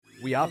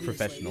We are Obviously.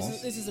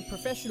 professionals. This is a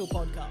professional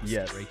podcast.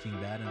 Yes. Breaking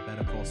Bad and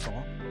Better Call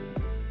Saul.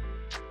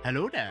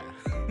 Hello there.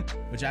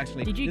 Which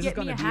actually, Did you this get is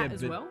gonna me a be hat a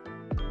as bit, well?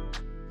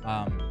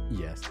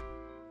 Yes.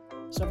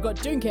 So I've got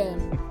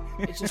Dooncam.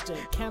 It's just a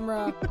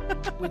camera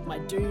with my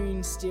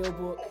Dune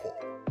steelbook.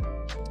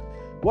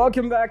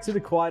 Welcome back to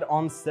the Quiet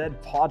on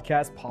Set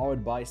podcast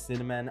powered by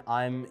Cineman.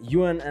 I'm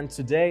Ewan, and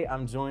today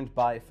I'm joined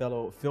by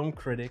fellow film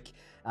critic,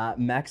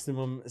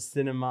 Maximum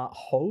Cinema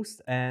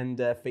host,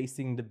 and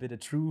facing the bitter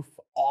truth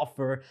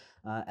author,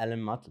 Alan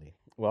Mattli.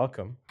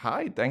 Welcome.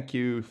 Hi, thank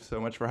you so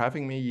much for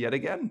having me yet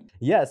again.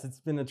 Yes, it's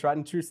been a tried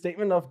and true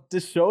statement of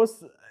this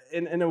show's.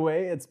 In a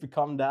way, it's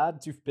become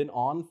that. You've been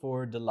on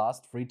for the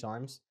last 3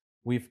 times.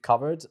 We've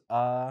covered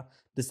the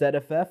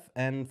ZFF,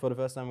 and for the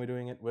first time, we're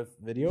doing it with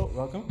video.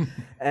 Welcome.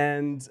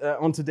 And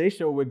on today's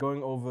show, we're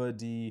going over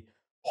the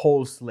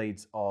whole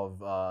slate of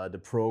the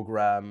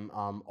program,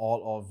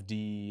 all of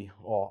the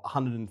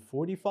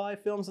 145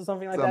 films or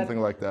something like that.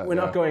 Something like that. We're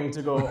not going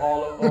to go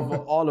over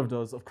all of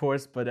those, of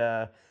course,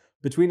 but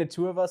between the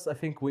two of us, I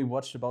think we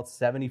watched about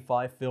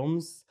 75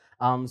 films.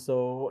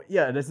 So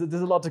yeah, there's a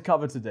lot to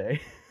cover today.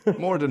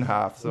 More than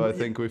half, so I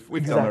think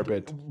we've done our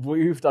bit.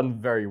 We've done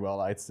very well,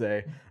 I'd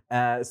say.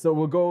 So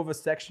we'll go over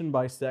section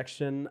by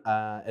section.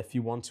 If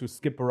you want to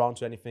skip around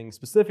to anything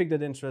specific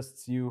that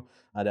interests you,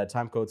 there are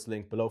time codes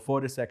linked below for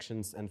the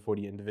sections and for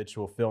the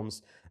individual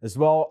films as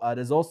well.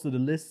 There's also the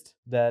list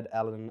that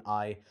Alan and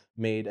I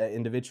made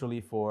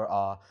individually for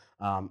our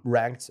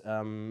ranked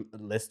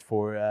list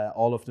for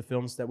all of the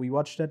films that we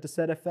watched at the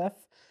ZFF.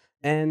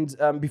 And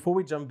before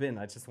we jump in,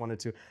 I just wanted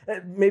to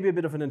maybe a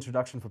bit of an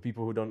introduction for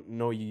people who don't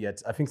know you yet.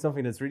 I think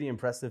something that's really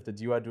impressive that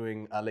you are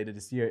doing later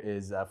this year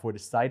is for the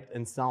Sight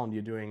and Sound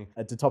you're doing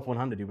at the top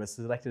 100. You were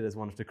selected as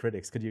one of the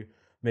critics. Could you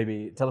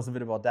maybe tell us a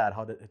bit about that?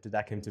 How did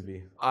that come to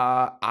be?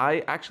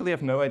 I actually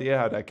have no idea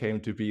how that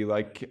came to be.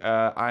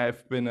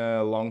 I've been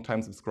a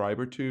long-time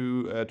subscriber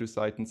to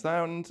Sight and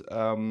Sound.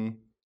 And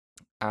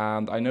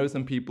I know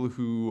some people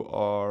who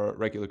are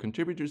regular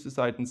contributors to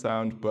Sight and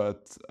Sound,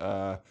 but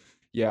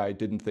yeah, I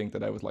didn't think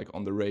that I was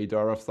on the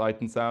radar of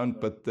Sight and Sound.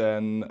 But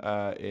then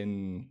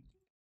in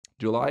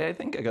July, I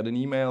think I got an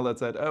email that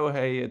said, "Oh,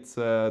 hey, it's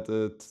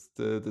the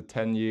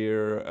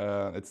 10-year.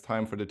 It's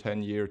time for the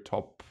 10-year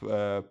top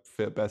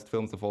best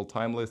films of all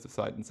time list of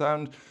Sight and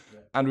Sound,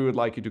 and we would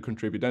like you to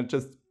contribute." And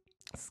just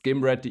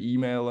skim read the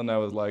email, and I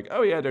was like,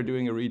 "Oh yeah, they're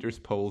doing a readers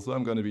poll, so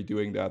I'm going to be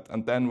doing that."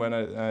 And then when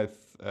I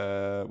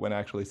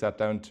actually sat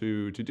down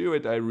to do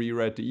it, I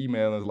reread the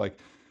email and I was like,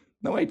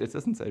 "No, wait, this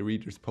doesn't say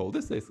readers poll.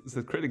 This is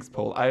a critics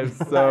poll."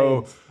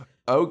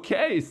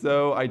 Okay,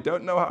 so I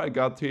don't know how I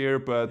got here,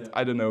 but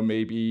I don't know,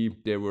 maybe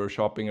they were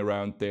shopping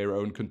around their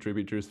own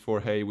contributors for,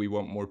 hey, we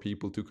want more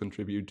people to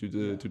contribute to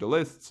the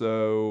list.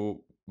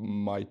 So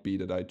might be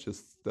that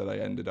I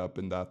ended up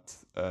in that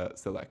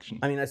selection.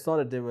 I mean, I saw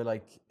that there were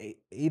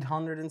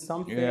 800 and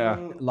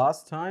something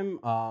last time.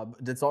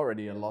 That's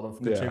already a lot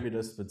of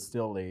contributors, but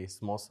still a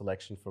small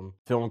selection from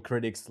film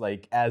critics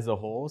as a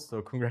whole.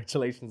 So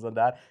congratulations on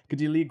that.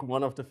 Could you leak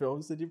one of the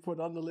films that you put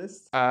on the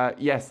list?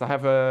 Yes, I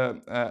have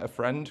a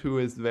friend who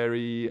is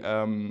very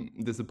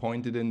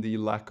disappointed in the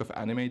lack of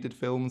animated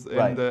films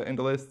in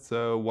the list.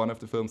 So one of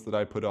the films that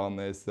I put on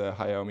is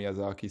Hayao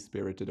Miyazaki's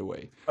Spirited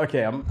Away.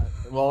 Okay,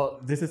 well,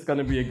 this is going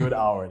to be a good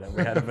hour that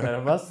we have ahead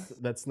of us.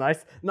 That's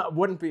nice. No,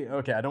 wouldn't be,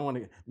 okay, I don't want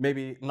to,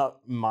 maybe not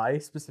my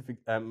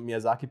specific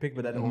Miyazaki pick,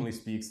 but that only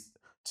speaks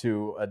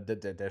to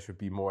that there should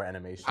be more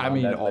animation. I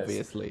mean,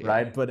 obviously. List,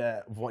 right? But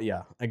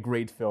a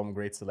great film,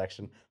 great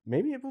selection.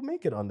 Maybe it will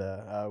make it on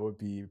there. I would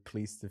be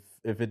pleased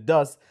if it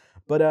does.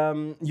 But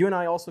you and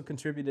I also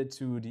contributed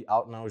to the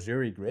Out Now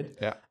jury grid,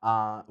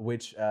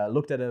 which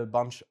looked at a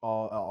bunch,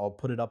 I'll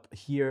put it up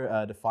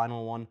here, the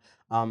final one.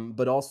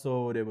 But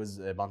also there was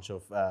a bunch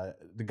of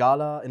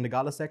in the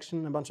gala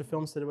section, a bunch of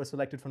films that were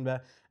selected from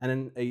there, and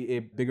then a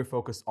bigger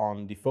focus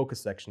on the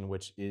focus section,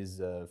 which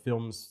is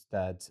films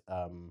that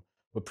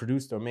were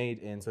produced or made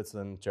in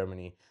Switzerland,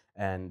 Germany,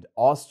 and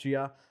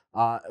Austria.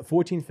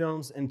 14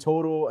 films in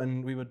total,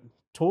 and we were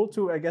told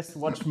to, I guess,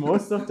 watch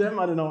most of them.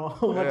 I don't know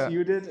how much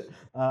you did.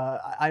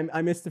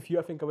 I missed a few.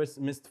 I think I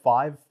missed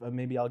 5.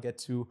 Maybe I'll get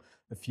to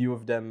a few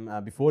of them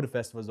before the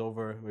festival's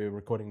over. We were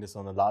recording this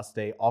on the last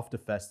day of the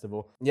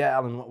festival. Yeah,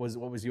 Alan, what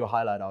was your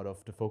highlight out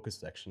of the focus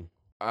section?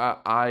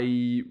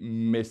 I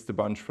missed a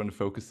bunch from the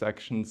focus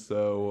section,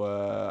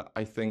 so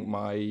I think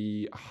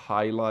my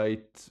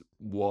highlight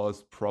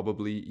was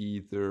probably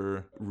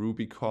either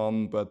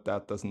Rubicon, but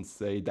that doesn't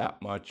say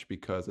that much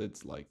because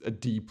it's a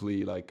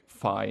deeply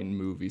fine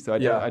movie. So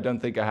I don't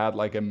think I had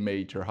a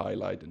major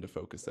highlight in the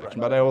focus section.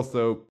 But I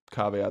also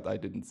caveat I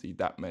didn't see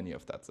that many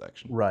of that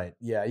section. Right.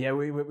 Yeah.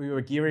 We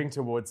were gearing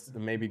towards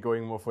maybe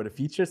going more for the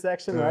feature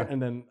section, right?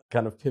 And then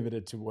kind of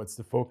pivoted towards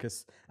the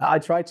focus. I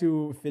tried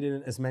to fit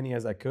in as many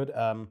as I could.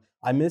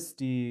 I missed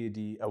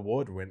the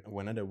award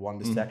winner that won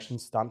the section,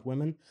 Stunt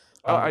Women.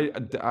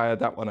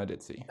 That one I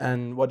did see.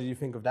 And what did you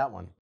think of that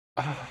one?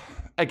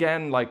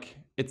 Again,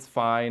 it's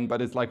fine,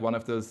 but it's like one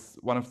of those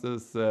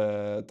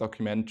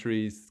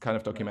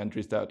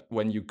documentaries, that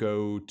when you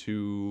go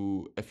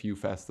to a few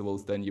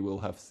festivals, then you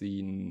will have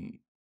seen,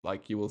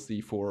 like, you will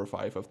see 4 or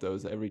 5 of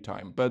those every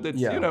time. But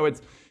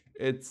it's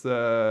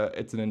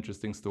it's an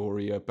interesting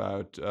story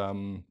about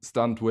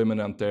stunt women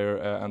and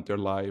their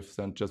lives,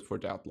 and just for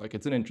that, like,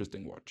 it's an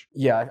interesting watch.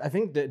 Yeah, I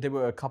think there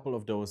were a couple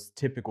of those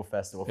typical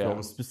festival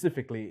films,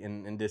 specifically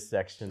in this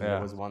section.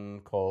 There was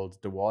one called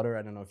The Water.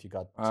 I don't know if you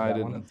got to that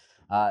one.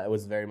 It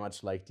was very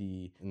much like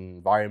the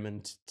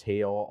environment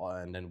tale,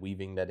 and then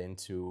weaving that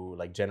into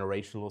like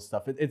generational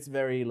stuff. It's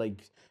very like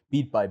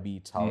beat by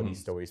beat how these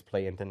stories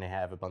play, and then they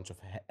have a bunch of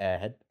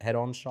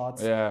head-on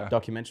shots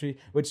documentary,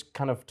 which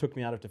kind of took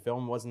me out of the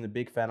film. Wasn't a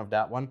big fan of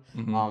that one.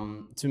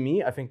 To me,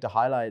 I think the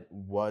highlight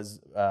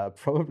was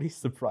probably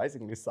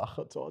surprisingly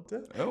Sachertorte.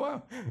 Oh wow!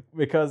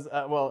 Because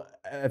well,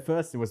 at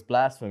first it was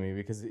blasphemy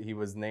because he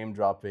was name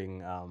dropping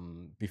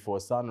Before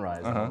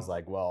Sunrise, and I was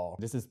like, well,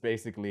 this is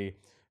basically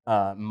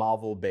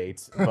Marvel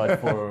bait, but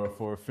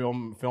for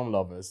film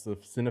lovers, the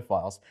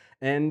cinephiles,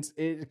 and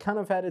it kind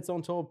of had its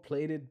own tone,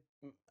 played it,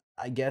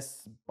 I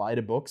guess, by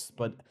the books,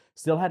 but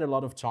still had a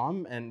lot of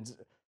charm. And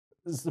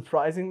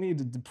surprisingly,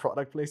 the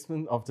product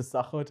placement of the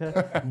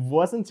Sachertorte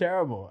wasn't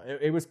terrible.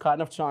 It was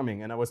kind of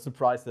charming, and I was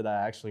surprised that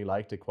I actually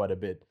liked it quite a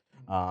bit.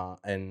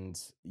 And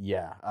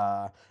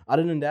yeah,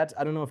 other than that,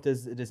 I don't know if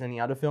there's any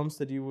other films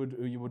that you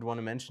would want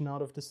to mention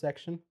out of this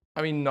section.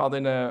 I mean, not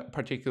in a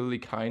particularly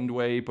kind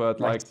way, but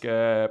like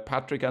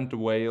Patrick and the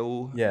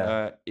Whale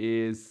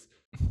is.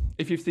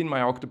 If you've seen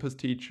My Octopus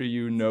Teacher,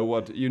 you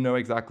know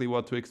exactly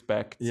what to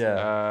expect.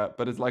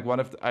 But it's like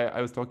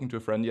I was talking to a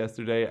friend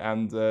yesterday,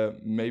 and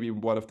maybe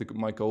one of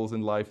my goals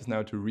in life is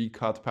now to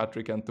recut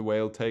Patrick and the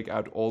Whale, take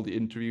out all the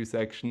interview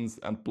sections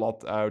and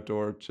blot out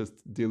or just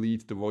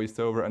delete the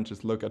voiceover and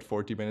just look at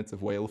 40 minutes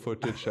of whale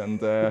footage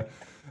and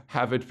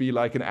have it be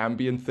like an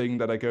ambient thing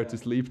that I go to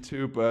sleep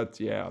to. But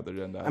yeah, other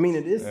than that, I mean,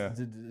 it is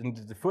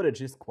the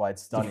footage is quite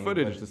stunning. The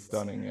footage is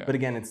stunning, yeah. But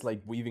again, it's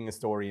like weaving a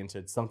story into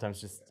it. Sometimes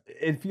just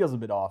it feels a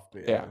bit off,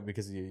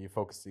 because you're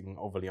focusing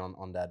overly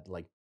on that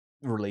like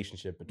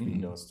relationship between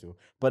those two.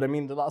 But I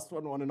mean, the last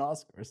one won an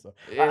Oscar, so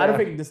I don't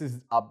think this is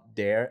up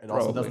there. It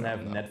also doesn't have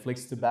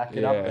Netflix to back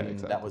it up, and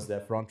that was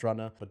their front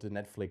runner. But the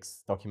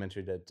Netflix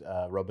documentary that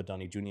Robert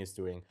Downey Jr. is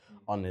doing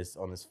on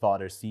his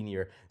father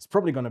senior is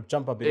probably going to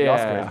jump up in the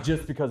Oscars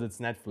just because it's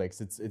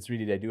Netflix. It's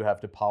really, they do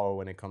have the power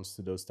when it comes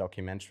to those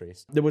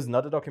documentaries. There was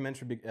another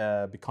documentary,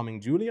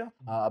 Becoming Julia,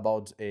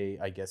 about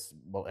I guess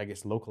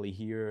locally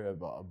here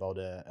about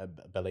a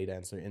ballet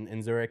dancer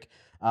in Zurich.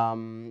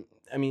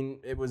 I mean,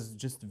 it was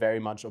just very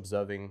much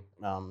observing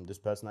this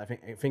person. I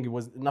think it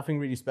was nothing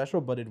really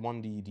special, but it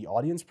won the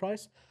audience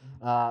prize.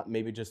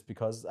 Maybe just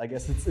because I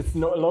guess it's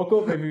no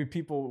local. Maybe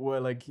people were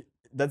like,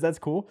 that's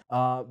cool.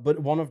 But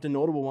one of the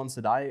notable ones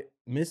that I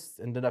missed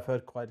and that I've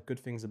heard quite good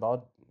things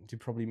about, you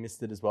probably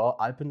missed it as well,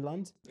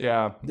 Alpenland.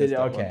 Yeah, missed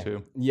that one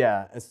too.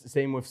 Yeah,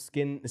 same with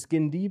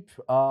Skin Deep.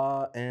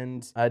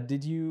 And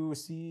did you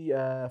see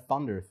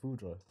Thunder,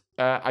 Foudre?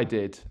 I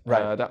did.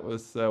 Right. That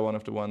was one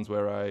of the ones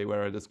where I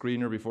had a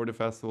screener before the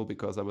festival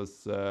because I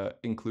was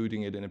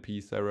including it in a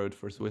piece I wrote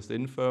for Swiss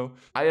Info.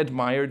 I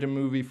admire the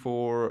movie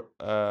for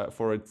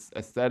its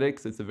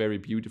aesthetics. It's a very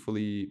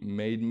beautifully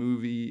made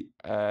movie,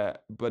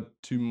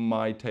 but to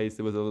my taste,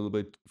 it was a little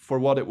bit, for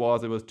what it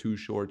was too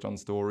short on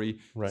story.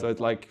 Right. So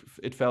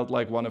it felt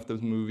like one of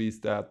those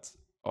movies that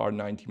are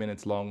 90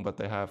 minutes long, but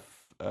they have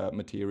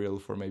material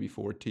for maybe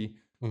 40.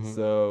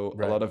 So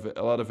a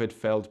lot of it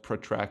felt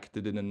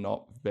protracted in a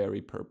not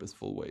very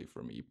purposeful way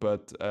for me,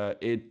 but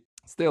it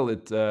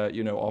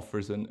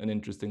offers an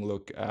interesting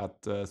look at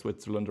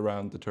Switzerland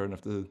around the turn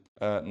of the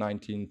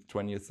 19th,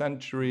 20th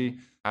century,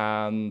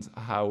 and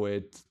how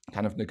it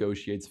kind of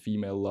negotiates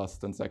female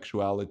lust and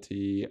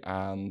sexuality,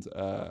 and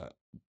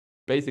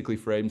basically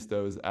frames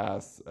those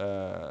as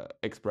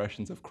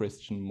expressions of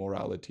Christian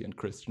morality and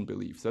Christian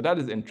belief. So that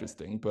is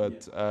interesting,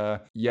 but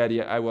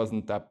I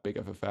wasn't that big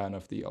of a fan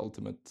of the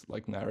ultimate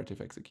like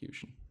narrative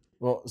execution.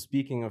 Well,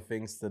 speaking of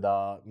things that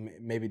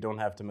maybe don't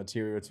have the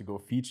material to go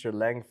feature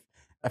length,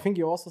 I think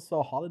you also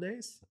saw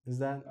Holidays. Is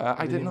that?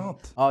 I did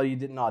not. Oh, you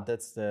did not.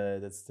 That's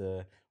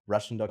the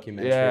Russian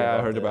documentary. Yeah,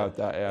 I heard about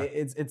that. Yeah,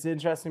 it's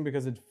interesting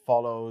because it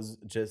follows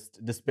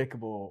just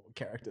despicable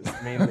characters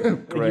mainly.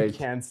 Great. You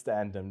can't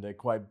stand them. They're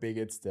quite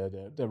bigots.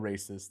 They're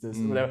racist. This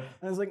whatever.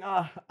 And it's like,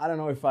 I don't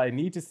know if I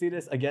need to see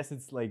this. I guess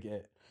it's like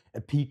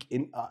a peek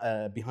in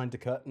behind the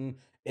curtain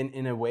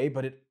in a way,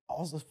 but it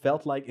also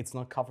felt like it's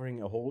not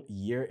covering a whole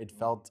year. It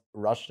felt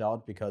rushed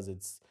out because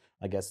it's,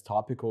 I guess,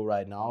 topical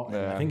right now, and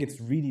I think it's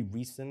really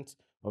recent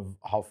of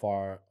how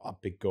far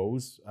up it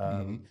goes.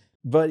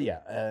 But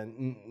yeah,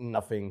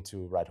 nothing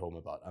to write home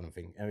about. I don't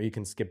think you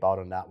can skip out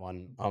on that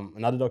one.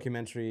 Another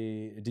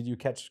documentary. Did you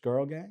catch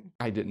Girl Gang?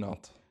 I did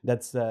not.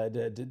 That's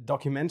the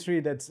documentary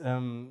that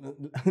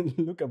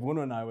Luca,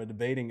 Bruno, and I were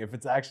debating if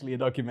it's actually a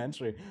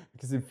documentary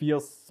because it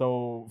feels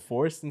so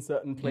forced in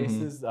certain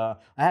places. I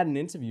had an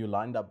interview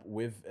lined up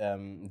with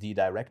the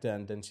director,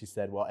 and then she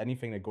said, "Well,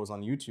 anything that goes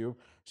on YouTube,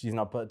 she's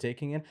not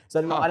partaking in." So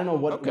I don't know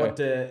what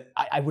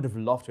I would have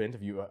loved to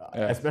interview her,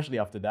 especially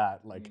after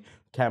that. Like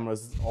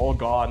cameras all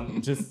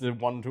gone, just a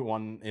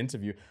one-to-one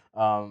interview.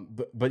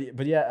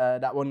 But yeah,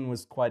 that one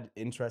was quite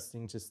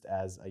interesting, just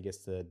as I guess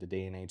the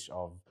day and age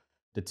of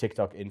the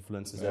TikTok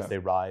influencers as they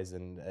rise,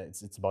 and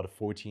it's about a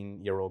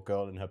 14-year-old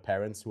girl and her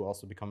parents who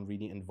also become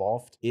really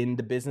involved in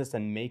the business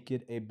and make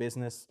it a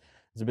business.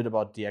 It's a bit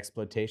about the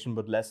exploitation,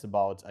 but less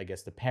about, I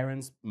guess, the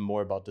parents,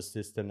 more about the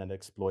system that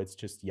exploits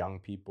just young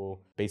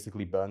people,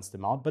 basically burns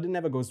them out, but it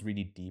never goes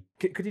really deep.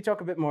 Could you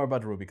talk a bit more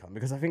about Rubicon?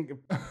 Because I think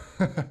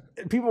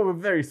people were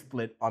very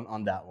split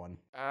on that one.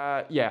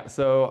 Yeah,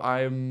 so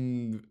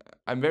I'm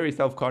very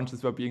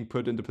self-conscious about being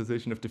put in the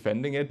position of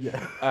defending it.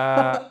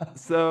 Yeah.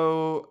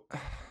 So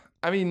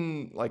I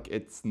mean, like,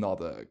 it's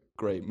not a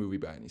great movie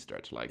by any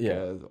stretch. Like,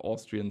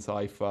 Austrian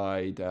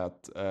sci-fi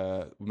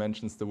that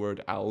mentions the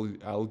word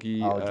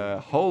algae a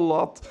whole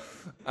lot.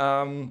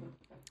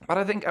 But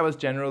I think I was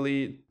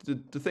generally...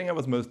 The thing I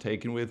was most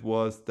taken with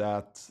was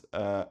that...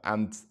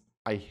 and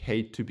I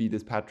hate to be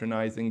this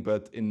patronizing,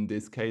 but in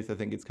this case, I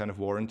think it's kind of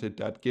warranted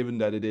that given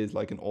that it is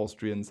like an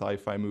Austrian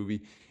sci-fi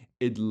movie,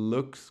 it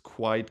looks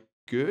quite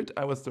good.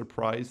 I was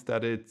surprised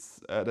that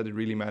that it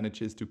really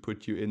manages to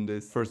put you in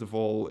this, first of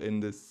all,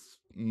 in this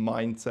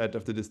mindset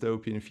of the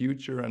dystopian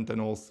future, and then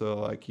also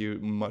like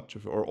much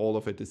of or all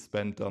of it is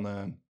spent on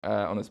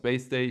a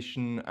space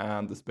station,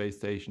 and the space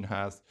station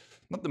has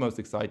not the most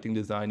exciting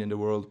design in the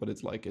world, but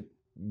it's like it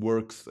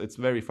works. It's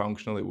very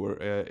functional.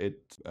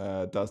 It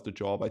does the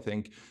job, I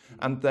think,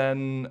 and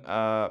then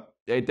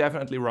it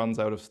definitely runs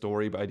out of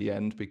story by the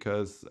end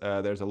because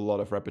there's a lot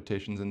of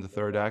repetitions in the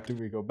third act. Do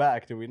we go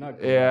back? Do we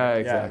not go back?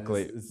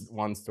 Exactly. It's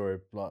one story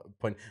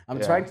point. I'm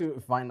trying to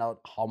find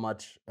out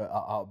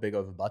how big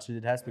of a budget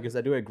it has, because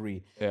I do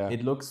agree.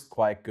 It looks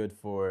quite good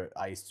for,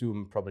 I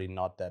assume, probably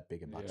not that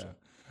big a budget.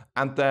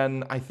 And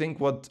then I think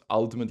what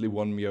ultimately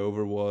won me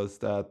over was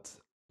that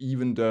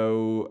even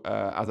though,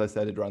 as I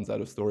said, it runs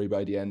out of story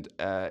by the end,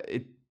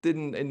 it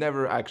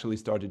never actually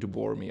started to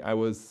bore me.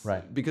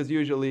 Because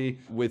usually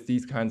with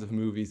these kinds of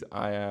movies,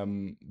 I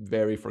am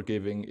very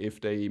forgiving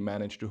if they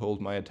manage to hold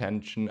my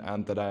attention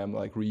and that I am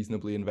like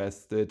reasonably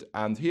invested.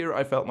 And here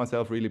I felt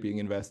myself really being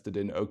invested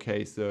in,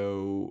 okay,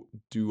 so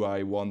do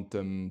I want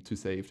them to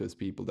save those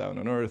people down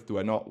on Earth? Do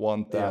I not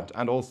want that?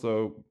 And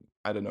also,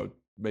 I don't know,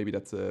 maybe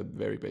that's a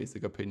very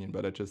basic opinion,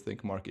 but I just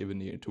think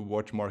to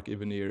watch Mark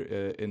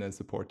Ivanir in a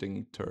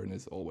supporting turn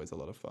is always a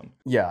lot of fun.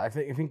 Yeah, I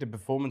think the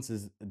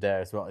performances there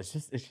as well. It's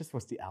just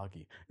was the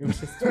algae. It was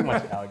just too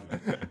much algae.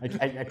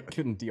 I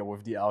couldn't deal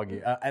with the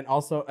algae. And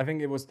also, I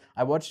think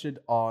I watched it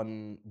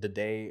on the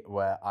day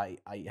where I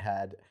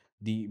had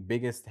the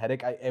biggest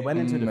headache. I went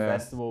into the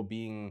festival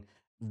being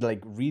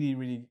like really,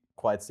 really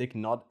quite sick,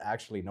 not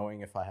actually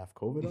knowing if I have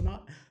COVID or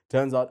not.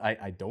 Turns out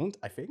I don't,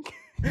 I think.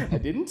 I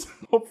didn't,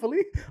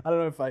 hopefully. I don't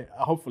know if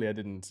hopefully I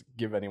didn't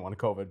give anyone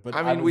COVID. But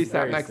I mean, we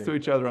sat next to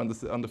each other on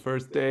the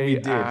first day. We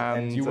did,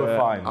 and you were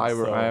fine. I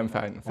am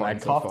fine. And I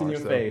coughed in your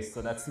face,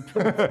 so that's the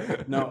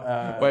proof.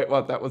 No. Wait,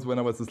 what? That was when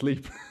I was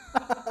asleep.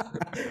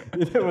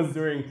 It was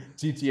during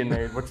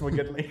GT&A, which we'll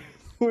get later.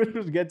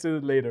 We'll get to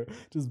it later,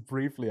 just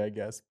briefly, I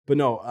guess. But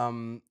no,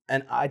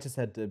 and I just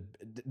had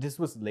this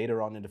was later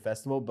on in the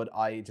festival, but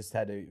I just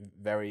had a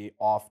very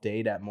off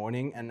day that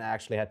morning, and I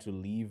actually had to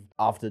leave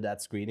after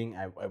that screening.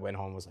 I went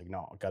home and was like,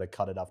 no, I gotta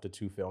cut it after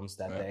 2 films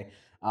that day.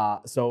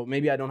 So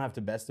maybe I don't have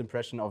the best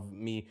impression of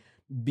me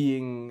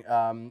being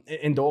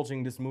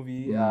indulging this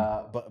movie,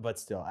 but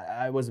still,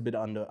 I was a bit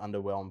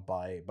underwhelmed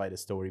by the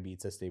story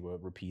beats as they were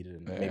repeated,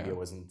 and maybe I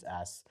wasn't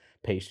as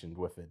patient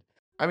with it.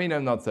 I mean,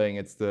 I'm not saying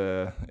it's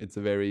a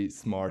very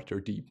smart or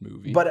deep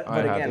movie. But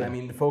again, I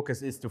mean, the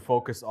focus is to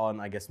focus on,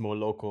 I guess, more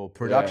local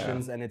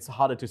productions, and it's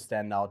harder to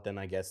stand out than,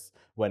 I guess,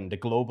 when the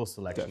global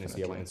selection is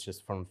here, when it's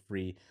just from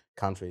 3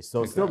 countries.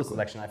 So still the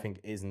selection, I think,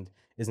 isn't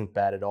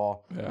bad at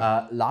all.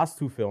 Last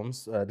 2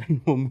 films,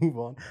 then we'll move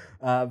on.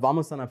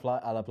 Vamos a la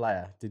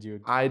Playa. Did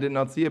you? I did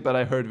not see it, but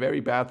I heard very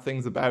bad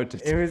things about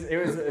it. It was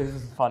a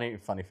funny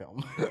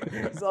film.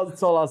 So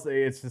that's all I'll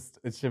say. It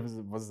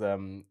was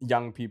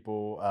young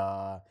people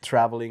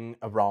traveling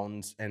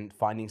around and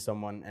finding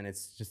someone, and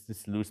it's just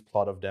this loose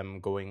plot of them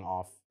going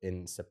off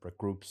in separate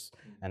groups,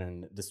 and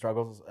then the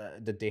struggles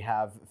that they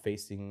have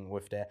facing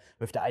with their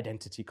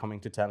identity, coming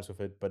to terms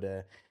with it. But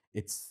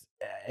it's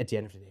at the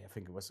end of the day, I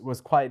think it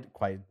was quite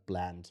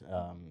bland.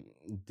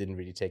 Didn't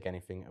really take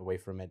anything away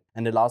from it.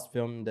 And the last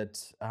film that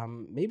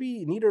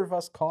maybe neither of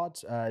us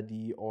caught,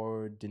 The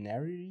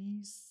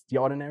Ordinaries.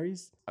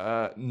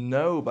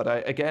 No, but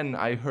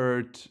I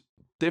heard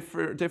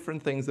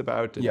different things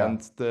about it, and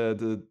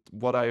the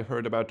what I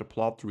heard about the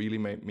plot really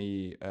made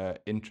me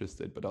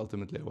interested, but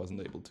ultimately I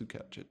wasn't able to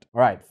catch it.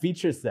 All right,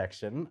 feature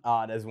section.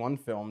 There's one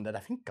film that I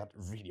think got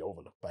really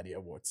overlooked by the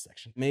awards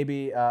section.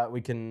 Maybe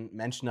we can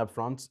mention up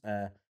front.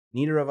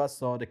 Neither of us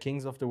saw The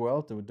Kings of the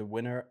World, the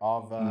winner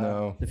of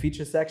the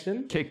feature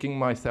section. Kicking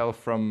myself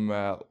from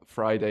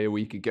Friday a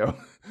week ago.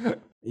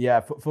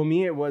 Yeah, for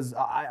me it was,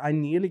 I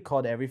nearly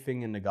caught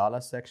everything in the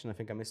gala section. I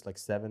think I missed like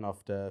 7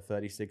 of the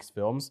 36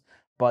 films,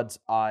 but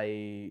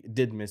I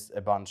did miss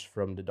a bunch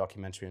from the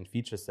documentary and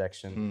feature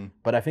section.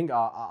 But I think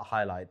our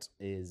highlight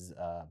is,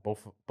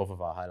 both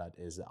of our highlight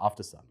is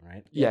After Sun,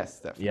 right? Yes,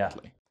 definitely. Yeah.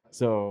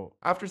 So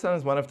After Sun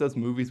is one of those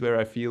movies where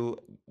I feel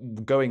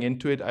going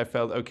into it, I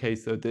felt, okay,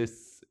 so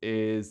this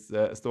is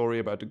a story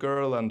about a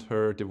girl and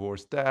her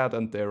divorced dad,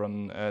 and they're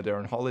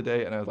on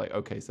holiday, and I was like,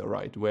 okay, so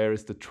right, where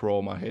is the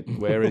trauma hidden?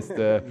 Where is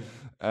the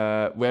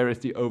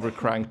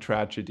overcranked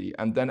tragedy?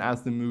 And then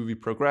as the movie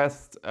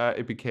progressed,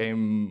 it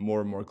became more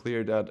and more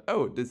clear that,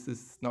 oh, this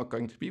is not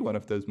going to be one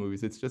of those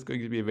movies. It's just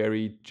going to be a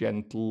very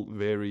gentle,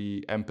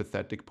 very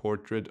empathetic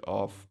portrait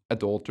of a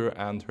daughter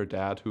and her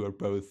dad who are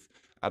both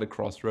at a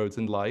crossroads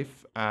in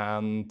life,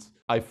 and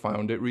I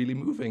found it really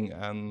moving,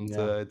 and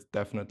it's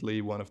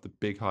definitely one of the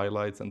big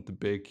highlights and the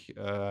big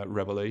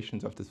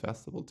revelations of this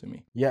festival to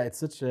me. Yeah, it's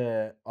such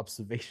a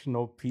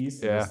observational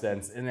piece in a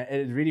sense, and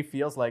it really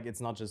feels like it's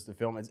not just a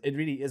film. It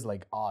really is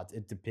like art.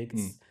 It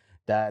depicts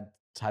that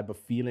type of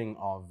feeling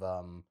of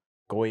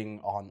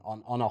going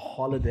on a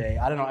holiday.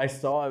 I don't know. I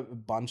saw a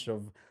bunch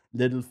of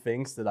little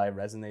things that I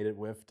resonated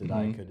with, that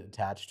I could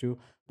attach to,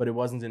 but it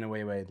wasn't in a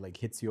way where it like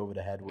hits you over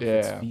the head with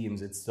its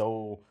themes. It's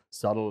so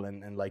subtle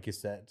and like you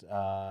said,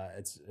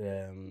 it's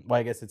well,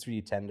 I guess it's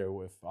really tender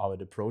with how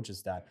it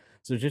approaches that.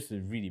 So just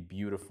a really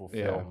beautiful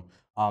film.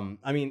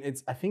 I mean,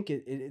 I think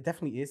it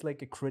definitely is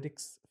like a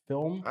critic's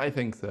film. I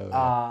think so.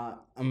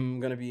 I'm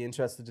gonna be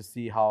interested to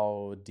see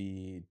how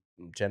the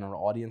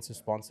general audience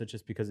responds to it,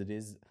 just because it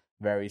is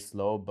very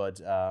slow, but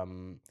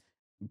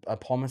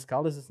Paul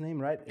Mescal is his name,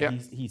 right? Yeah.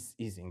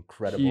 He's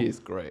incredible. He is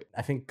great.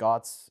 I think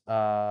God's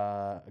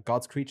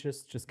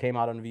Creatures just came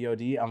out on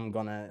VOD. I'm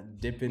gonna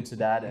dip into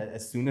that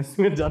as soon as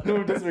we're done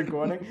with this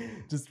recording.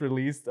 Just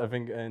released, I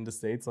think, in the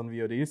States on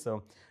VOD.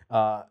 So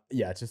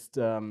just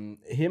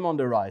him on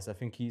the rise. I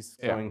think he's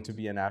going to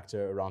be an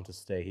actor around to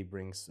stay. He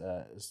brings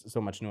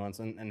so much nuance,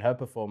 and her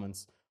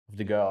performance of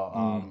the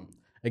girl.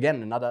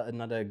 Again,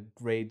 another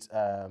great,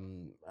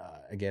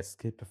 I guess,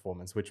 kid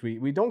performance, which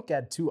we don't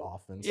get too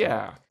often.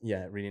 So,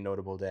 really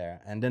notable there.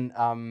 And then,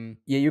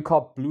 you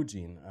caught Blue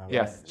Jean.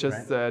 Yes,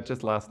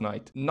 just last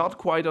night. Not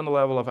quite on the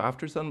level of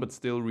After Sun, but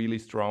still really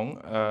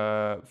strong.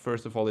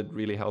 First of all, it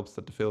really helps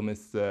that the film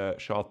is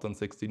shot on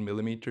 16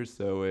 millimeters,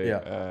 so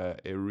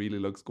it really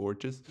looks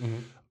gorgeous.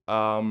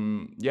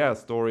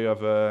 Story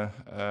of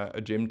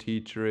a gym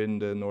teacher in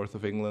the north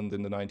of England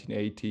in the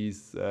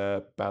 1980s,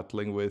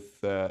 battling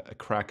with a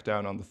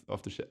crackdown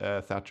of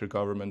the Thatcher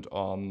government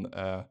on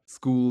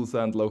schools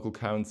and local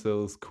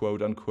councils,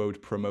 quote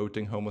unquote,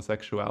 promoting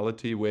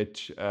homosexuality,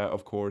 which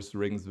of course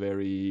rings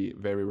very,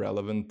 very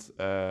relevant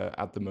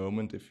at the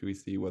moment if we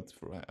see what's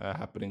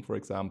happening, for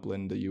example,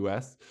 in the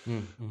US.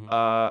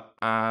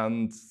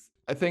 And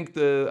I think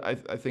I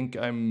think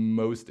I'm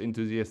most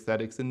into the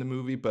aesthetics in the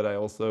movie, but I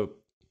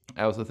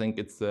also think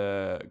it's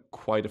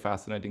quite a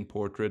fascinating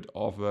portrait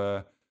of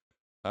a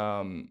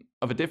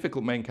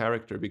difficult main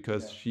character,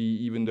 because she,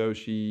 even though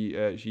she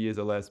is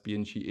a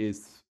lesbian, she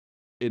is,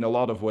 in a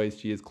lot of ways,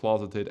 she is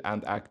closeted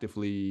and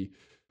actively,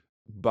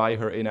 by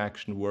her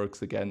inaction,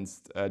 works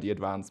against the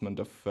advancement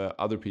of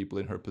other people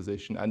in her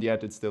position. And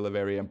yet it's still a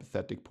very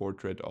empathetic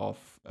portrait of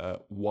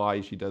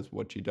why she does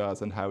what she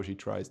does and how she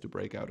tries to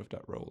break out of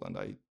that role. And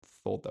I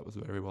thought that was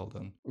very well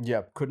done.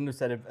 Yeah, couldn't have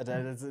said it.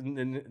 That's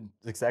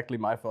exactly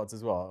my thoughts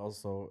as well.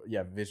 Also,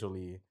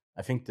 visually,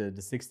 I think the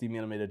 60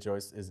 millimeter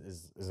choice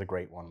is a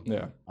great one.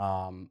 Yeah.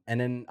 And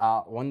then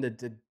one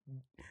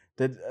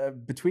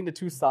that between the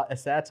two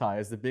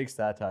satires, the big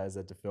satires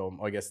at the film,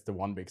 or I guess the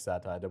one big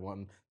satire, the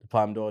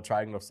Palme d'Or,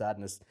 Triangle of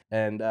Sadness,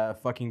 and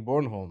fucking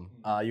Bornholm.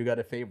 You got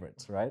a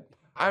favorite, right?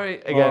 I mean,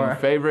 again,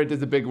 favorite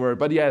is a big word,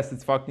 but yes,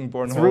 it's fucking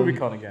Bornholm. It's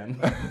Rubicon again.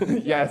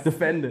 Yes.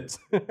 Defend it.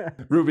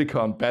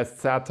 Rubicon, best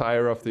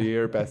satire of the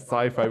year, best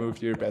sci-fi movie of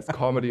the year, best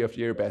comedy of the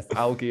year, best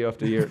algae of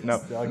the year. No.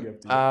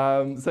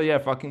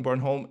 Fucking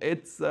Bornholm.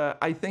 It's,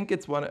 I think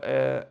it's one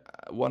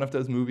of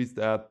those movies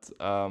that,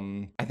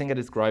 I think I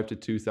described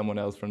it to someone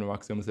else from the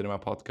Maximum Cinema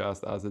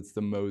podcast as it's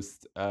the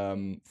most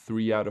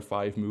 3 out of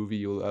 5 movie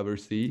you'll ever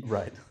see.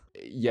 Right.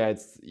 Yeah,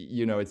 it's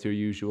your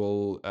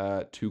usual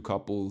two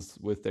couples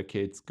with their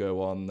kids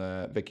go on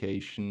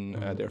vacation.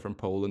 They're from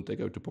Poland. They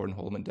go to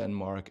Bornholm in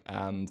Denmark,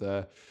 and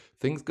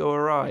things go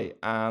awry.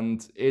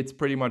 And it's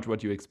pretty much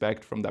what you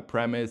expect from that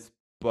premise,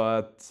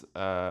 but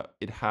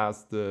it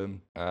has the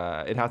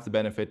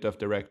benefit of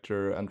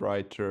director and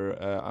writer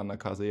Anna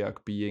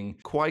Kaziak being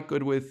quite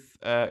good with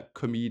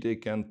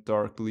comedic and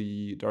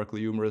darkly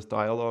humorous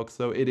dialogue.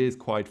 So it is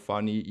quite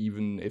funny,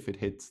 even if it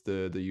hits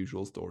the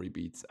usual story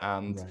beats.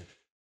 And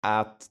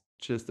at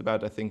just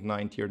about, I think,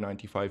 90 or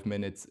 95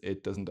 minutes,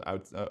 it doesn't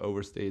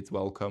overstay its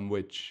welcome,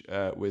 which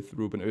with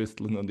Ruben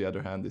Östlund, on the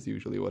other hand, is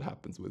usually what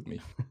happens with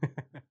me.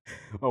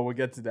 Well, we'll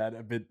get to that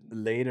a bit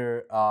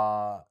later.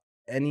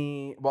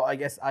 I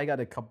guess I got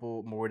a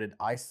couple more that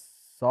I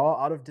saw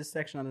out of this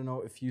section. I don't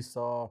know if you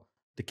saw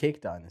The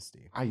Cake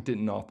Dynasty. I did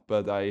not,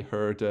 but I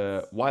heard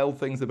wild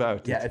things about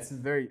it. Yeah, it's a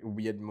very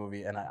weird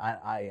movie, and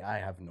I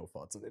have no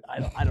thoughts on it.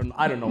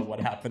 I don't know what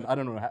happened. I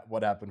don't know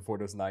what happened for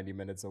those 90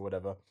 minutes or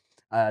whatever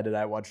that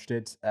I watched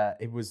it.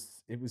 It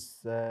was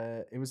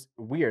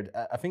weird.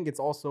 I think it's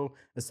also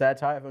a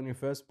satire. When you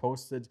first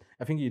posted,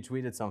 I think you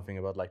tweeted something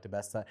about like the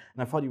best side,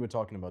 and I thought you were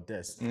talking about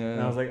this,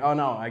 and I was like, oh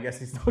no, I guess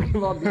he's talking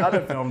about the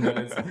other film. That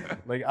is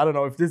like, I don't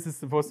know if this is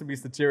supposed to be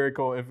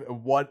satirical, if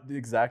what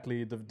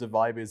exactly the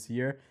vibe is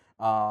here.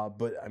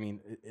 But I mean,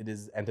 it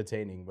is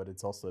entertaining, but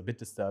it's also a bit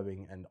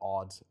disturbing and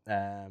odd.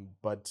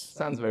 But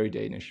sounds very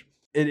Danish.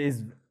 It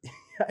is.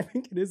 I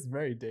think it is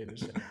very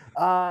Danish.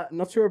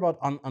 Not sure about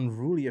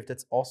Unruly, if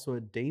that's also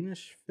a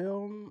Danish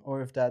film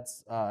or if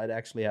that's. I'd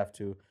actually have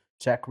to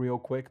check real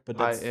quick. But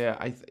that's,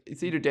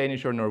 it's either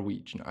Danish or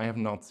Norwegian. I have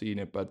not seen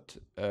it, but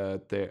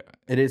there.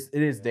 It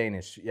is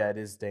Danish. Yeah, it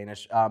is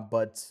Danish.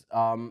 But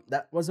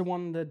that was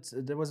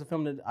there was a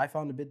film that I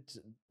found a bit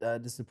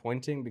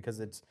disappointing because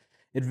it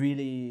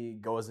really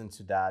goes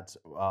into that,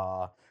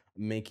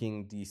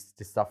 making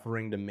the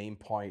suffering the main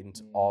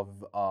point of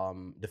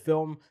the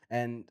film.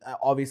 And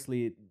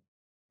obviously,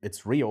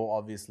 it's real.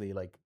 Obviously,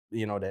 like,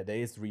 you know, there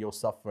is real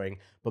suffering,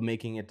 but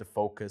making it the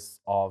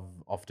focus of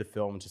the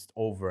film just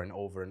over and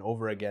over and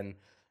over again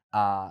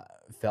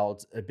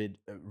felt a bit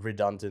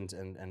redundant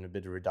and a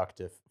bit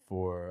reductive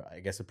for,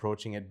 I guess,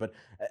 approaching it. But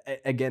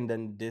again,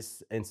 then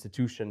this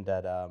institution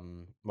that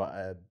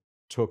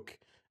took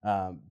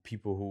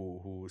people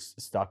who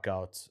stuck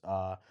out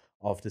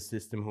of the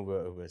system, who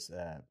was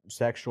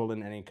sexual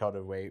in any kind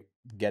of way,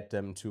 get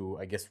them to,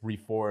 I guess,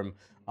 reform.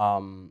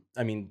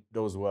 I mean,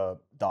 those were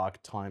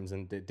dark times,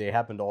 and they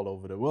happened all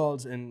over the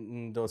world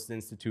in those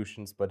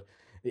institutions. But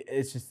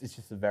it's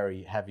just a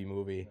very heavy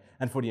movie.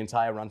 And for the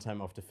entire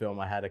runtime of the film,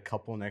 I had a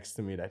couple next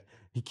to me that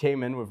he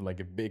came in with like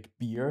a big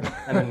beer,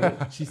 and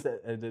then she said,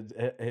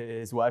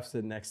 his wife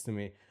stood next to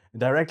me,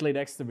 directly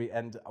next to me,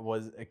 and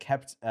was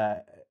kept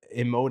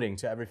emoting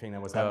to everything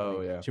that was happening.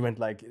 Oh, yeah. She went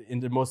like in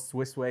the most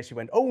Swiss way. She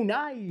went, "Oh,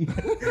 nice,"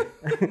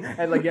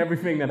 and like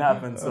everything that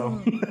happened.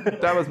 So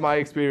that was my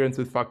experience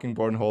with fucking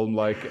Bornholm.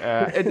 Like,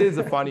 it is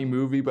a funny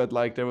movie, but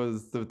like there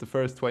was the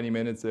first 20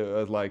 minutes, it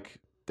was like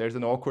there's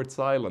an awkward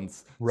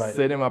silence. Right.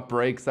 Cinema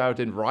breaks out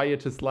in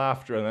riotous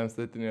laughter, and I'm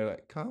sitting there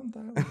like, calm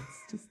down.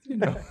 It's just, you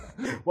know.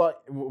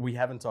 Well, we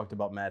haven't talked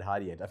about Mad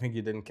Heidi yet. I think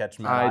you didn't catch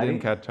Mad Heidi. I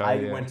didn't catch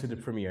Heidi. I went to the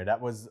premiere. That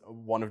was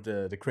one of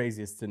the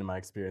craziest cinema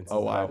experiences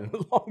I've had in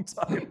a long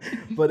time.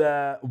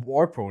 But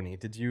War Pony,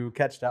 did you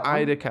catch that one?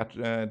 I did catch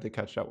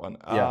that one.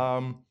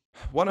 Yeah.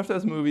 One of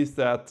those movies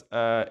that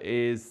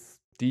is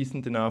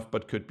decent enough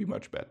but could be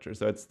much better.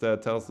 So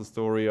it tells the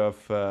story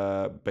of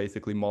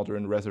basically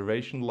modern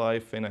reservation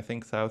life in, I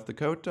think, South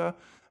Dakota,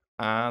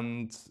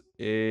 and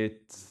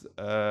it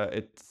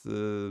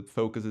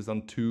focuses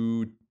on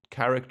two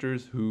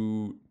characters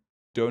who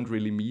don't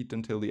really meet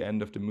until the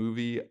end of the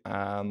movie,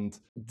 and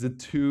the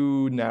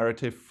two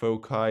narrative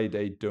foci,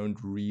 they don't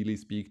really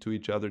speak to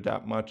each other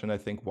that much. And I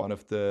think one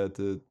of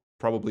the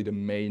probably the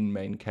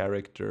main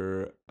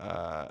character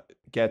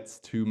gets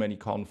too many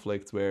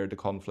conflicts, where the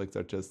conflicts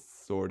are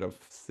just sort of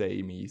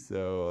samey.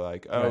 So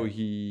like, oh, right.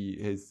 he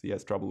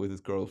has trouble with his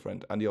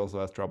girlfriend, and he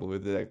also has trouble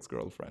with his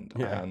ex-girlfriend,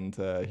 and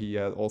he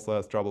also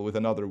has trouble with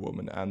another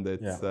woman, and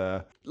it's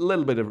a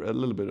little bit of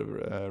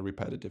a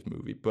repetitive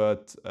movie,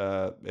 but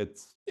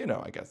it's, you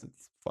know, I guess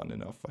it's fun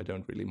enough. I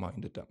don't really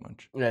mind it that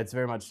much. Yeah, it's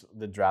very much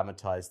the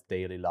dramatized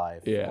daily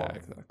life. Yeah,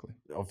 exactly.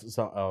 Of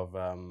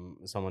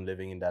someone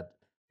living in that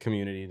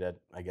community that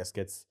I guess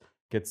gets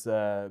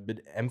a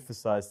bit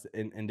emphasized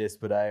in this,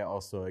 but I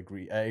also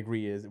agree.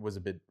 It was a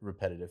bit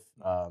repetitive.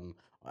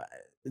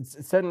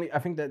 It's certainly, I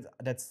think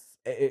that's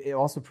it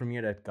also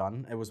premiered at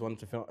Gun. It was one of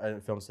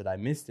the films that I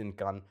missed in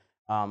Gun.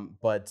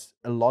 But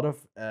a lot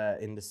of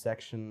in the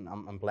section,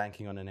 I'm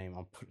blanking on the name.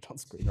 I'll put it on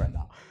screen right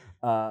now.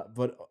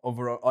 But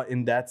overall,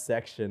 in that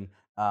section,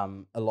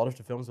 a lot of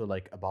the films were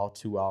like about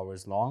 2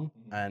 hours long,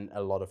 and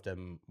a lot of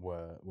them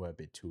were a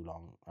bit too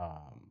long.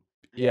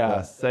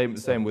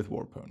 Same with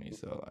War Pony.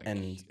 So like,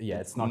 and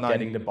it's not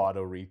getting the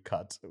Bardo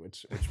recut,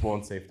 which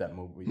won't save that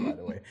movie, by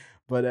the way.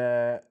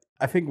 But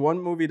I think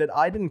one movie that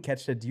I didn't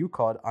catch that you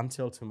caught,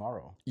 Until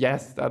Tomorrow.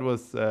 Yes, that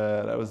was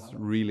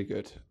really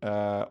good.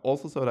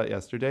 Also saw that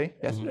yesterday.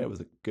 Yesterday was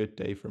a good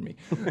day for me.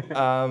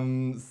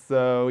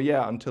 So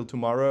yeah, Until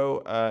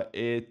Tomorrow.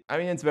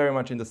 It's very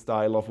much in the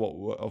style of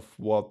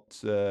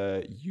what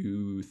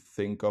you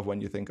think of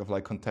when you think of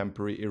like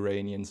contemporary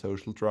Iranian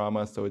social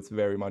drama. So it's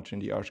very much in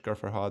the Ashghar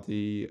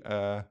Farhadi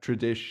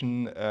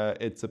tradition.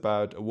 It's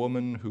about a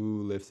woman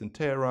who lives in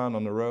Tehran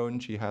on her own.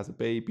 She has a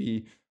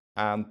baby.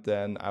 And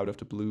then out of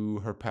the blue,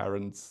 her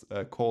parents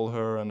call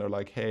her and are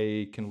like,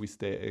 "Hey, can we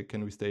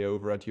stay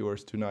over at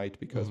yours tonight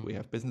because we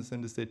have business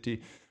in the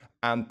city?"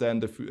 And then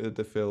the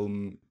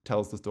film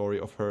tells the story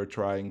of her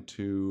trying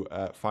to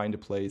find a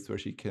place where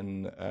she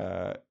can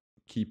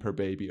keep her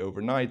baby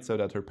overnight so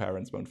that her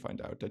parents won't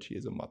find out that she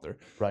is a mother.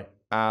 Right.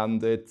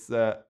 And it's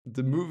the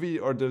movie,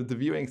 or the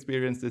viewing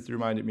experience this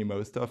reminded me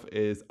most of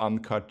is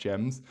Uncut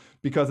Gems,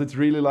 because it's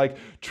really like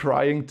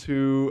trying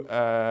to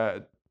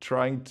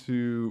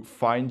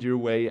find your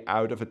way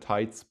out of a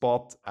tight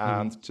spot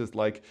and just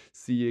like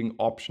seeing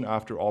option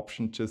after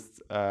option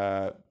just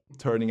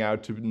turning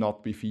out to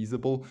not be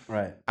feasible.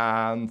 Right.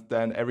 And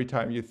then every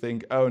time you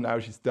think, oh, now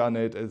she's done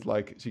it, it's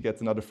like she gets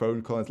another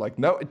phone call and it's like,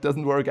 no, it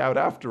doesn't work out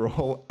after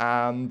all.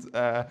 And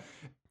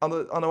on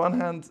the one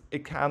hand,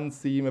 it can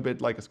seem a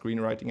bit like a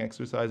screenwriting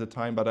exercise at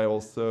time, but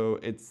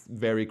it's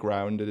very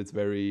grounded. It's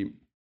very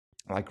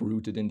like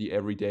rooted in the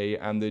everyday,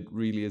 and it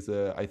really is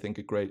I think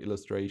a great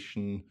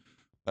illustration,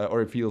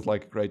 or it feels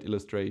like a great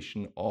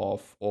illustration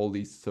of all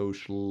these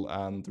social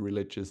and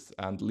religious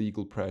and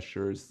legal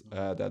pressures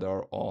that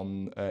are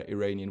on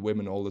Iranian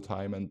women all the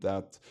time, and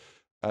that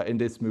in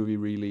this movie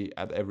really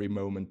at every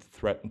moment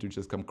threaten to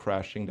just come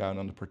crashing down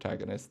on the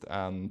protagonist.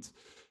 And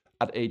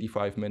at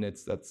 85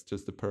 minutes, that's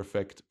just the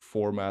perfect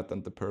format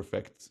and the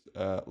perfect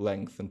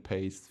length and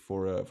pace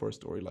for a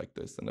story like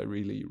this. And I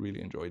really,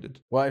 really enjoyed it.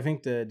 Well, I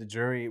think the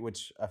jury,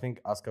 which I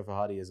think Asghar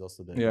Farhadi is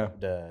also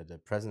the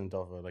president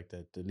of, like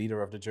the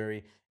leader of the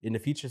jury. In the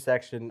feature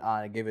section,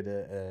 I gave it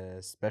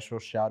a special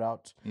shout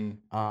out. And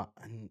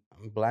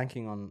I'm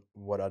blanking on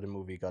what other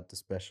movie got the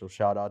special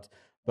shout out.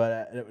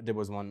 But there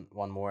was one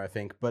more, I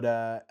think. But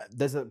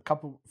there's a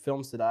couple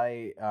films that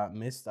I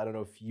missed. I don't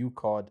know if you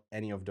caught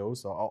any of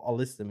those. So I'll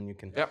list them and you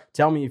can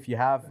tell me if you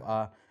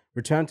have.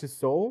 Return to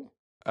Seoul.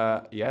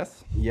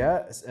 Yes.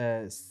 Yeah.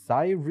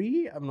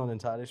 Sairi. I'm not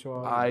entirely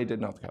sure. I did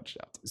not catch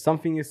that.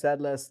 Something You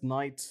Said Last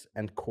Night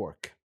and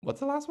Cork. What's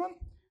the last one?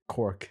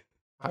 Cork.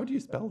 How do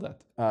you spell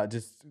that?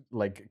 Just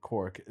like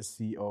Cork,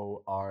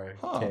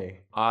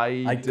 Cork.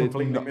 I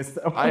completely missed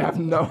that. I have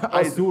no.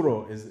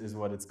 Osuro is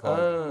what it's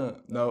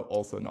called. No,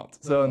 also not.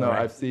 So no,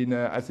 Right. I've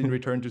seen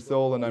Return to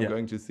Seoul, and I'm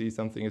going to see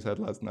Something You Said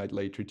Last Night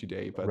later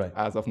today. But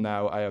as of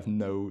now, I have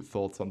no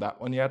thoughts on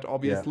that one yet.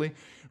 Obviously,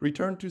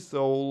 Return to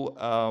Seoul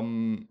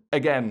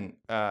again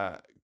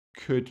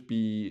could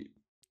be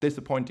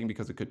disappointing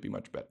because it could be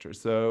much better.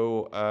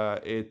 So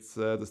it's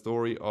the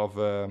story of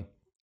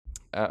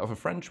a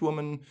French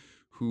woman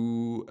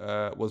who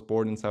was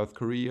born in South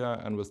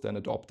Korea and was then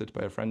adopted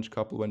by a French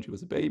couple when she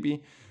was a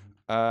baby.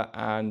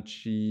 And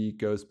she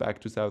goes back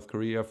to South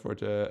Korea for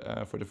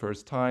the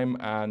first time,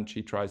 and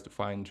she tries to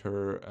find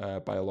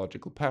her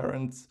biological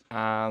parents.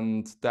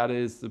 And that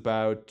is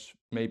about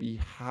maybe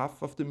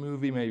half of the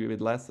movie, maybe a bit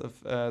less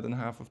than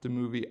half of the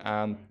movie.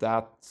 And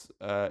that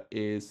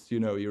is,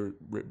 your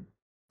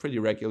pretty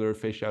regular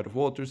fish out of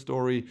water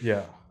story.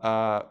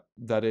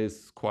 That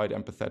is quite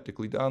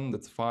empathetically done.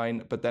 That's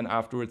fine. But then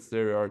afterwards,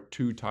 there are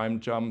 2 time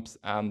jumps,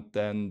 and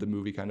then the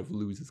movie kind of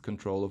loses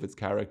control of its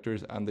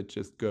characters, and it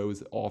just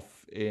goes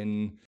off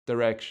in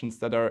directions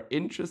that are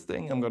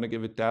interesting. I'm going to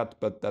give it that,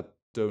 but that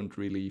don't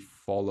really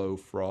follow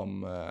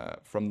from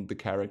the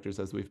characters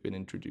as we've been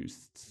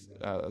introduced,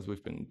 as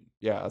we've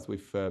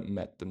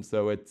met them.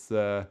 So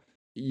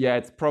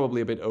it's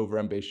probably a bit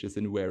overambitious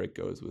in where it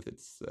goes with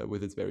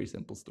its very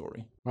simple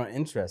story. Well,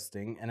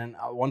 interesting. And then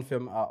one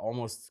film I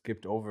almost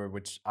skipped over,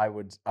 which I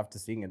would, after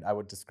seeing it, I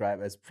would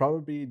describe as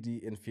probably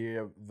the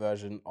inferior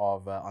version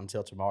of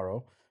Until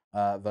Tomorrow.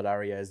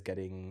 Valeria is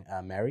getting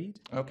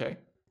married. Okay.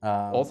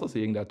 Also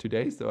seeing that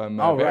today, so I'm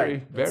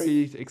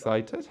very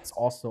excited. It's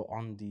also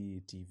on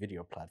the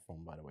video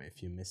platform, by the way,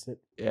 if you miss it.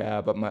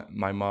 Yeah, but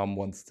my mom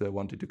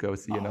wanted to go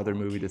see another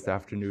movie this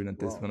afternoon, and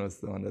this one was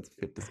the one that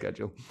fit the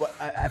schedule. Well,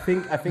 I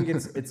think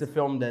it's a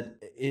film that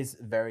is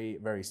very,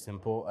 very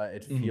simple.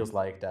 It feels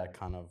like that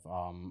kind of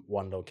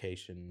one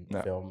location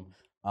film.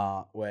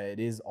 Where it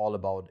is all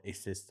about a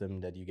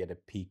system that you get a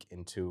peek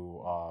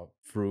into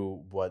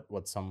through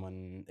what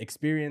someone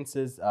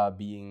experiences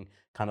being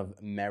kind of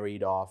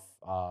married off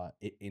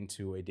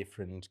into a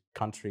different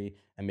country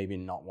and maybe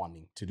not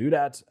wanting to do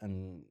that,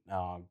 and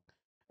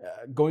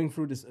going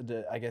through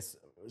I guess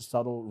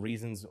subtle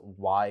reasons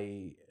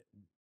why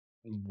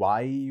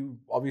you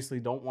obviously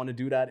don't want to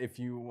do that if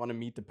you want to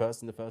meet the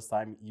person the first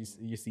time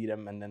you see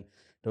them, and then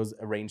those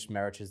arranged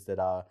marriages that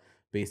are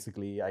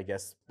basically, I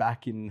guess,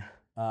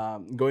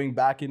 going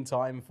back in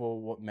time for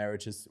what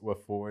marriages were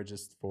for,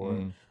 just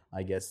for,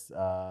 I guess,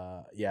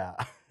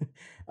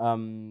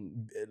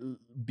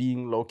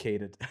 being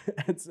located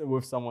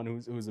with someone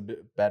who's a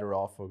bit better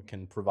off or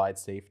can provide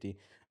safety.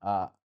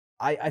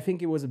 I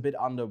think it was a bit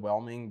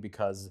underwhelming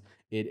because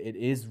it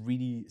is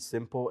really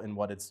simple in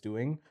what it's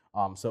doing.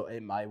 So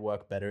it might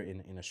work better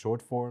in a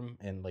short form,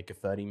 in like a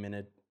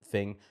 30-minute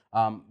thing.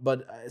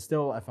 But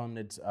still, I found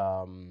it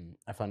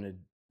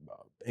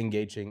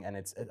engaging, and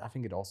I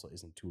think it also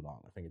isn't too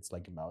long. I think it's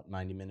like about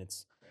 90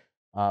 minutes.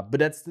 But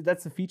that's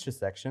the feature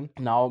section.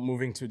 Now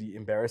moving to the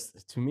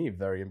to me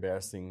very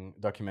embarrassing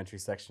documentary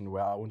section,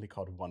 where I only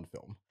caught one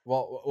film.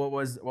 Well, what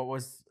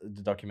was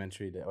the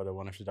documentary or the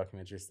one of the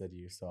documentaries that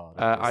you saw out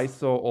of I this?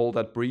 saw All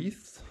That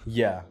Breathes.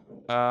 Yeah.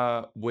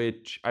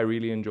 Which I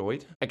really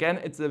enjoyed. Again,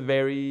 it's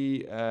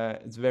very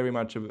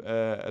much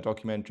a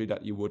documentary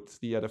that you would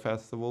see at a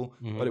festival,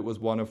 but it was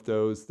one of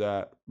those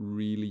that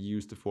really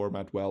used the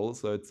format well.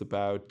 So it's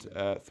about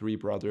three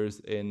brothers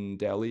in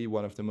Delhi,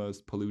 one of the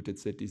most polluted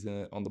cities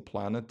on the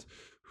planet,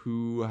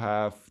 who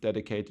have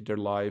dedicated their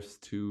lives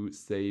to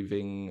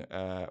saving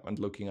and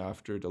looking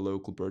after the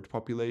local bird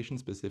population,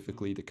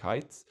 specifically the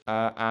kites.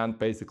 And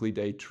basically,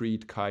 they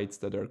treat kites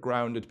that are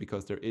grounded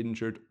because they're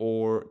injured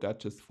or that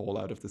just fall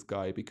out of the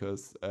sky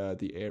because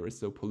the air is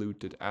so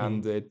polluted.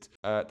 And it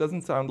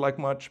doesn't sound like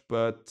much,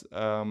 but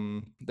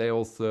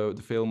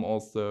the film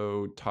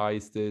also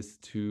ties this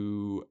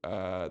to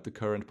the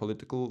current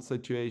political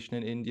situation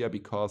in India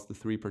because the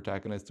three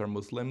protagonists are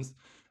Muslims.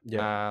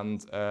 Yeah.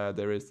 And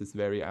there is this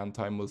very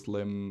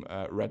anti-Muslim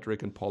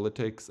rhetoric and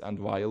politics and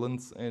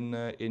violence in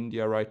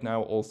India right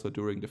now, also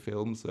during the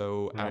film.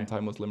 So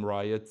anti-Muslim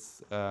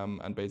riots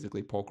and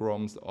basically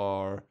pogroms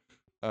are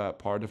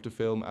part of the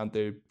film, and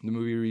the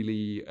movie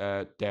really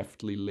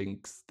deftly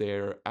links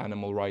their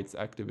animal rights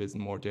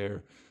activism or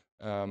their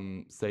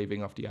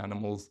saving of the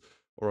animals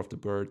or of the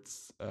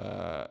birds.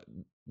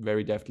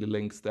 Very deftly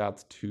links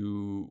that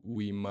to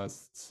we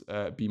must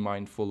be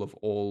mindful of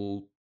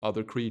all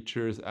other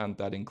creatures, and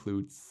that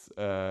includes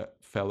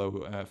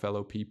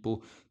fellow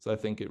people. So I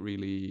think it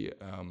really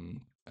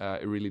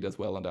does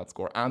well on that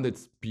score, and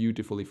it's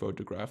beautifully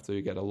photographed. So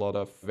you get a lot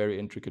of very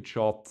intricate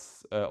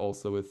shots,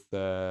 also with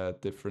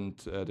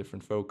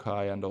different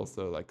foci, and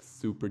also like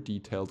super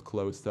detailed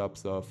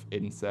close-ups of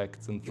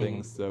insects and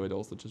things. So it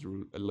also just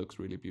it looks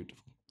really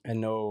beautiful. And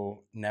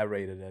no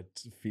narrator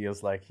that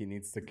feels like he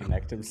needs to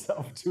connect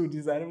himself to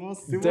these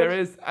animals too there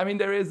much.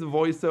 there is a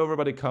voiceover,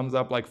 but it comes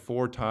up like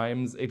 4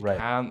 times. It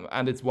can,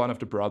 and it's one of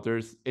the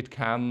brothers. It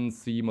can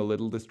seem a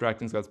little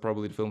distracting, so that's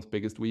probably the film's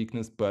biggest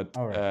weakness. But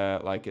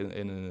like in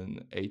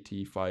an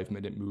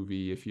 85-minute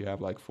movie, if you have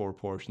like 4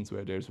 portions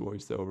where there's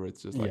voiceover,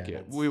 it's just like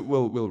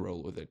we'll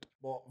roll with it.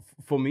 Well,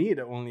 for me,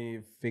 the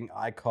only thing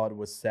I caught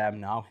was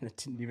Sam Now, and I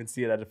didn't even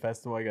see it at the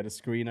festival. I got a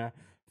screener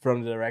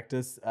from the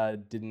directors.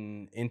 Did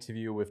an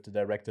interview with the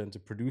director and the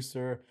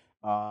producer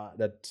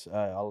that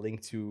I'll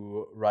link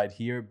to right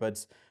here.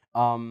 But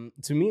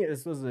to me,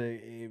 this was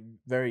a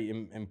very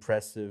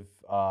impressive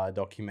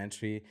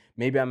documentary.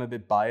 Maybe I'm a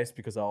bit biased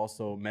because I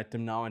also met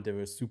them now and they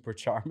were super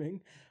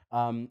charming.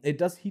 It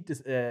does hit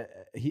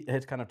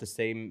kind of the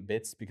same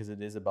bits because it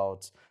is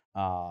about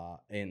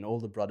an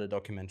older brother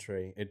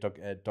documentary,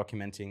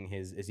 documenting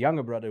his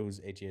younger brother who's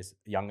 8 years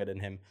younger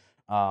than him.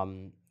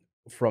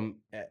 From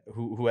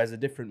who has a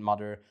different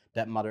mother.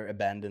 That mother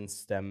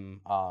abandons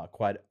them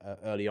quite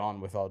early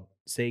on without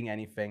saying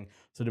anything.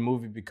 So the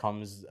movie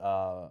becomes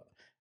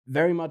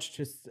very much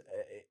just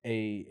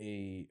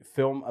a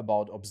film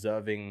about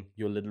observing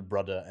your little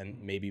brother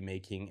and maybe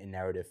making a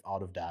narrative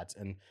out of that.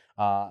 And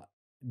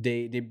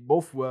they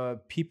both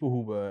were people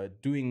who were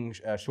doing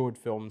short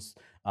films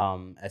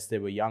as they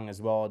were young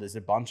as well. There's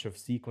a bunch of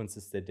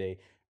sequences that they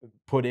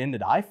put in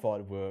that I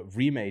thought were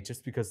remade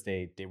just because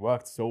they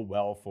worked so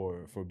well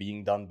for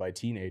being done by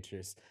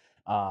teenagers.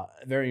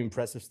 Very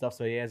impressive stuff.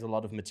 So he has a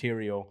lot of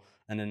material,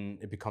 and then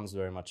it becomes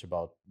very much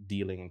about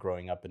dealing and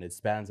growing up, and it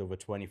spans over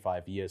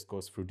 25 years,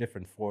 goes through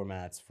different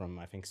formats from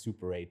I think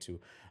Super 8 to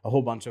a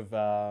whole bunch of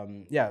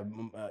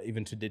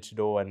even to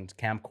digital and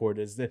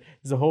camcorders.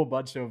 There's a whole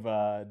bunch of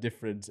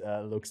different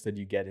looks that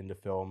you get in the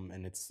film,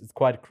 and it's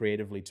quite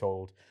creatively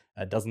told.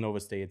 Doesn't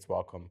overstay its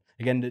welcome.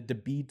 Again, the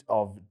beat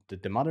of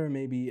the mother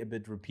may be a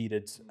bit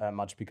repeated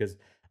much because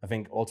I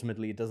think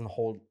ultimately it doesn't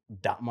hold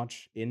that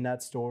much in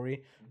that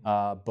story,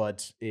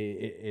 but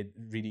it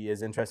really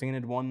is interesting, and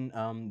it won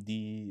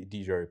the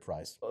jury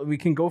prize. We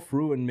can go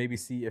through and maybe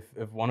see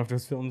if one of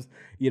those films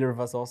either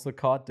of us also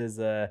caught. There's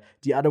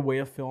the other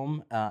Whale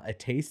film, A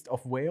Taste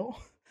of Whale.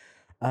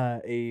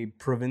 A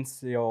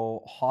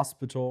provincial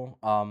hospital,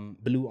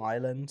 Blue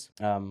Island,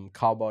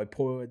 Cowboy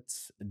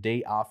Poets,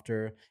 Day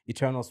After,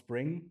 Eternal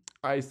Spring.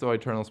 I saw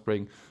Eternal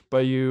Spring,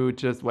 but you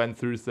just went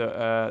through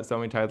so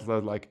many titles. I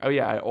was like, oh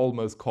yeah, I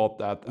almost caught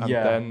that, and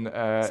then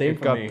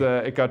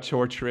it got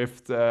short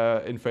shrift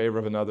in favor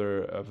of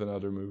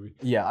another movie.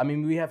 Yeah, I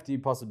mean, we have the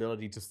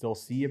possibility to still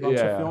see a bunch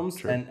of films,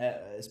 true. And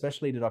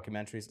especially the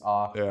documentaries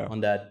are on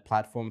that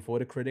platform for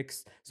the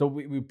critics. So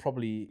we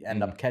probably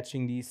end up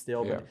catching these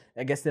still, but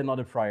I guess they're not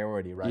a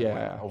priority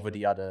over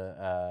the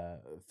other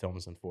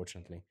films,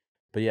 unfortunately.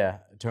 But yeah,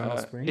 Eternal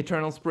Spring.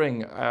 Eternal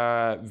Spring,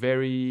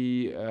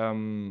 very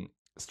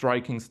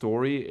striking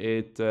story.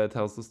 It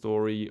tells the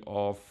story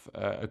of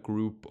a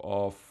group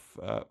of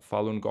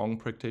Falun Gong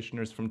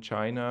practitioners from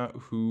China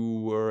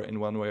who were in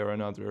one way or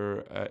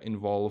another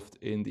involved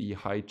in the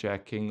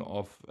hijacking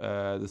of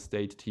the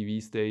state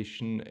TV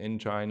station in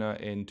China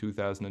in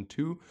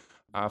 2002.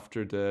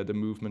 After the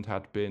movement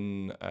had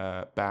been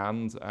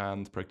banned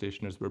and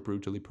practitioners were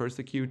brutally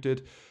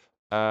persecuted.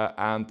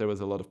 And there was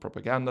a lot of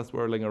propaganda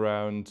swirling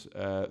around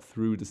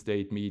through the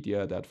state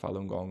media that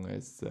Falun Gong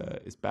is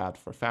bad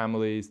for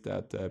families,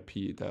 that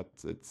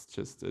it's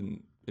just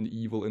an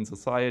evil in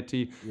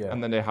society. Yeah.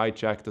 And then they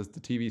hijacked the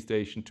TV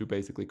station to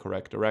basically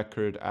correct the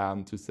record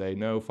and to say,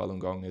 no, Falun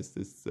Gong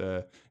is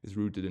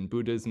rooted in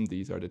Buddhism.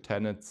 These are the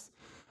tenets.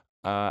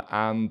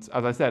 And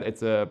as I said,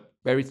 it's a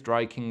very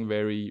striking,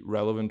 very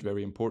relevant,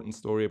 very important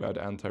story about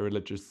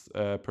anti-religious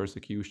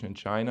persecution in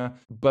China.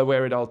 But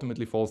where it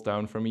ultimately falls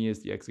down for me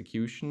is the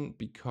execution,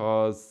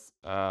 because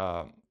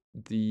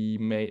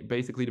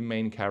basically the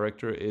main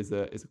character is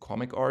a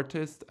comic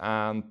artist,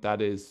 and that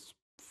is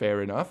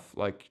fair enough.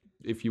 Like,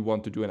 if you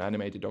want to do an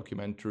animated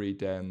documentary,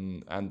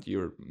 then and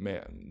your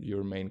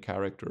main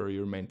character or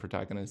your main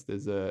protagonist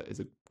is a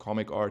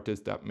comic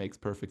artist, that makes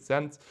perfect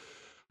sense.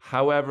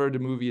 However, the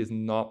movie is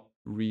not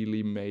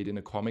really made in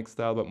a comic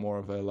style, but more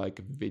of a like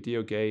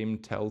video game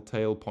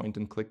telltale point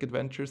and click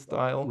adventure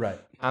style. Right.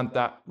 And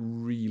that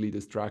really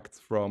distracts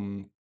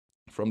from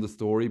the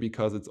story,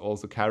 because it's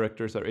also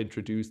characters are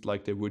introduced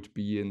like they would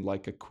be in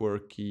like a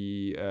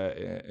quirky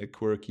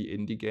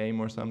indie game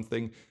or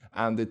something,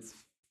 and it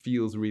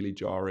feels really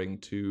jarring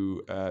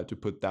to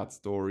put that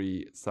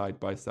story side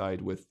by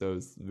side with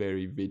those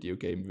very video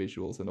game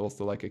visuals, and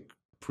also like a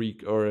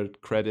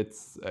credit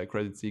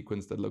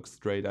sequence that looks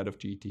straight out of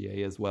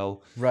GTA as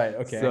well. Right.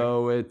 Okay.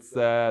 So it's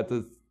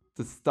the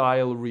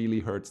style really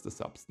hurts the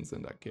substance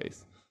in that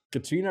case.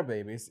 Katrina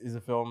Babies is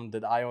a film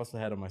that I also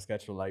had on my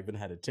schedule. I even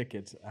had a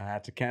ticket. I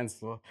had to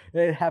cancel.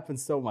 It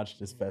happens so much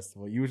this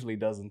festival. Usually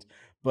doesn't.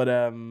 But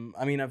I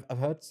mean, I've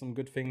heard some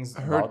good things.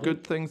 I heard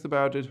good things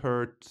about it.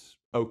 Heard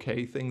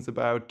okay things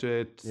about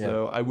it. Yeah.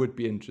 So I would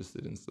be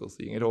interested in still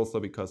seeing it. Also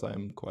because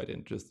I'm quite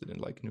interested in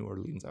like New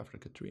Orleans after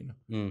Katrina.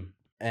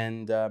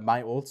 And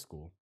My Old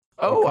School.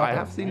 Oh, I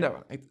have seen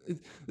that.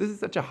 This is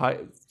such a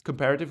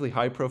comparatively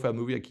high-profile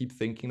movie. I keep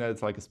thinking that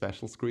it's like a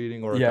special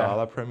screening or a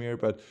gala premiere,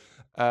 but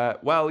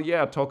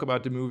talk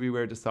about the movie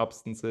where the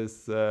substance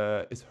is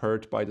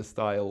hurt by the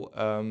style.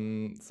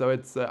 So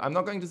it's I'm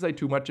not going to say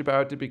too much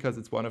about it, because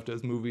it's one of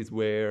those movies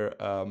where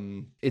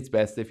it's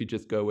best if you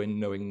just go in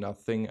knowing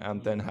nothing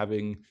and then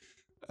having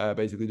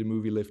basically the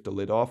movie lift the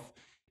lid off.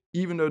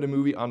 Even though the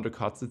movie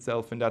undercuts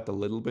itself in that a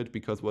little bit,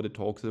 because what it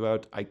talks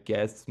about, I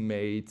guess,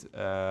 made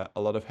a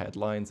lot of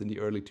headlines in the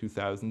early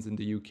 2000s in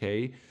the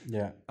UK.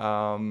 Yeah.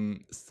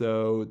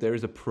 So there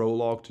is a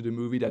prologue to the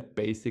movie that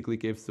basically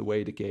gives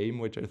away the game,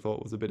 which I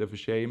thought was a bit of a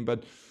shame.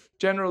 But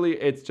generally,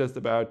 it's just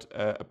about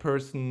a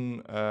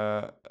person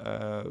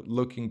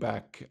looking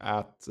back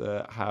at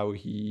how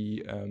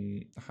he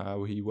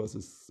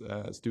was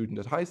a student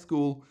at high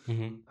school,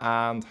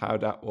 and how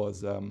that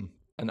was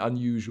an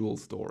unusual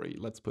story,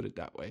 let's put it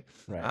that way.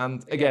 Right.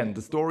 And again,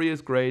 the story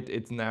is great.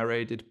 It's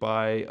narrated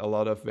by a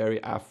lot of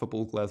very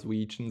affable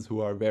Glaswegians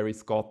who are very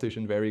Scottish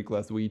and very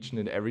Glaswegian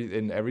in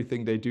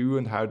everything they do,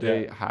 and how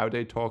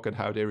they talk and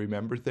how they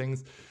remember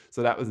things.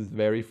 So that was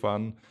very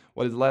fun.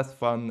 What is less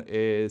fun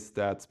is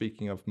that,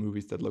 speaking of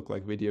movies that look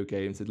like video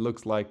games, it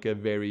looks like a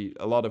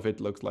lot of it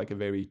looks like a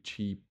very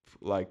cheap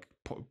like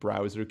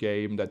browser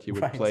game that you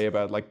would play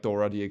about like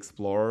Dora the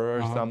Explorer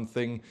or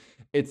something.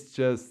 It's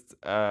just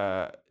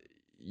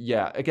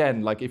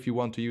again, like if you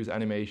want to use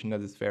animation,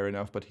 that is fair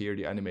enough, but here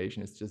the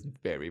animation is just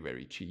very,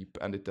 very cheap,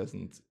 and it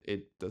doesn't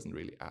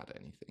really add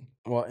anything.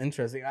 Well,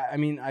 interesting. I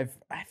mean, I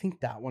think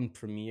that one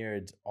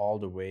premiered all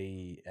the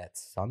way at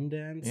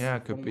Sundance. Yeah,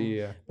 it could be.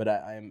 Yeah. But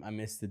I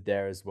missed it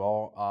there as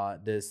well.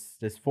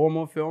 There's 4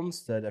 more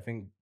films that I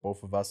think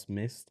both of us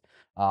missed.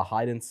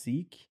 Hide and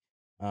Seek.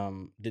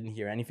 Didn't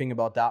hear anything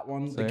about that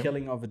one. Same. The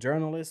Killing of a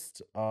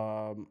Journalist.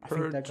 I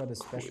think that got a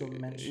special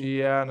mention.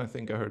 Yeah, and I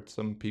think I heard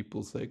some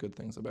people say good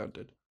things about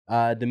it.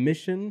 The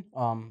Mission,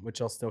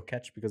 which I'll still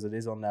catch because it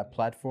is on that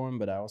platform,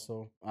 but I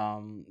also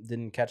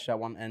didn't catch that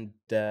one. And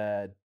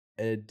the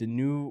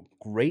New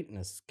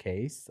Greatness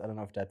Case. I don't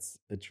know if that's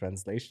a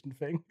translation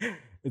thing. It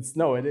is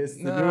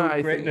the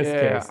New Greatness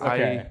Case.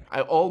 Okay.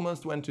 I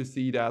almost went to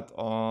see that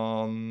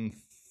on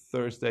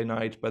Thursday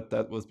night, but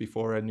that was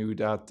before I knew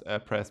that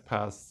Press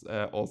Pass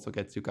also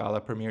gets you gala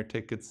premiere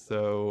tickets.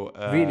 So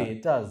really,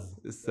 it does.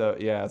 So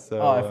yeah.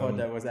 So I thought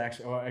that was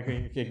actually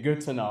okay. Good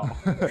to know.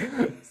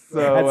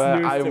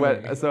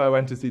 So I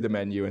went to see The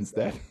Menu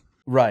instead.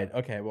 Right.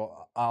 Okay.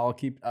 Well, I'll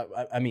keep.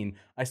 I mean,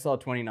 I saw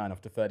 29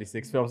 of the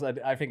 36 films.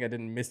 I think I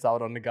didn't miss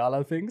out on the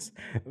gala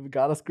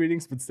gala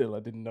screenings, but still, I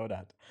didn't know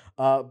that.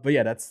 But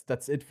yeah,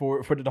 that's it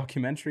for the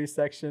documentary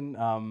section.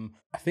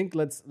 I think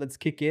let's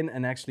kick in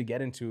and actually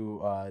get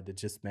into the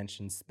just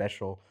mentioned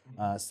special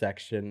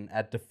section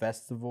at the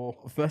festival.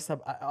 First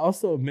up, I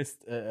also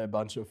missed a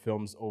bunch of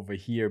films over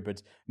here,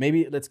 but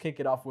maybe let's kick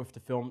it off with the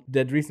film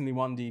that recently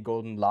won the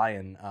Golden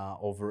Lion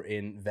over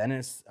in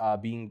Venice,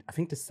 being I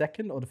think the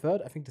second or the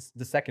third. I think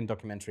the second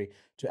documentary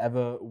to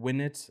ever win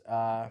it.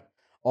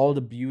 All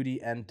the Beauty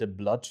and the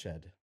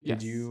Bloodshed. Yes.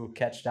 Did you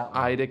catch that one?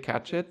 I did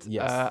catch it.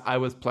 Yes. I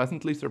was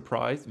pleasantly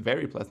surprised,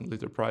 very pleasantly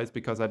surprised,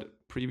 because I'd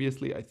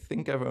previously, I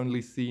think I've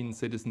only seen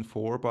Citizen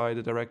 4 by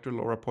the director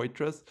Laura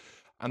Poitras.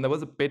 and I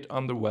was a bit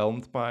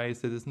underwhelmed by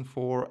Citizen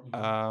 4.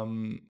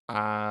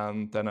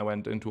 And then I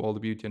went into All the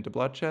Beauty and the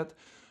Bloodshed,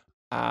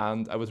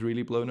 and I was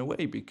really blown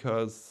away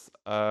because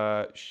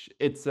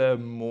it's a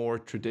more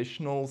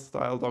traditional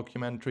style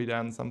documentary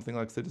than something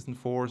like Citizen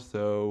 4.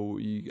 So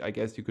I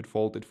guess you could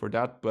fault it for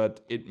that,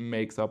 but it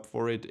makes up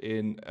for it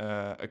in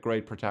a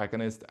great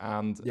protagonist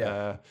and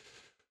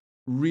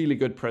really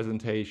good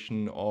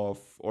presentation of,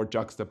 or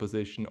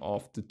juxtaposition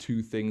of, the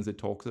two things it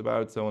talks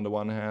about. So on the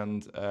one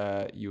hand,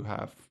 you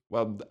have,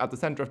 well, at the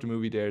center of the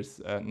movie, there's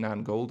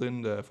Nan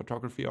Goldin, the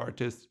photography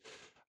artist.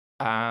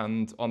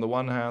 And on the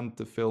one hand,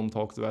 the film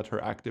talks about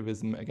her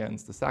activism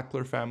against the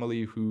Sackler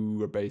family, who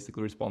were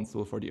basically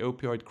responsible for the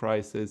opioid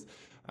crisis,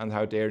 and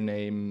how their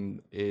name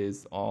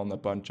is on a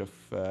bunch of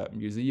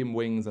museum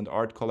wings and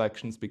art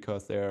collections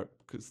because they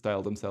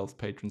style themselves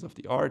patrons of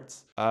the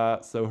arts.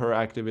 So her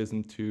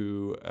activism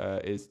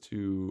is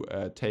to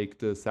take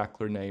the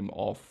Sackler name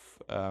off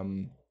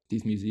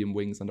these museum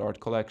wings and art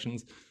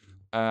collections.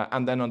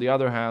 And then on the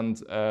other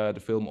hand,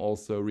 the film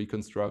also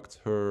reconstructs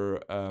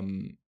her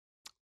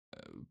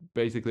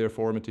basically her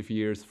formative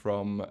years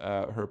from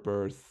her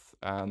birth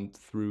and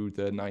through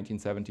the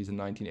 1970s and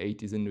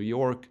 1980s in New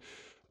York,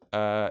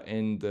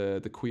 in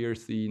the queer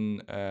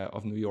scene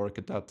of New York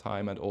at that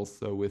time, and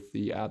also with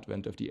the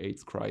advent of the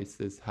AIDS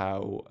crisis,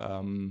 how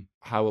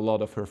a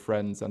lot of her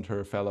friends and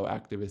her fellow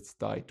activists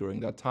died during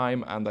that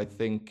time. And I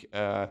think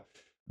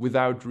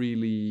without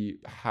really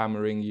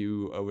hammering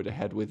you over the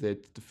head with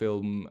it, the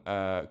film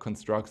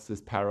constructs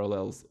this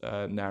parallels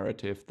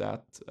narrative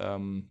that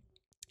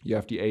you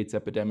have the AIDS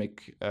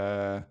epidemic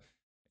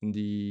in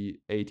the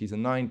 80s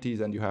and 90s,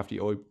 and you have the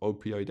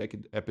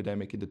opioid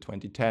epidemic in the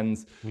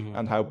 2010s,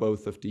 and how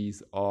both of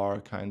these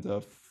are kind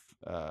of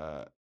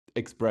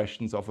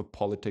expressions of a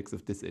politics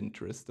of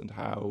disinterest, and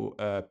how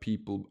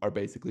people are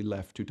basically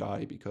left to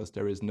die because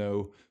there is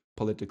no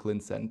political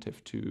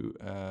incentive to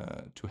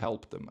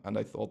help them. And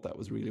I thought that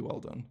was really well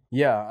done.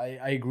 Yeah,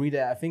 I agree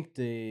that I think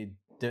the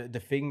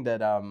thing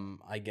that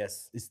I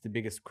guess is the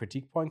biggest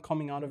critique point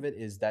coming out of it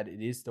is that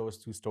it is those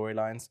two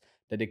storylines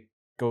that it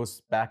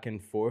goes back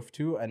and forth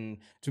to, and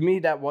to me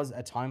that was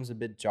at times a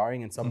bit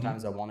jarring, and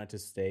sometimes I wanted to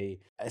stay,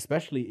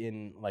 especially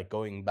in like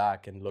going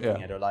back and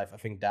looking at her life. I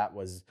think that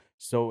was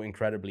so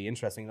incredibly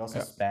interesting. It also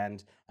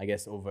spanned, I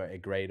guess, over a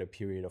greater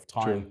period of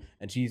time.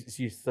 And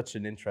she's such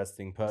an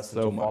interesting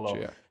person to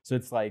follow. So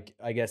it's like,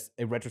 I guess,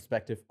 a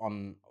retrospective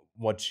on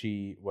what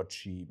she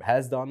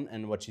has done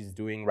and what she's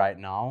doing right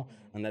now,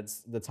 and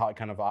that's how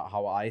kind of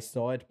how I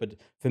saw it. But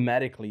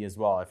thematically as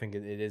well, I think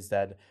it is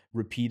that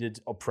repeated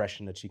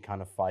oppression that she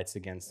kind of fights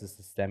against, the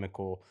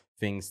systemical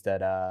things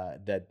that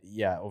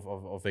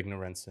of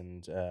ignorance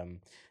and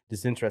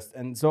disinterest.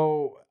 And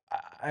so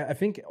I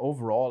think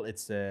overall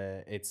it's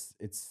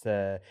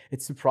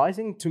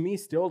surprising to me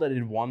still that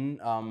it won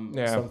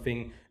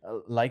something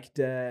like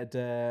the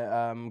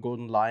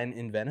Golden Lion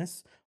in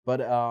Venice. But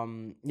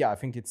I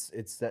think it's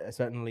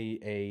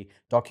certainly a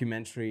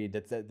documentary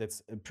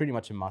that's pretty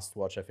much a must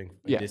watch. I think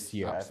this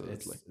year,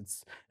 absolutely.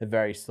 It's a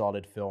very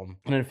solid film.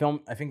 And a film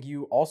I think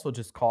you also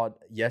just caught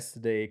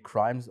yesterday,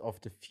 Crimes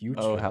of the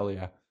Future. Oh hell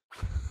yeah!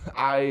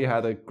 I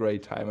had a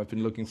great time. I've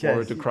been looking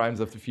forward to Crimes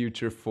of the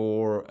Future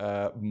for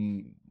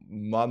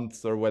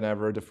months, or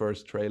whenever the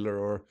first trailer,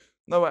 or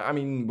no, I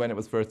mean when it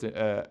was first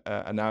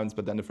announced,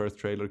 but then the first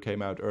trailer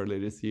came out early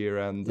this year,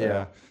 and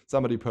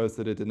somebody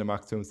posted it in the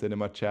Maximum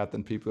Cinema chat,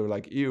 and people were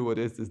like, "Ew, what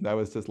is this?" And I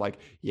was just like,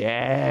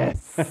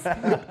 "Yes!"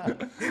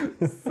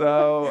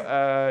 So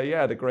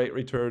the great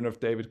return of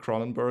David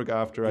Cronenberg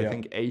after I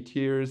think 8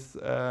 years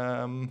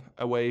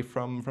away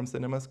from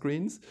cinema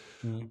screens.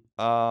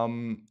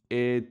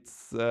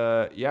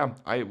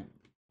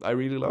 I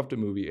really love the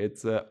movie.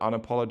 It's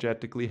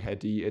unapologetically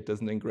heady. It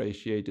doesn't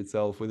ingratiate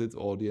itself with its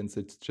audience.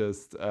 It's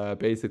just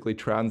basically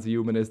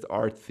transhumanist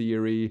art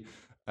theory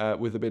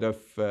with a bit of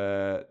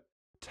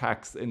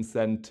tax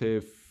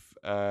incentive,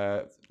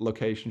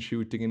 location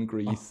shooting in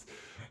Greece.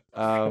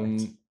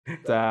 It's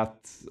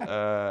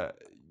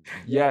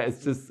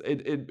just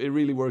it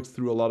really works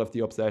through a lot of the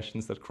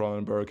obsessions that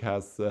Cronenberg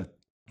has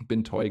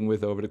been toying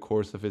with over the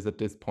course of his, at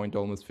this point,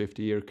 almost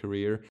 50-year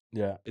career.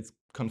 It's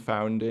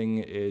confounding.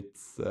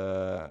 It's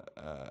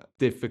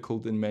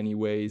difficult in many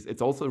ways.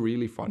 It's also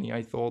really funny,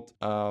 I thought.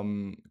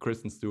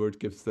 Kristen Stewart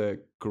gives a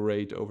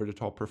great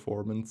over-the-top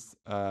performance,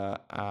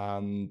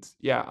 and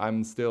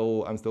I'm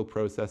still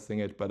processing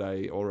it, but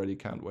I already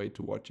can't wait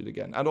to watch it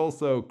again. And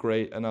also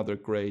another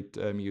great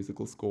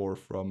musical score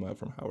from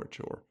Howard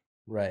Shore.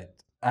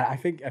 Right. I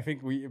think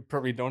we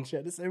probably don't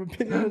share the same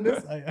opinion on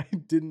this. I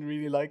didn't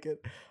really like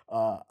it.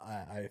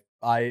 I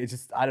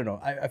don't know.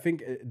 I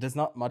think there's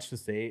not much to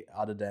say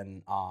other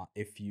than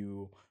if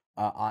you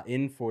are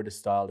in for the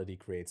style that he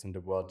creates and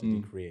the world that he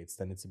creates,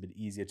 then it's a bit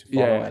easier to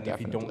follow. And definitely.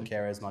 if you don't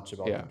care as much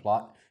about the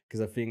plot, because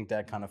I think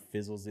that kind of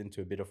fizzles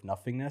into a bit of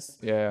nothingness,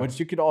 which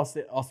you could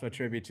also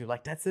attribute to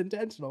like that's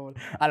intentional.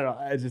 I don't know.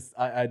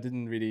 I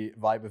didn't really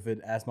vibe with it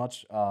as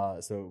much, so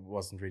it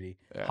wasn't really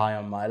high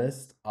on my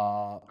list.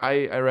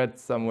 I read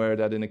somewhere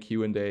that in a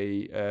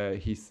Q&A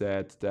he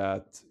said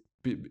that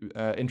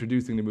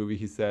introducing the movie,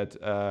 he said,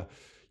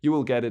 "You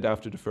will get it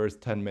after the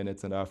first 10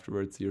 minutes, and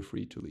afterwards you're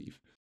free to leave."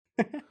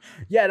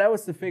 Yeah, that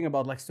was the thing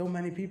about like so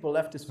many people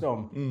left this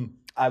film.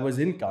 I was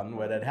in Cannes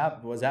where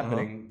that was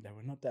happening. There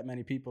were not that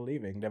many people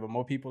leaving. There were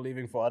more people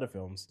leaving for other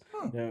films.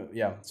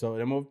 Yeah, so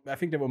I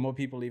think there were more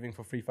people leaving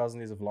for 3,000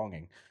 Days of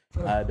Longing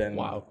than.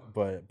 Wow.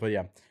 But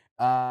yeah.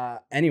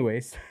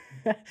 Anyways,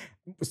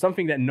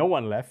 something that no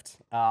one left.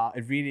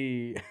 It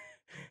really.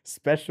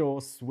 Special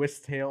Swiss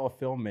tale of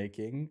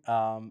filmmaking.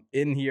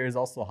 In here is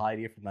also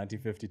Heidi from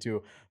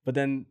 1952. But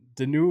then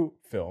the new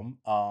film,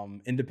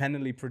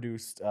 independently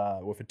produced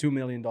with a $2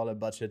 million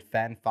budget,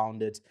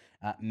 fan-founded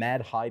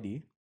Mad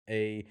Heidi,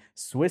 a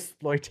Swiss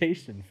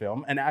exploitation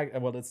film, and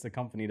well, that's the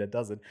company that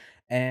does it.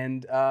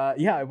 And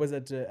it was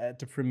at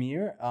the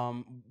premiere,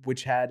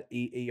 which had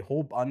a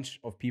whole bunch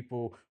of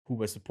people who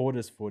were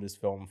supporters for this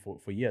film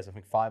for years. I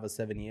think 5 or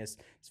 7 years.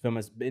 This film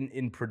has been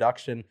in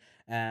production,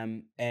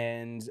 and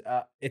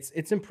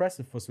it's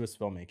impressive for Swiss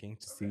filmmaking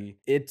to see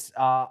it.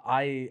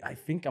 I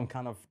think I'm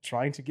kind of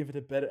trying to give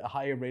it a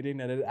higher rating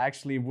than it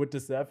actually would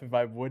deserve if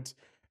I would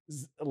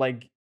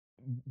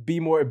be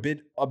more a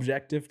bit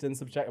objective than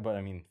subjective. But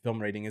I mean, film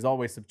rating is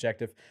always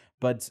subjective.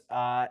 But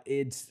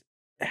it's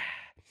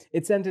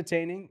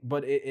entertaining,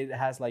 but it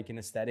has like an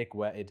aesthetic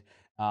where it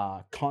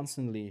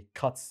constantly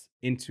cuts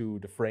into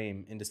the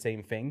frame in the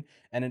same thing.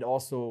 And it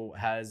also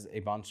has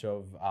a bunch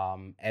of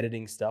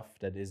editing stuff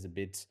that is a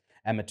bit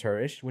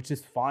amateurish, which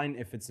is fine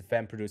if it's a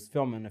fan-produced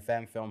film and a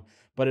fan film.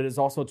 But it is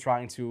also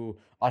trying to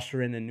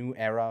usher in a new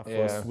era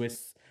for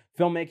Swiss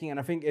filmmaking, and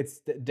I think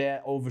it's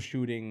they're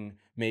overshooting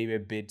maybe a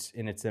bit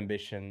in its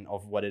ambition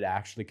of what it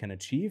actually can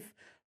achieve.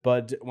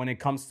 But when it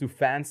comes to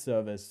fan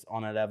service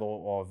on a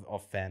level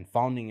of fan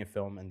founding a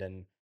film and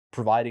then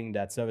providing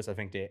that service, I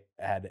think they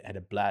had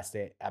a blast.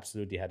 They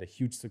absolutely had a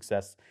huge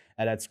success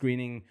at that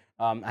screening.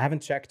 I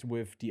haven't checked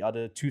with the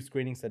other 2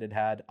 screenings that it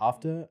had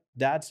after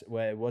that,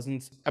 where it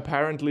wasn't.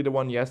 Apparently, the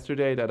one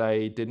yesterday that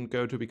I didn't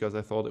go to because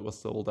I thought it was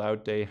sold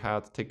out, they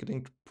had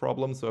ticketing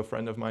problems. So a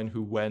friend of mine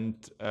who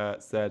went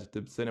said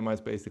the cinema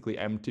is basically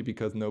empty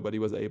because nobody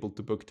was able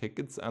to book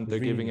tickets, and they're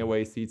giving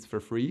away seats for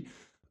free.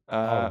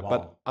 Wow.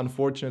 But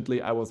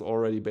unfortunately, I was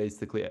already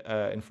basically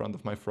in front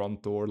of my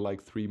front door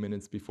like 3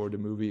 minutes before the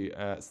movie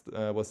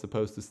was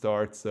supposed to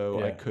start,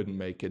 so I couldn't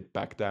make it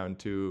back down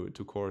to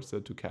Corso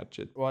to catch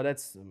it. Well,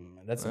 that's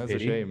a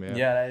pity. Shame.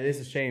 Yeah, it is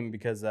a shame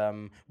because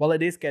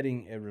it is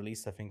getting a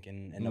release, I think,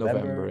 in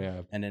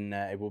November, and then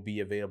it will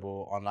be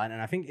available online.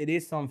 And I think it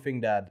is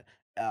something that.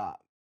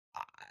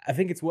 I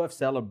think it's worth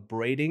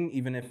celebrating,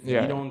 even if we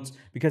don't,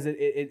 because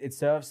it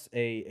serves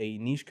a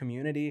niche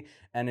community,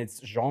 and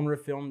it's genre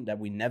film that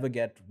we never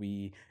get.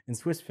 In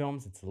Swiss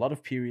films, it's a lot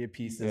of period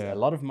pieces, a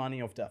lot of money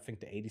of I think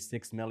the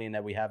 86 million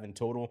that we have in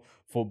total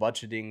for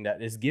budgeting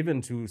that is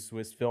given to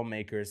Swiss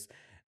filmmakers.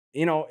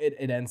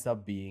 It ends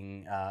up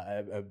being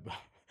a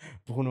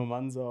Bruno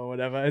Manzo or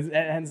whatever. It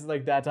ends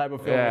like that type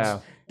of film,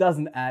 which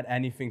doesn't add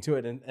anything to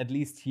it. And at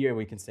least here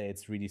we can say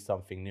it's really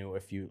something new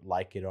if you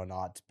like it or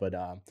not. But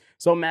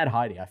so Mad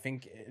Heidi, I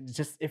think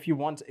just if you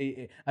want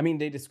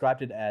they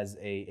described it as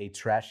a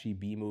trashy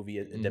B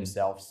movie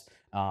themselves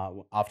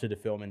after the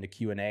film in the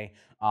Q&A.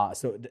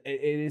 So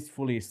it is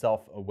fully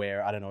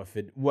self-aware. I don't know if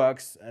it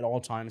works at all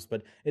times,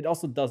 but it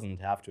also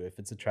doesn't have to. If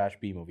it's a trash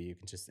B movie, you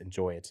can just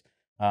enjoy it.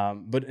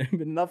 But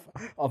enough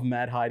of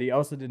Mad Heidi. I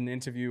also did an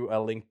interview. I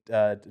linked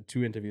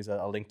 2 interviews.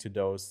 I'll link to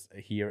those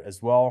here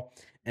as well.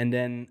 And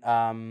then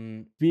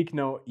Speak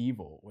No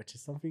Evil, which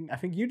is something I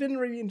think you didn't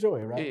really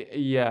enjoy, right?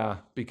 Yeah,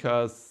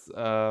 because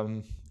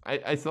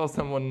I saw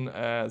someone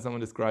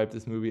describe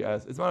this movie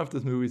as it's one of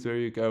those movies where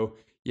you go,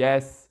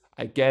 yes,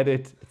 I get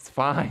it. It's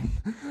fine.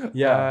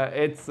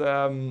 It's.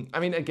 I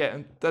mean,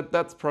 again,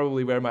 that's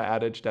probably where my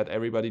adage that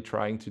everybody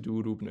trying to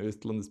do Ruben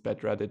Östlund is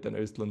better at it than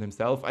Östlund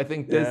himself. I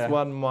think this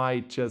one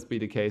might just be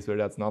the case where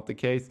that's not the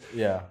case.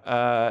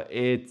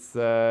 It's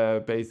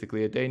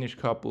basically a Danish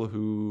couple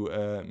who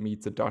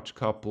meets a Dutch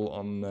couple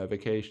on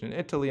vacation in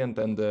Italy, and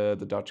then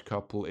the Dutch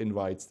couple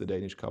invites the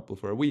Danish couple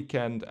for a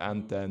weekend,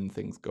 and then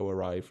things go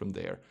awry from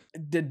there.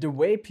 The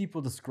way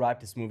people describe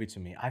this movie to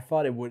me, I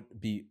thought it would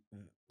be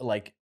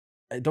like.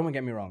 Don't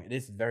get me wrong, it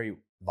is very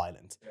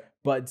violent,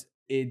 but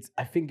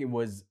I think it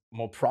was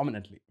more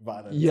prominently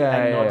violent,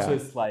 not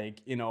just like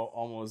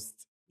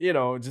almost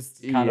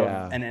just kind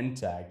of an end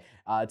tag.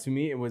 To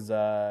me, it was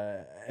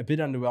a bit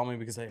underwhelming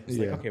because I was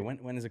like, okay,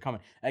 when is it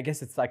coming? I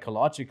guess it's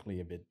psychologically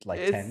a bit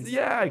tense.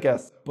 Yeah, I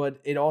guess. But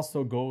it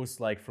also goes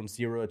like from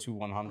 0 to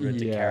 100.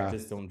 The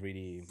characters don't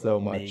really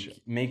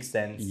make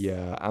sense.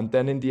 Yeah, and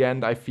then in the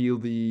end, I feel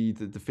the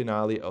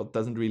finale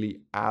doesn't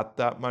really add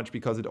that much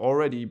because it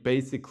already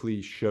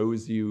basically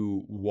shows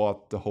you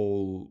what the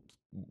whole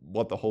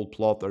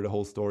plot or the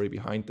whole story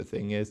behind the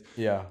thing is.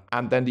 Yeah.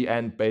 And then the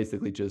end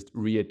basically just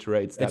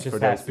reiterates that for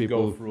those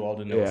people. To go through all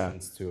the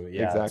notions too.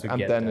 Yeah. Exactly.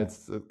 And then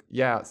it's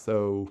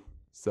so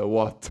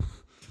what?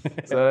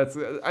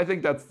 So I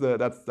think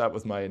that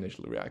was my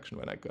initial reaction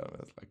when I got it.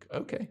 I was like,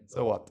 okay,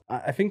 so what?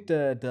 I think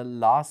the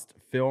last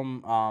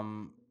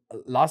film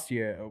last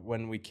year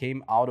when we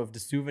came out of the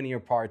Souvenir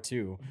Part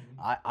 2,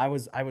 I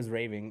was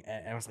raving,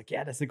 and I was like,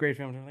 yeah, that's a great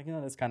film. I was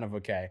like, that's kind of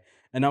okay.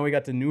 And now we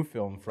got the new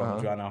film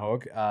from Joanna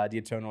Hoog, The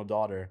Eternal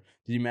Daughter.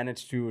 Did you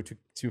manage to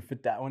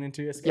fit that one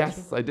into your schedule?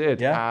 Yes, I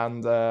did. Yeah?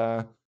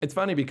 And it's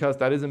funny because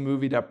that is a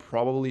movie that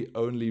probably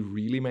only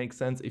really makes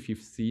sense if you've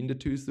seen the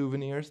two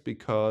Souvenirs,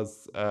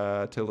 because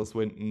Tilda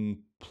Swinton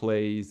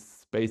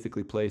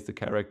basically plays the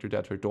character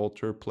that her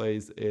daughter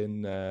plays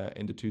in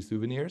the two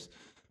Souvenirs.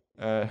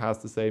 Has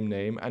the same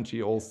name, and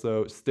she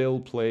also still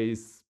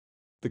plays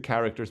the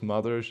character's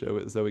mother,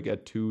 so we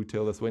get two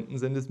Tilda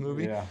Swintons in this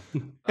movie.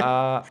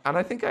 Yeah. And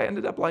I think I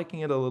ended up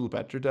liking it a little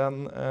better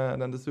than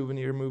the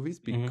Souvenir movies,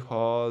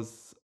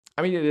 because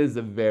I mean, it is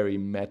a very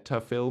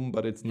meta film,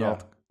 but it's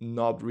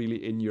not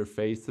really in your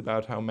face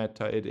about how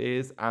meta it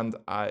is. And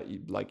I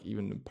like,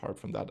 even apart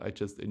from that, I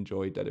just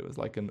enjoyed that it was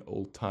like an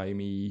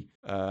old-timey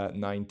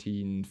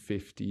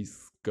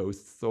 1950s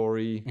ghost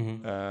story.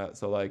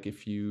 So like,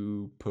 if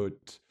you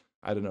put,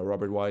 I don't know,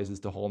 Robert Wise's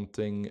The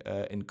Haunting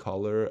in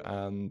color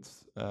and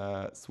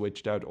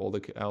switched out all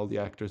the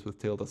actors with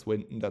Tilda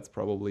Swinton, that's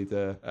probably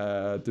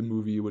the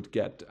movie you would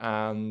get.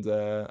 And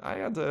I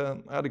had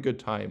a good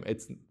time.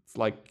 It's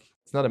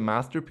not a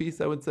masterpiece,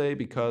 I would say,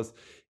 because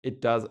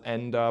it does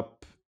end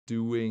up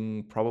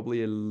doing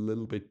probably a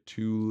little bit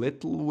too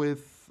little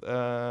with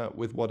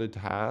what it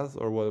has,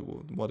 or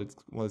what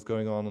is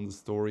going on the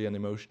story and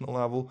emotional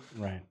level.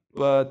 Right.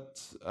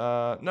 But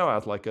no,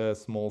 as like a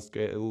small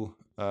scale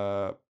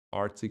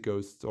artsy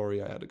ghost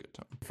story, I had a good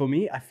time. For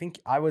me, I think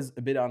I was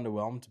a bit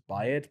underwhelmed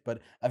by it, but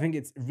I think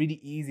it's really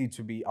easy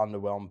to be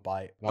underwhelmed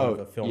by one of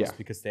the films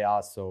because they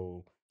are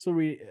so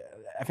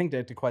I think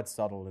they're quite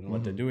subtle in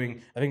what they're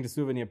doing. I think the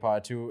Souvenir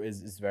Part 2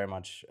 is very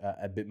much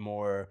a bit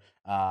more,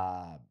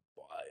 I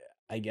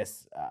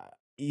guess,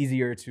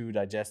 easier to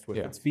digest with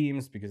its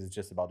themes, because it's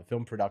just about the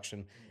film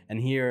production.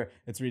 And here,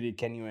 it's really,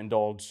 can you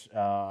indulge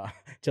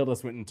Tilda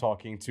Swinton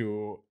talking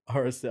to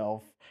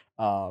herself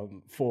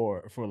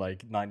for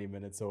like 90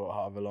 minutes or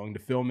however long the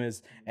film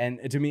is. And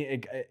to me,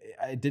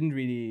 it didn't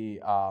really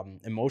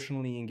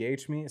emotionally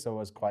engage me, so I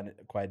was quite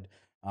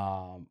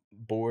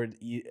bored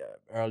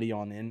early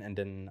on in, and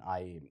then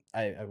I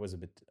was a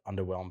bit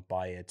underwhelmed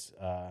by it.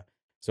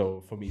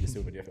 So for me, the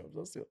Souvenir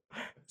films are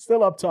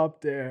still up top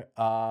there.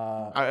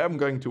 I am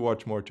going to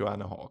watch more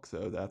Joanna Hawke,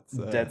 so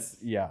that's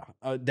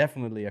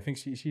definitely. I think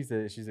she's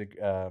a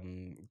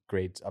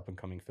great up and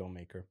coming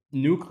filmmaker.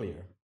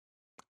 Nuclear,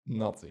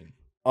 not seen.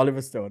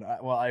 Oliver Stone.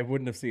 I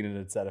wouldn't have seen it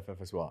at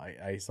ZFF as well.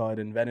 I saw it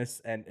in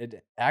Venice, and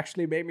it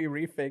actually made me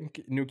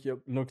rethink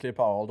nuclear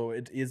power. Although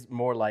it is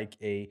more like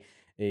a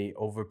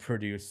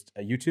overproduced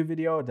YouTube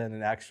video than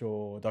an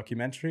actual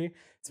documentary.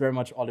 It's very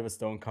much Oliver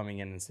Stone coming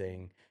in and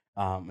saying,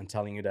 and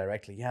telling you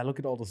directly, yeah, look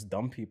at all those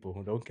dumb people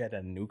who don't get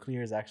that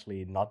nuclear is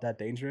actually not that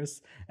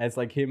dangerous. And it's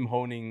like him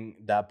honing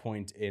that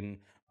point in.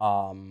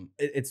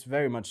 It's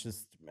very much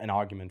just an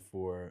argument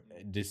for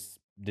this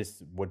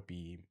would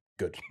be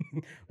good.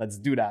 Let's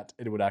do that.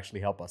 It would actually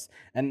help us.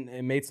 And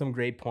it made some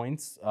great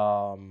points.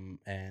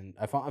 And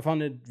I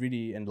found it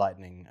really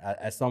enlightening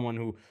as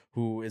someone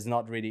who is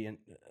not really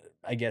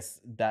I guess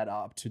that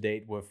up to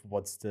date with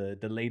what's the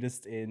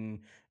latest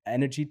in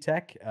energy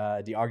tech.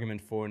 The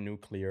argument for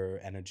nuclear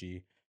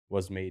energy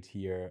was made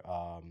here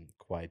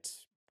quite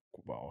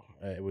well.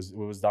 It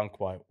was done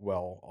quite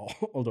well.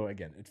 Although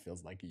again, it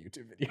feels like a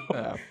YouTube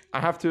video. I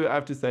have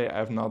to say I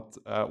have not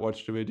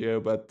watched the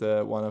video, but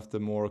one of the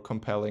more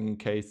compelling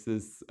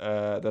cases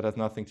that has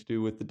nothing to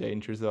do with the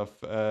dangers of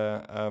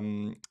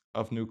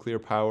nuclear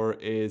power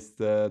is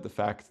the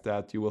fact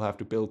that you will have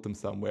to build them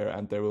somewhere,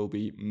 and there will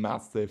be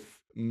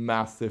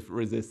massive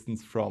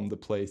resistance from the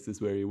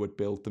places where you would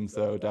build them,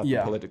 so that the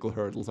political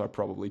hurdles are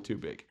probably too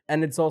big.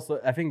 And it's also,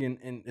 I think,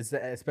 in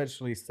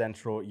especially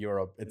Central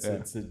Europe, it's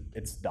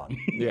done.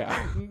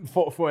 Yeah.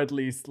 for at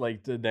least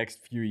like the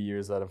next few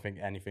years, I don't think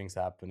anything's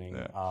happening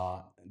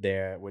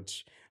there.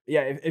 Which,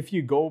 if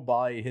you go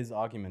by his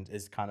argument,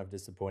 is kind of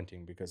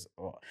disappointing because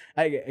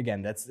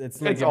again,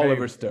 it's like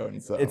Oliver Stone.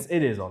 So it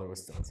is Oliver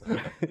Stone. So.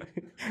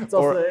 It's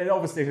also it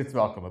obviously it's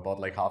welcome about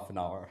like half an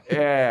hour.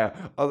 Yeah,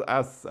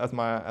 as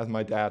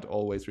my dad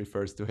always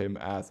refers to him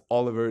as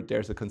Oliver.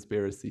 There's a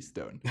conspiracy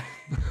stone.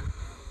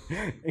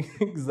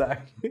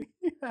 Exactly.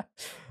 Yeah.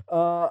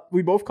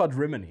 We both caught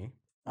Rimini.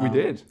 We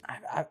did.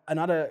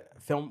 Another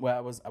film where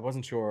I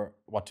wasn't sure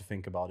what to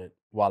think about it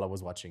while I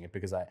was watching it,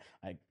 because I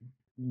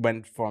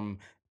went from,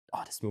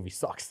 oh, this movie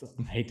sucks, I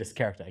hate this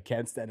character, I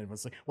can't stand it. It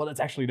was like, well,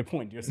 that's actually the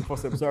point. You're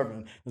supposed to observe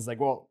it. It's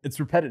like, well, it's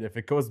repetitive.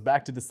 It goes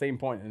back to the same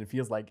point, and it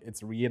feels like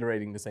it's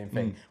reiterating the same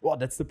thing. Well,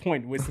 that's the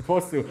point. We're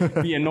supposed to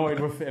be annoyed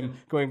with him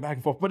going back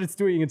and forth, but it's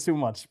doing it too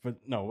much. But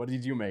no, what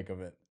did you make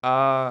of it?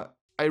 I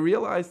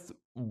realized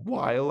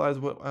while I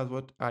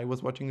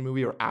was watching the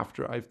movie, or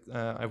after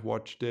I've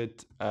watched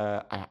it,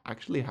 I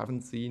actually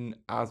haven't seen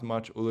as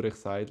much Ulrich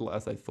Seidel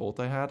as I thought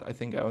I had. I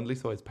think I only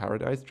saw his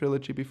Paradise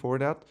trilogy before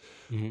that.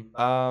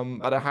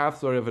 But I have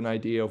sort of an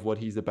idea of what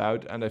he's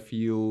about, and I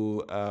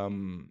feel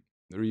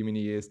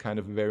Rimini is kind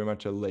of very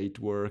much a late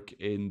work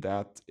in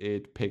that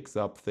it picks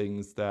up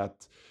things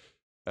that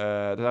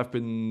that have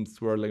been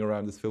swirling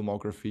around his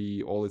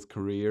filmography all his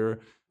career,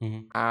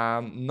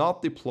 and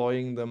not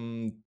deploying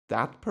them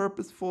that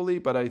purposefully.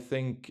 But I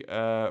think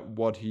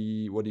what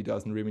he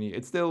does in Rimini,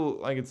 it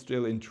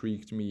still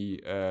intrigued me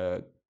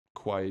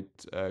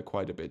quite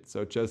a bit.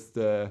 So just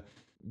the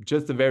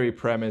very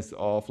premise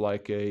of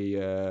like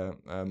a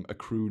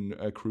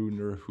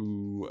crooner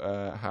who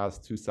has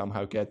to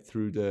somehow get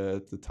through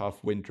the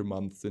tough winter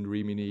months in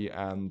Rimini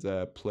and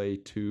play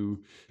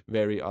two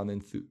very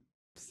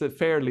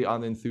fairly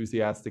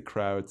unenthusiastic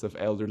crowds of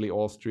elderly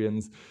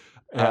Austrians.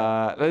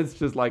 It's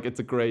just like, it's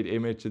a great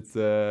image.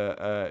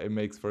 It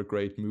makes for a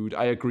great mood.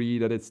 I agree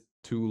that it's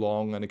too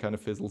long and it kind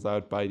of fizzles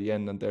out by the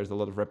end and there's a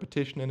lot of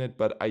repetition in it,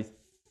 but I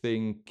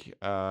think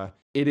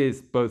it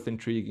is both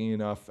intriguing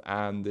enough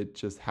and it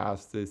just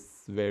has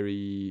this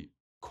very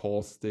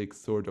caustic,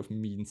 sort of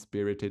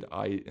mean-spirited,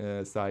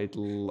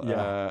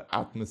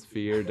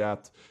 atmosphere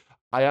that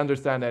I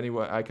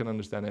can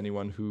understand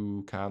anyone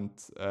who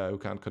can't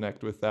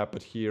connect with that.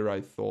 But here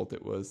I thought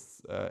it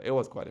was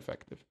quite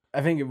effective.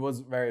 I think it was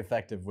very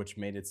effective, which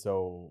made it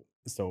so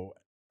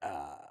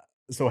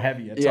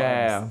heavy at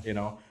times, you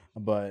know.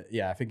 But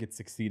yeah, I think it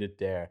succeeded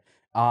there.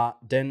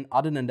 Then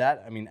other than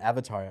that, I mean,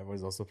 Avatar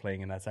was also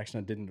playing in that section.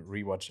 I didn't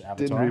rewatch Avatar.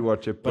 Didn't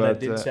rewatch it, but I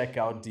did check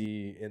out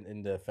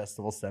in the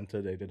festival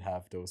center. They did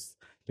have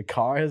the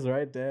cars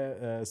right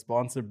there,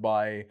 sponsored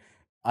by,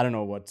 I don't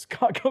know what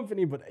car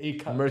company, but a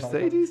car.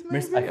 Mercedes,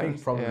 maybe? I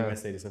think probably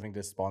Mercedes. I think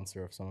they're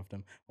sponsor of some of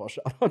them. Well,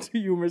 shout out to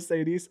you,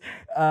 Mercedes.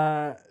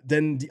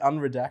 Then the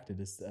Unredacted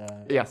is.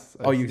 Yes.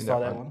 Oh, you saw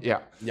that one?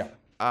 Yeah. Yeah.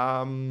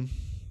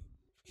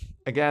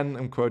 Again,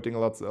 I'm quoting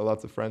lots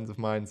of friends of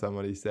mine.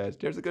 Somebody said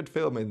there's a good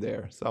film in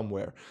there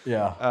somewhere.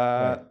 Yeah.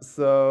 Right.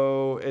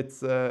 So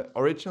it's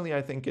originally,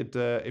 I think it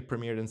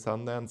premiered in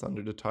Sundance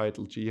under the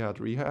title Jihad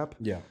Rehab.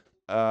 Yeah.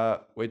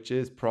 Which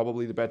is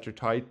probably the better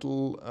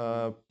title,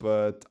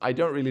 but I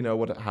don't really know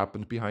what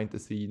happened behind the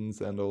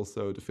scenes, and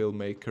also the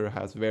filmmaker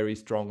has very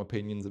strong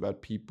opinions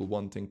about people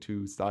wanting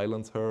to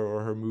silence her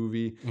or her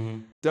movie.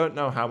 Don't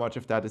know how much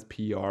of that is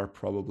PR,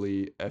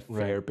 probably a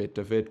fair bit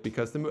of it,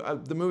 because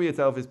the movie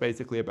itself is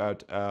basically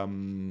about a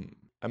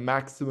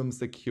maximum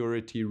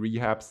security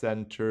rehab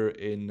center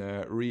in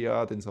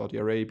Riyadh in Saudi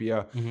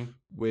Arabia,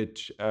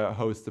 which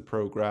hosts a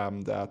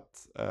program that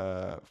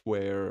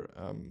where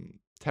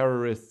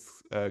terrorists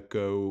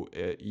go,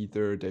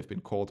 either they've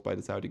been caught by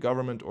the Saudi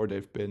government or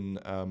they've been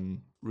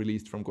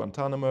released from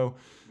Guantanamo,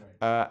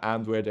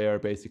 and where they are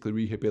basically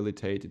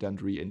rehabilitated and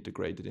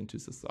reintegrated into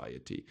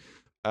society.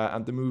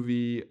 And the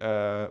movie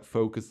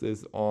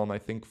focuses on, I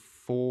think,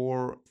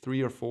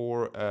 3 or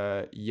 4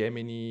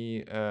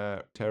 Yemeni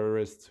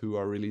terrorists who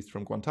are released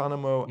from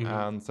Guantanamo,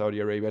 and Saudi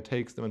Arabia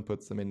takes them and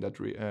puts them in that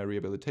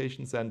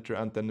rehabilitation center,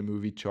 and then the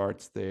movie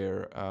charts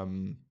their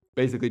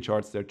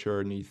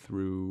journey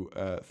through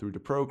the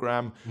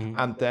program.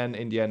 And then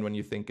in the end, when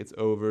you think it's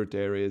over,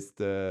 there is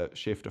the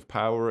shift of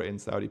power in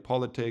Saudi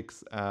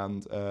politics,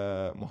 and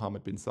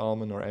Mohammed bin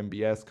Salman, or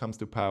MBS, comes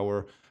to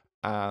power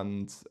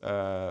and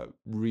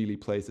really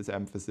places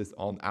emphasis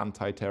on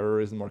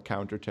anti-terrorism or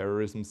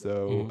counter-terrorism.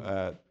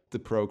 So the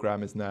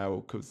program is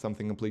now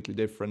something completely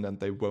different, and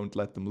they won't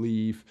let them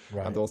leave.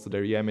 And also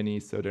they're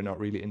Yemeni, so they're not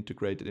really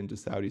integrated into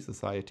Saudi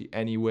society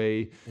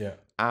anyway.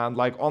 And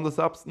like, on the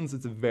substance,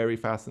 it's a very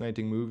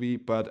fascinating movie,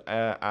 but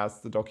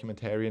as the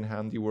documentarian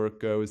handiwork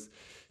goes,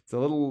 it's a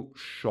little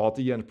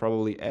shoddy and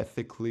probably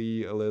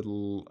ethically a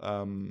little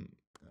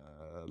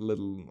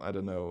I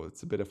don't know,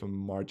 it's a bit of a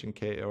margin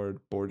case or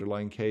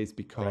borderline case,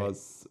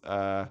 because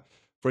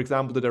for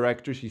example, the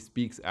director, she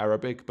speaks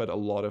Arabic, but a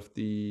lot of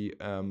the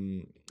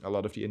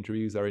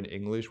interviews are in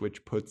English,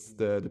 which puts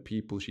the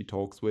people she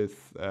talks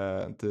with,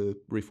 the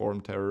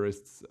reformed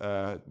terrorists,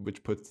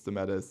 which puts them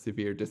at a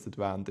severe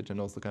disadvantage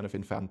and also kind of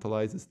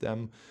infantilizes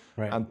them.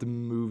 And the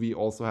movie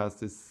also has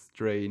this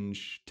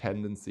strange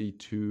tendency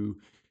to,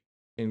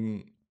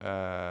 in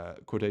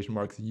quotation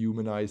marks,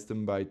 humanize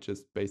them by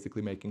just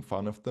basically making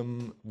fun of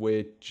them,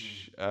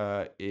 which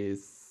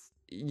is,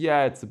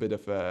 it's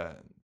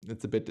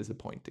a bit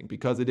disappointing,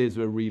 because it is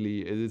a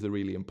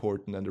really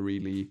important and a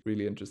really,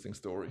 really interesting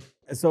story.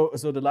 So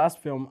the last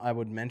film I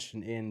would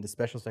mention in the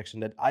special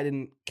section that I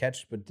didn't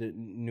catch, but the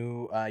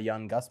new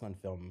Jan Gassman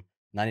film,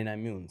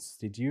 99 Moons.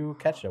 Did you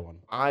catch that one?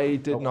 I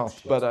did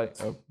not, but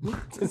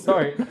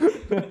Sorry.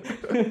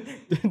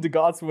 The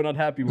gods were not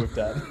happy with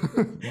that.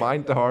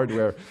 Mind the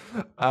hardware.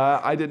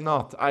 I did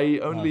not. I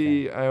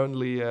only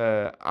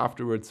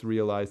afterwards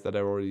realized that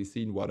I'd already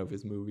seen one of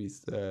his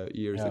movies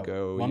years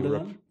ago.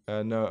 Wonderland?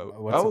 No.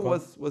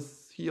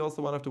 Was he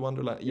also one of the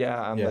Wonderland?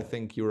 Yeah, and I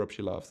think Europe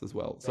She Loves as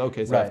well. So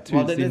okay, so I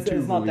have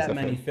there's not that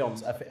many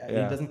films.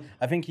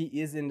 I think he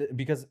is in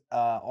because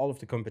all of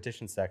the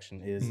competition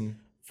section is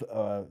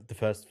the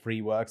first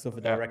 3 works of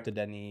a director.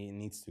 Then he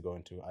needs to go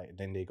into.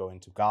 Then they go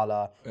into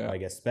Gala, I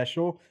guess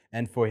special.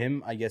 And for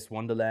him, I guess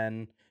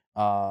Wonderland.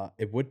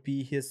 It would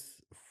be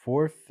his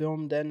 4th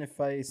film then,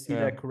 if I see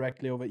that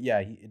correctly.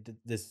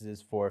 This is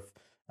his 4th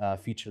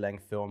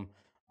feature-length film.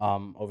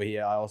 Over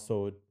here, I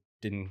also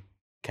didn't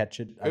catch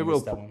it. I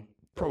missed that one.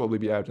 probably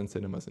be out in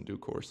cinemas in due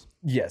course.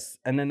 Yes,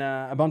 and then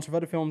a bunch of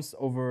other films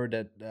over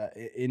that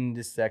in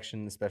this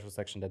section, the special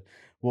section that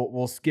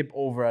we'll skip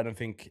over. I don't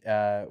think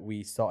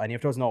we saw any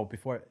of those. No,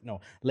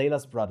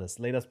 Layla's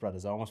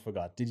Brothers. I almost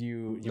forgot. Did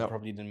you? You No.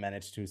 probably didn't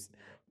manage to.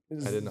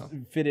 I did not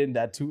fit in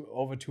that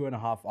over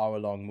 2.5 hour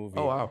long movie.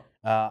 Oh wow!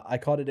 I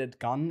caught it at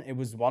Gunn. It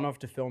was one of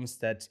the films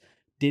that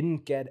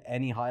didn't get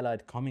any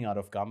highlight coming out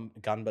of Gunn,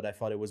 but I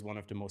thought it was one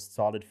of the most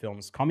solid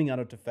films coming out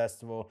of the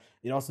festival.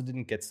 It also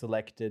didn't get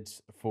selected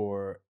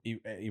for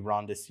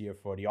Iran this year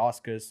for the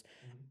Oscars.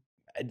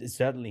 It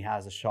certainly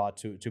has a shot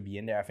to be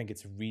in there. I think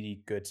it's a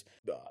really good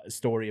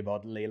story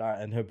about Layla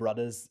and her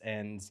brothers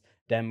and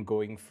them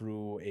going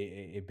through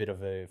a bit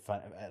of a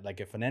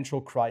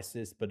financial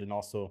crisis, but then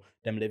also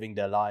them living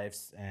their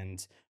lives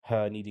and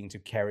her needing to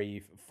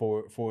carry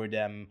for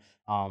them,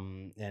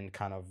 and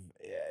kind of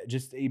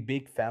just a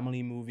big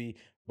family movie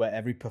where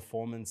every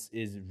performance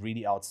is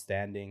really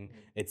outstanding.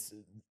 It's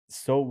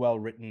so well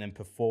written and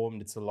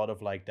performed. It's a lot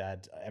of like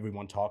that.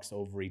 Everyone talks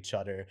over each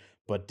other,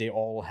 but they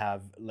all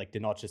have like,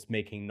 they're not just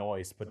making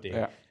noise, but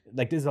they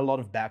like, there's a lot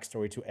of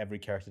backstory to every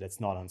character that's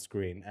not on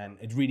screen, and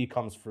it really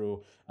comes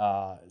through.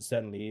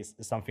 Certainly is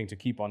something to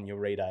keep on your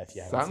radar if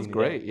you haven't seen it. Sounds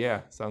great.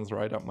 Yeah, sounds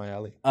right up my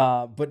alley.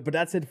 But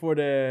that's it for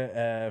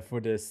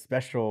the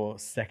special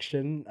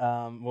section.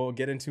 We'll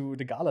get into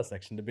the gala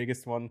section, the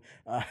biggest one.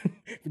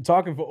 Been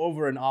talking for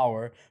over an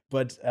hour,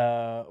 but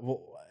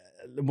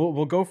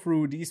we'll go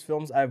through these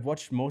films. I've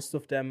watched most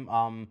of them,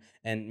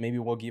 and maybe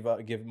we'll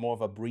give more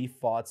of a brief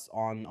thoughts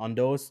on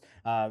those.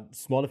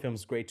 Smaller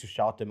films, great to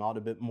shout them out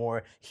a bit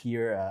more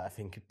here. I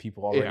think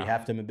people already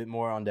have them a bit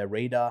more on their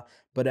radar.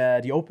 But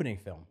the opening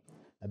film,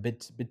 a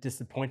bit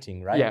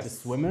disappointing, right? Yes. The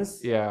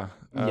Swimmers. Yeah.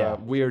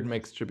 Weird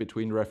mixture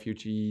between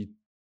refugee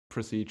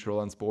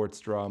procedural and sports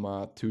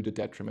drama to the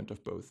detriment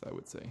of both, I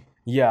would say.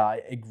 Yeah,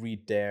 I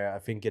agreed there. I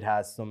think it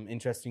has some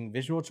interesting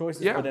visual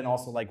choices, but then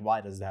also like, why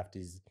does it have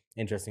these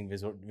interesting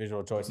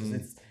visual choices?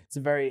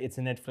 It's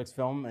a Netflix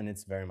film, and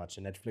it's very much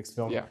a Netflix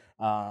film. Yeah.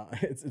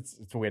 It's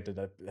weird that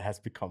it has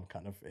become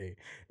kind of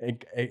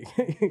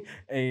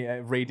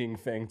a rating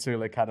thing to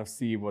like kind of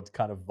see what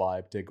kind of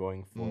vibe they're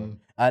going for.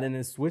 And in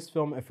a Swiss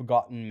film, A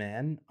Forgotten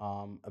Man,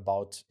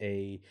 about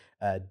a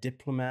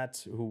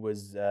diplomat who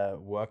was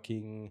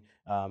working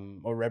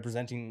or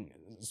representing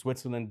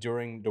Switzerland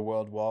during the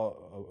World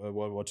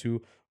War II,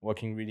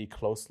 working really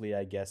closely,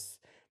 I guess,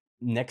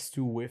 next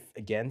to, with,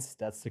 against,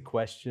 that's the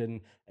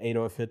question,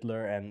 Adolf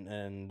Hitler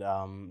and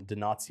the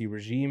Nazi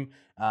regime.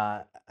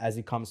 As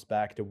he comes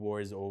back, the war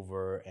is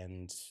over,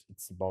 and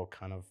it's about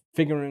kind of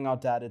figuring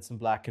out that. It's in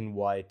black and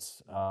white.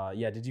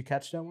 Did you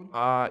catch that one?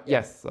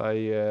 Yes,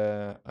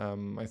 I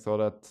saw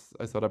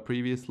that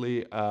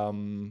previously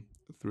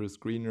through a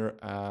screener,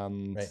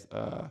 and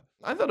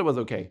I thought it was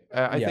okay.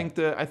 I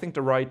think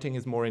the writing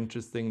is more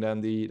interesting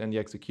than the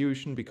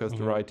execution, because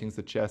the writing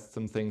suggests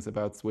some things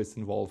about Swiss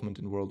involvement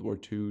in World War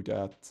II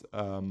that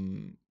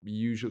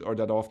usually, or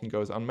that often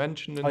goes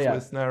unmentioned in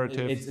Swiss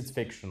narratives. It's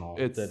fictional.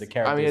 It's the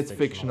character. I mean, it's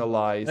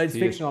fictionalized. It's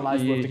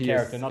fictionalized with the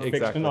character, not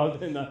fictional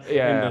in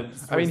the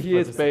Swiss I mean, he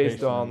is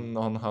based on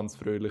Hans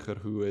Fröhlicher,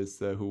 who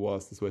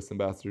was the Swiss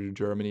ambassador to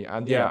Germany,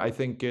 and I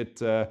think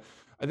it.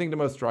 I think the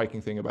most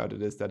striking thing about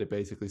it is that it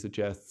basically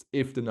suggests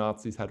if the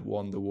Nazis had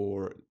won the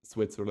war,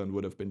 Switzerland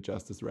would have been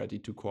just as ready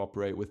to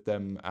cooperate with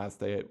them as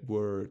they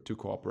were to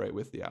cooperate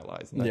with the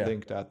Allies. And I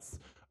think that's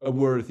a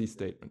worthy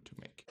statement to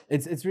make.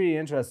 It's really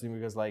interesting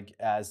because, like,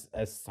 as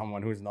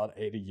someone who's not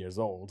 80 years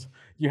old,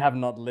 you have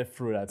not lived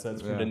through that. So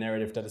it's through the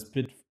narrative that has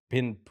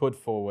been put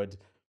forward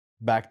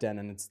back then,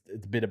 and it's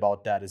a bit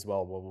about that as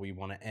well, where we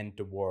want to end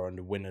the war on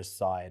the winner's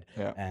side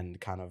and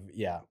kind of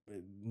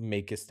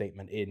make a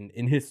statement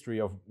in history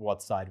of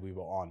what side we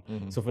were on.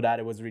 So for that,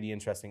 it was really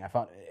interesting. I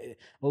found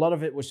a lot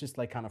of it was just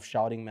like kind of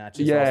shouting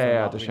matches. The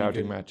really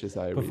shouting matches.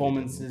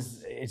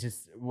 Performances, it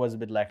just was a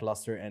bit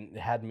lackluster, and it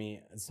had me,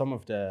 some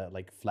of the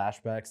like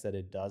flashbacks that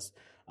it does,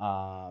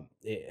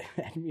 it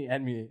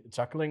had me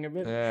chuckling a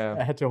bit.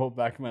 I had to hold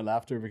back my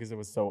laughter because it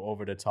was so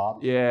over the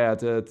top.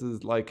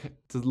 The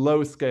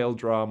low scale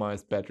drama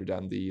is better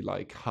than the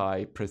like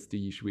high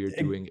prestige we're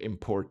doing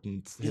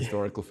important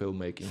historical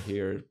filmmaking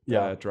here.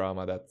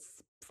 Drama that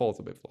falls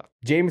a bit flat.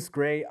 James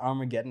Gray,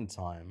 Armageddon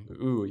Time.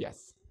 Ooh,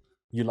 yes.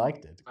 You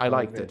liked it. I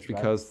liked it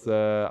because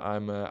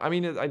I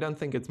mean, I don't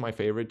think it's my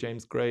favorite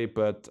James Gray,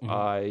 but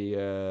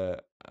I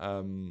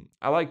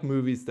like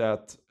movies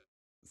that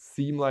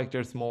seem like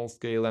they're small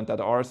scale and that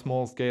are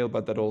small scale,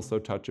 but that also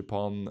touch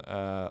upon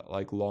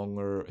like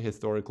longer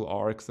historical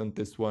arcs. And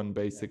this one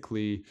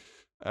basically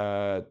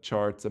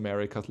charts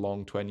America's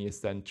long 20th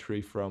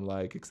century from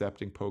like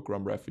accepting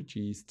pogrom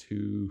refugees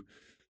to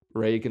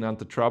Reagan and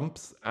the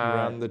Trumps,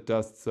 and it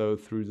does so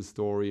through the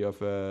story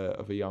of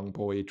a young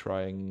boy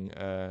trying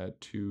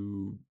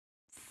to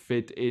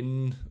fit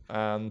in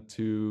and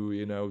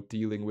to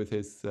dealing with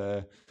his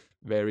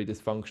very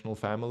dysfunctional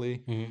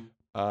family.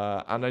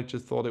 And I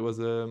just thought it was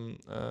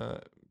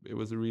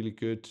a really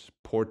good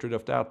portrait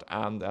of that,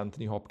 and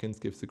Anthony Hopkins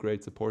gives a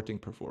great supporting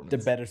performance. The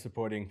better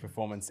supporting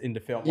performance in the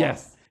film.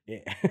 Yes.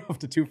 of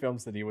the 2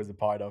 films that he was a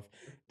part of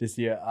this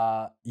year.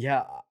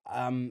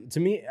 To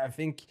me, I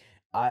think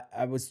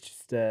I was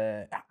just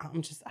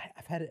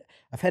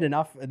I've had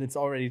enough, and it's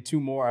already 2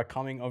 more are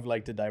coming of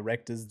like the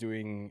directors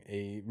doing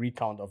a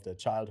recount of their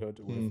childhood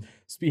with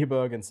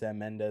Spielberg and Sam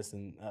Mendes,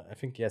 and I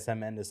think Sam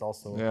Mendes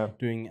also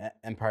doing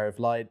Empire of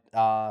Light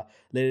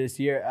later this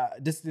year.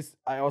 This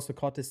I also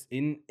caught this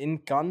in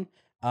Cannes.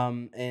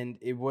 And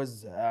it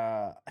was,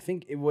 I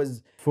think it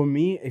was for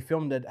me a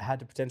film that had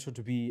the potential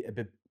to be a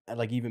bit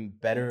like even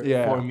better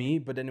for me,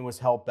 but then it was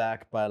held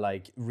back by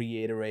like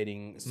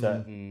reiterating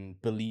certain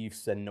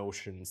beliefs and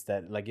notions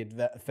that like it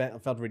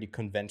felt really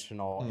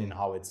conventional in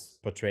how it's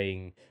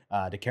portraying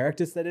the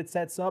characters that it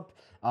sets up.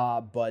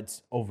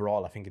 But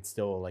overall, I think it's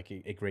still like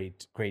a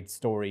great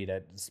story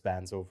that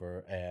spans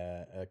over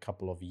a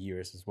couple of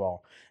years as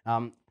well.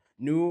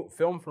 New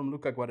film from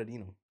Luca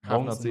Guadagnino.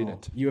 Have not seen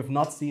it. You have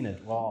not seen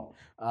it. Well,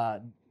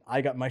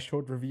 I got my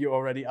short review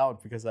already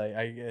out because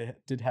I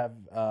did have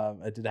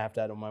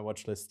that on my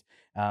watch list.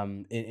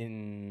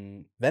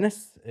 In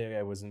Venice,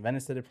 it was in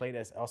Venice that it played.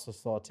 I also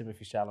saw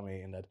Timothée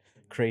Chalamet in that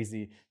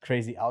crazy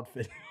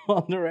outfit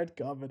on the red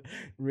carpet.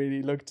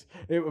 Really looked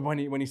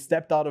when he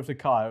stepped out of the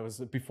car. It was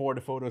before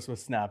the photos were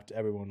snapped.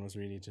 Everyone was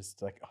really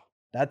just like, oh,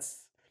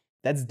 that's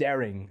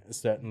daring,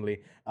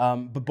 certainly.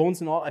 But Bones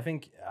and All, I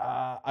think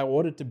I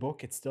ordered the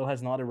book. It still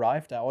has not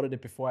arrived. I ordered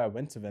it before I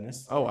went to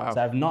Venice. Oh, wow.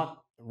 So I've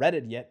not read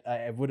it yet.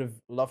 I would have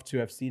loved to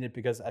have seen it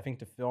because I think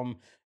the film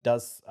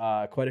does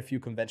quite a few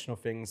conventional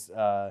things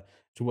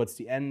towards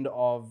the end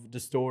of the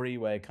story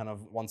where it kind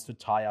of wants to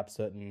tie up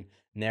certain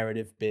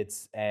narrative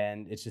bits,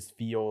 and it just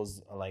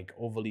feels like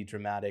overly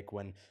dramatic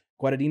when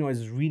Guadagnino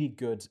is really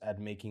good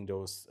at making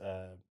those,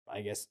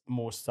 I guess,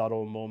 more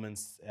subtle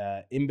moments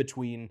in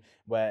between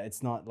where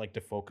it's not like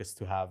the focus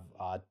to have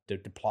the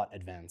plot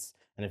advance.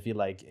 And I feel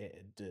like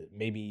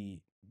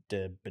maybe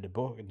the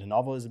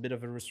novel is a bit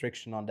of a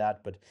restriction on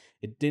that, but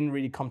it didn't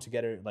really come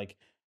together like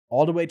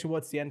all the way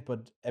towards the end,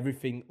 but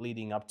everything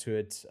leading up to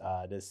it.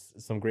 There's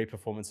some great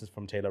performances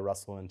from Taylor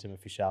Russell and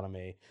Timothée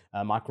Chalamet.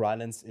 Mark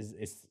Rylance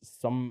is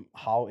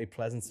somehow a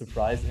pleasant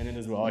surprise in it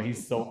as well.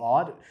 He's so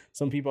odd.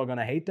 Some people are going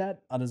to hate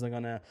that. Others are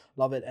going to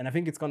love it. And I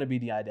think it's going to be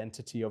the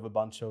identity of a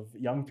bunch of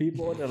young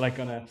people. They're like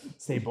going to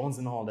say, Bones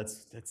and All,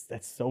 that's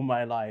so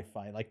my life.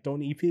 I like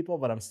don't eat people,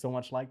 but I'm so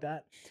much like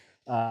that.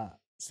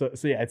 So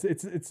yeah,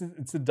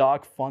 it's a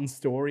dark, fun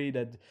story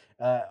that,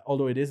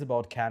 although it is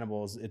about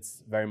cannibals,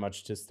 it's very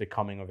much just a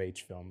coming of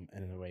age film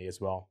in a way as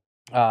well.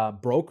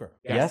 Broker,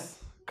 yes.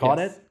 Caught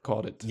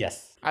it.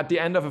 Yes. At the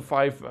end of a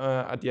 5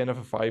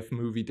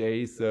 movie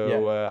day,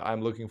 so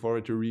I'm looking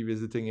forward to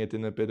revisiting it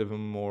in a bit of a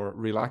more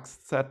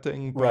relaxed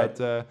setting. But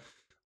I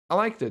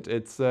liked it.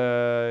 It's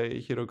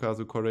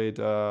Hirokazu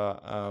Koreeda.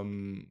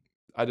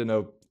 I don't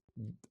know,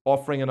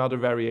 offering another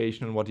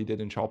variation on what he did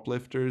in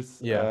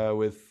Shoplifters,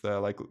 with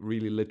like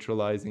really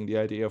literalizing the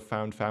idea of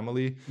found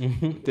family.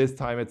 This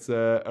time it's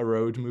a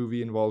road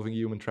movie involving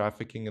human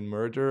trafficking and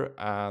murder,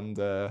 and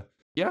I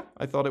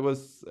thought it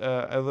was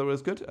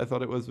good. I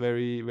thought it was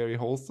very, very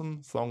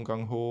wholesome. Song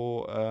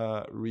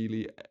Kang-ho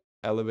really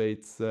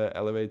elevates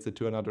it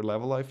to another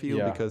level, I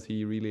feel, because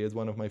he really is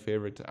one of my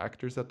favorite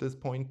actors at this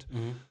point.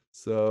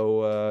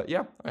 So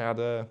I had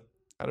a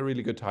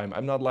really good time.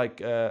 I'm not like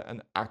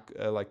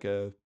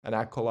an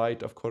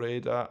acolyte of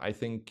Koreeda. I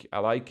think I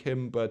like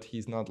him, but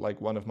he's not like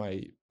one of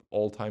my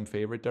all-time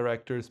favorite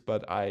directors.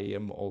 But I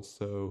am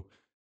also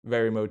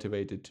very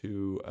motivated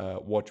to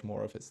watch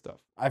more of his stuff.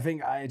 I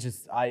think I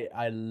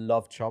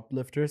love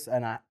Shoplifters,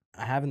 and I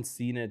haven't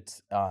seen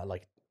it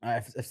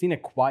I've seen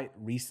it quite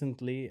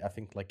recently. I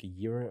think like a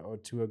year or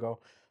two ago.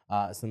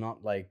 So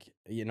not like,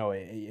 a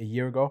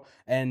year ago.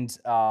 And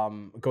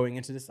going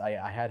into this, I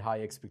had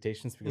high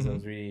expectations because I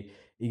was really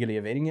eagerly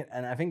awaiting it.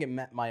 And I think it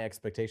met my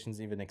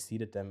expectations, even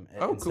exceeded them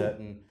in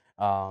certain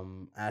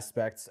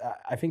aspects.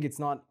 I think it's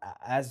not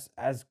as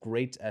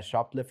great as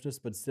Shoplifters,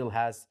 but still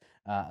has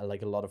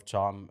like a lot of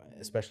charm,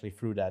 especially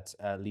through that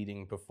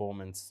leading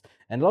performance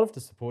and a lot of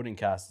the supporting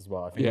cast as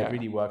well. I think it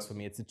really works for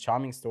me. It's a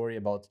charming story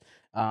about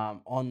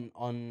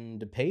on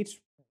the page,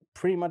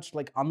 pretty much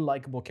like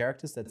unlikable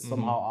characters that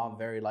somehow are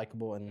very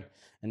likable and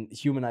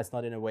humanized,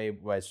 not in a way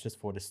where it's just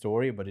for the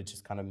story, but it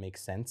just kind of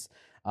makes sense.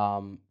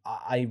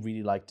 I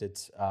really liked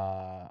it.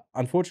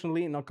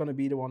 Unfortunately, not going to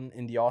be the one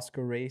in the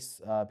Oscar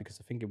race because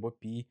I think it would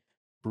be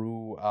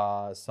through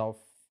South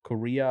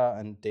Korea,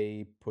 and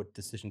they put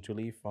Decision to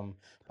Leave from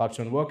Park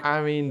Chan-wook.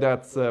 I mean,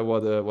 that's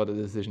what a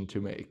decision to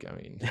make. I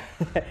mean,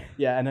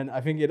 yeah, and then I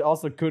think it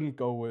also couldn't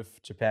go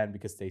with Japan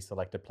because they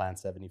selected Plan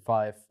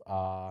 75.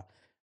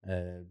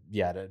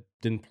 That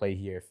didn't play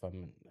here.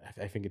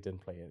 I think it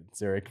didn't play at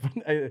Zurich, but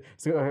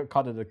so I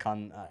caught it at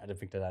Cannes. I don't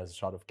think that has a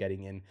shot of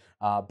getting in.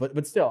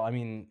 But still, I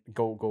mean,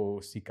 go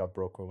seek out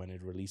Broker when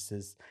it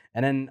releases.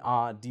 And then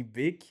the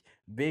big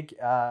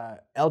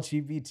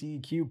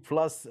LGBTQ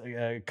plus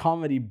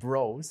comedy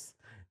Bros,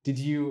 Did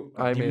you?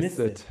 I You missed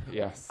it.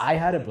 Yes. I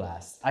had a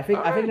blast. I think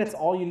Alright. that's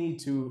all you need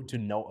to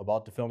know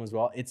about the film as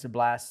well. It's a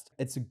blast.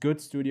 It's a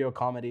good studio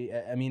comedy.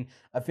 I mean,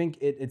 I think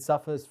it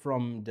suffers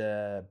from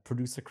the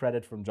producer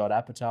credit from Judd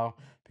Apatow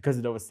because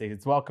it overstays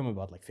its welcome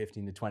about like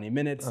 15 to 20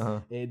 minutes.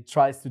 It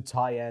tries to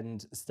tie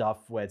end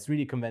stuff where it's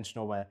really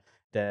conventional, where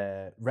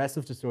the rest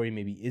of the story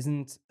maybe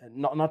isn't,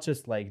 not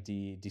just like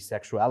the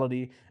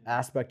sexuality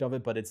aspect of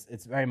it, but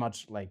it's very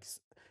much like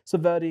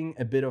subverting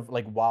a bit of,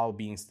 like, while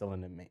being still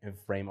in a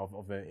frame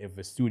of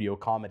a studio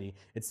comedy,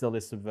 it still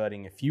is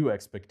subverting a few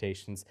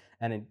expectations,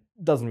 and it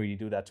doesn't really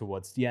do that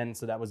towards the end,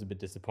 so that was a bit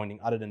disappointing.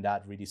 Other than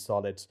that, really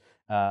solid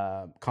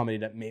comedy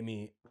that made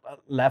me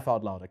laugh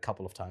out loud a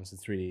couple of times.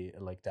 It's really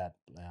like that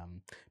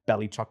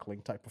belly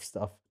chuckling type of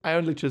stuff. I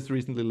only just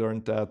recently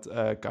learned that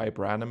Guy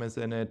Branum is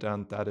in it,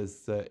 and that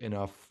is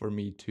enough for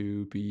me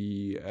to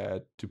be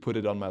to put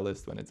it on my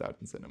list when it's out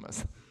in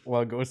cinemas.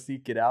 Well, go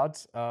seek it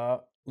out.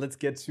 Let's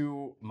get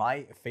to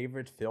my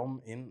favorite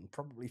film in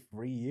probably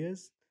 3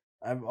 years.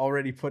 I've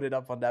already put it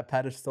up on that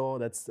pedestal.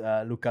 That's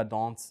Luca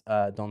Don's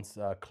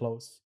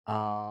Close.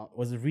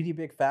 Was a really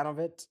big fan of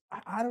it.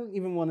 I don't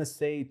even want to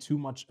say too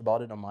much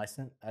about it on my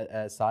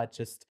side.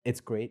 Just, it's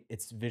great.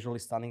 It's visually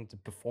stunning. The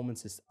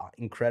performances are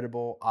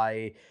incredible.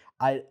 I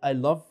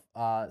love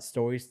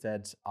stories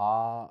that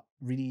are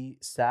really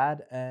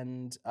sad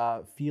and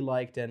feel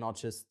like they're not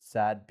just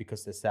sad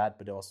because they're sad,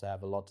 but they also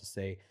have a lot to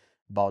say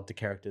about the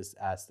characters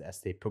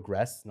as they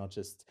progress.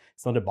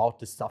 It's not about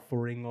the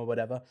suffering or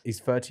whatever. He's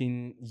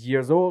 13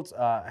 years old,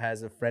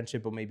 has a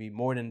friendship, or maybe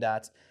more than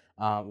that,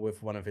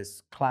 with one of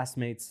his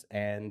classmates,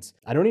 and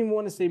I don't even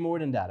want to say more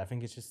than that. I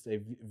think it's just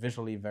a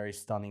visually very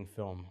stunning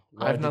film.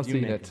 I've not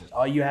seen it.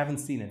 Oh, you haven't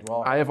seen it?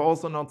 Well, I have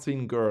also not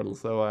seen Girl,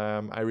 so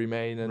I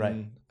remain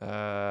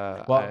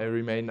I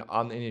remain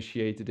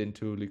uninitiated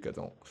into Luc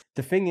Gadon.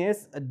 The thing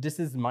is, this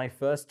is my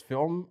first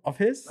film of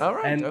his. All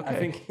right, and okay. I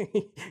think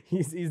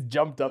he's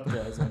jumped up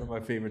there as one of my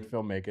favorite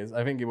filmmakers.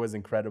 I think it was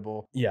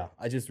incredible. Yeah,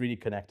 I just really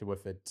connected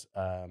with it.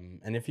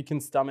 And if you can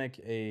stomach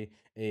a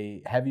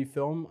heavy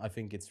film, I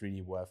think it's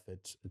really worth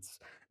it.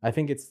 I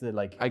think it's the,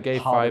 like, I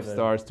gave 5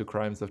 stars to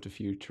Crimes of the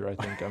Future. I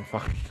think I'm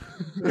fine.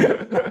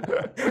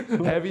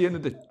 Heavy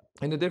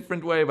in a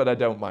different way, but I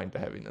don't mind the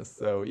heaviness.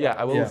 So yeah,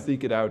 I will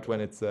seek it out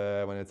when it's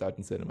out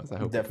in cinemas. I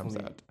hope Definitely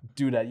it comes out.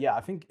 do that. Yeah,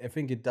 I think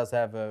it does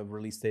have a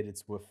release date.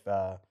 It's with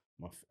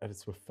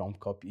Film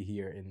Copy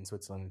here in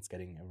Switzerland. It's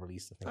getting a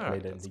release, I think,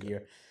 later in the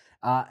year.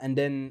 And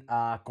then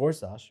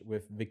Corsage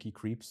with Vicky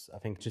Creeps. I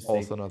think just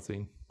also not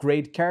seen.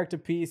 Great character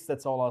piece.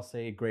 That's all I'll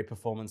say. Great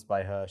performance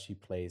by her. She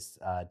plays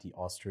the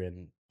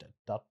Austrian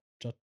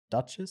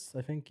Duchess,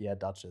 I think. Yeah,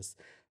 Duchess.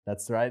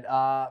 That's right.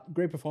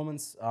 Great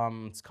performance.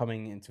 It's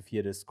coming into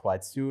theaters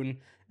quite soon.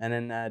 And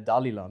then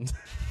Daliland.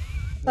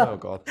 Oh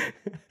God.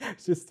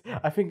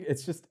 I think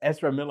it's just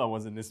Ezra Miller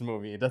was in this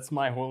movie. That's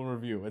my whole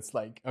review. It's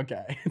like,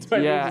 okay.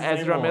 Yeah,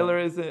 Ezra Miller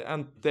is in,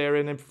 and they're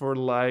in it for,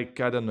 like,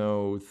 I don't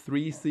know,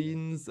 3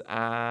 scenes,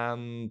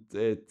 and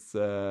it's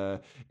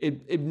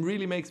it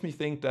really makes me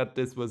think that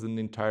this was an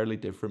entirely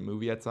different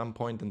movie at some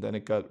point, and then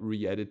it got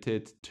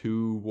re-edited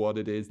to what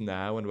it is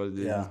now, and what it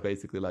is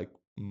basically like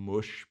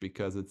mush,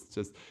 because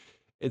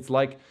it's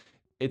like,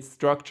 it's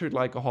structured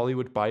like a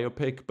Hollywood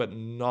biopic, but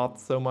not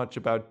so much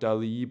about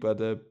Dali, but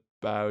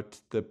about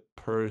the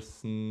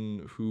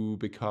person who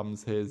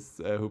becomes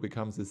his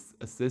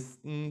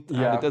assistant.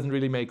 Yeah. And it doesn't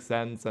really make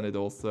sense, and it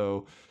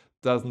also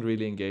doesn't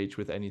really engage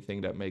with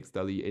anything that makes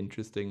Dali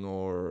interesting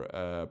or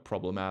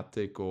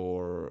problematic,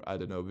 or, I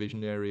don't know,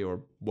 visionary, or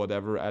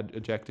whatever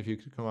adjective you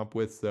could come up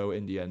with. So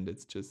in the end,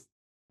 it's just a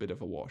bit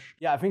of a wash.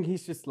 Yeah, I think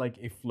he's just like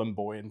a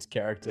flamboyant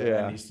character,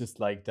 and he's just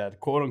like that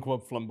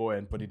quote-unquote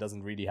flamboyant, but he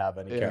doesn't really have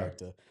any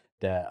character.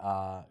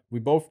 We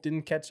both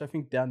didn't catch, I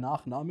think, Der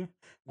Nachname.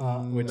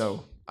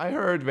 No, I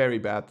heard very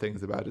bad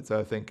things about it, so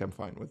I think I'm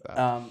fine with that.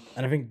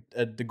 And I think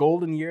The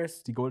Golden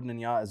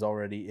Jahr is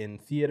already in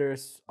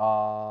theaters,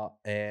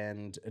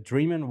 and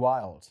Dreamin'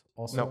 Wild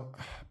also.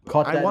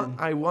 No,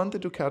 I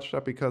wanted to catch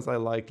that because I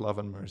like Love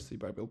and Mercy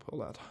by Bill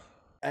Pohlad.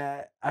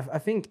 I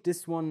think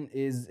this one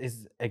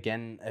is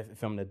again a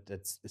film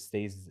that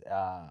stays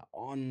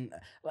on.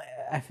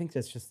 I think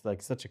that's just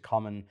like such a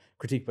common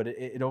critique, but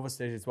it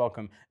overstays its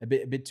welcome a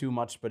bit too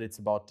much. But it's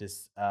about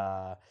this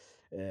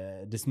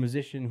this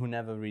musician who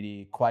never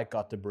really quite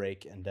got the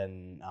break, and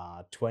then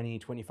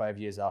 25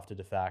 years after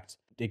the fact,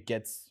 it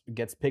gets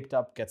picked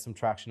up, gets some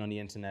traction on the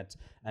internet,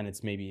 and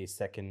it's maybe a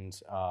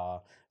second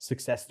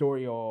success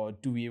story, or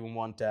do we even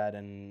want that?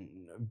 And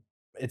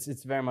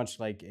it's very much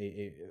like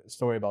a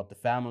story about the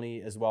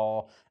family as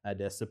well,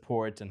 their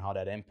support and how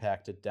that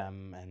impacted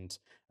them, and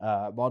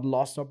about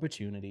lost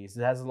opportunities.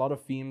 It has a lot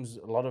of themes,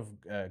 a lot of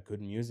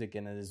good music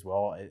in it as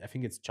well. I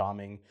think it's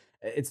charming.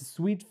 It's a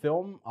sweet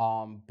film,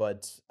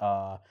 but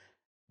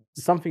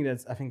something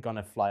that's, I think,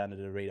 gonna fly under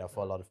the radar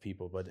for a lot of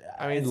people. But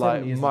I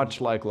mean,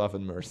 much like Love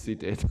and Mercy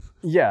did.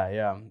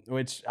 Yeah.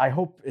 Which I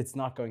hope it's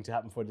not going to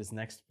happen for this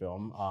next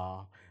film.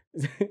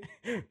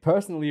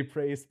 Personally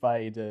praised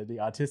by the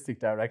artistic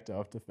director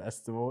of the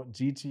festival,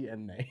 Gigi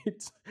and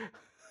Nate.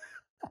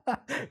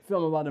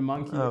 film about a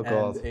monkey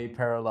and a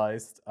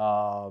paralyzed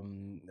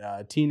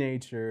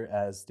teenager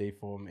as they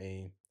form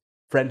a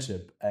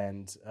friendship.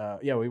 And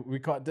we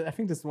caught. I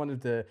think this is one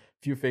of the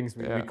few things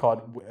we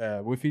caught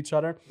with each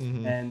other.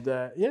 And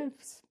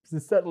it's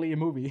certainly a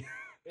movie.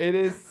 It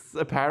is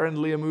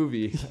apparently a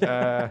movie.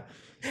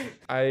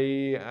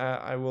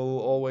 I will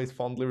always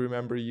fondly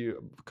remember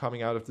you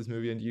coming out of this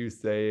movie and you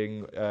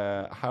saying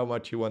how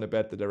much you want to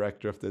bet the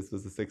director of this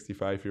was a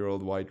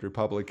 65-year-old white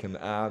Republican.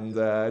 And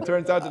it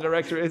turns out the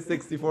director is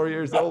 64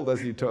 years old,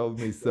 as you told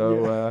me.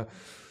 So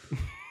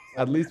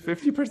at least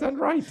 50%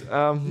 right.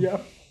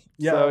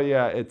 So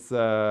yeah, it's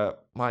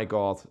my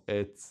God,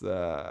 it's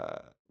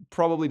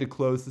probably the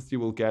closest you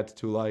will get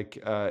to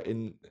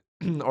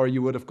or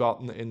you would have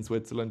gotten in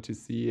Switzerland to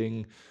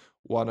seeing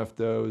one of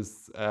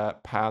those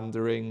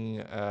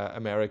pandering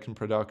American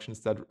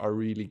productions that are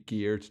really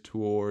geared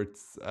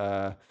towards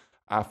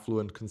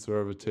affluent,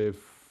 conservative,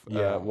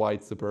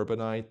 white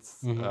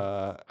suburbanites,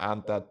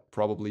 and that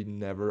probably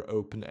never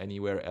open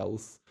anywhere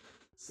else.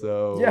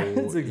 So yeah,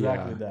 it's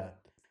exactly that.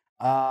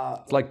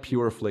 It's like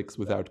pure flicks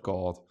without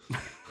God.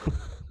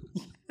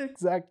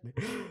 Exactly.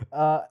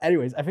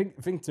 Anyways, I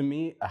think to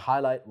me a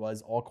highlight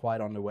was All Quiet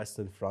on the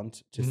Western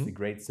Front. Just a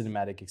great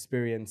cinematic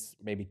experience.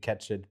 Maybe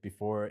catch it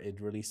before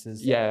it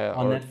releases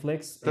on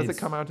Netflix. Does it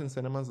come out in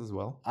cinemas as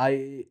well?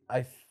 I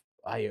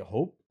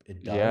hope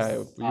it does. Yeah,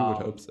 you would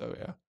hope so.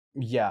 Yeah.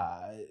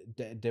 Yeah,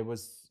 there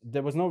was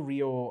no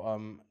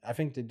real. I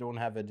think they don't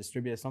have a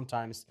distributor.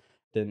 Sometimes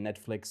the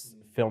Netflix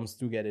films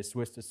do get a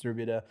Swiss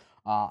distributor.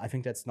 I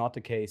think that's not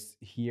the case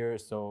here,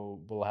 so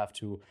we'll have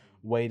to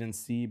wait and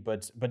see.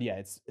 But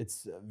yeah,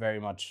 it's very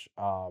much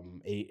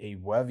a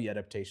worthy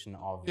adaptation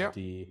of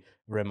the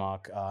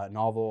Remarque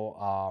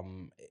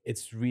novel.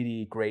 It's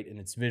really great in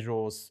its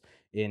visuals,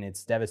 in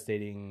its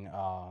devastating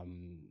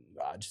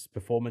just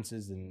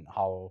performances, and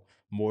how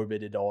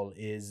morbid it all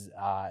is.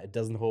 It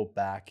doesn't hold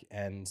back,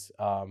 and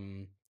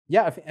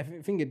I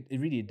think it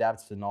really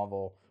adapts the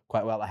novel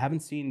quite well. I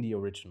haven't seen the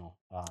original.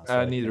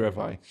 Neither have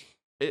I.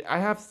 I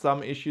have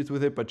some issues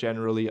with it, but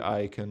generally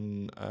I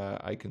can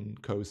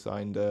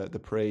co-sign the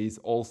praise.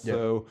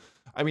 Also,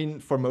 I mean,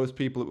 for most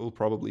people, it will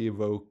probably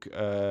evoke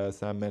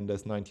Sam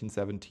Mendes'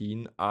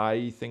 1917.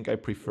 I think I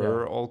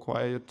prefer All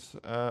Quiet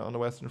on the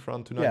Western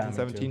Front to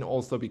 1917,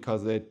 also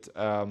because it,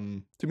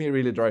 to me, it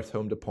really drives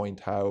home the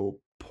point how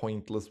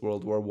pointless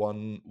World War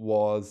I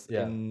was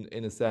in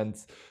a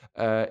sense,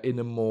 in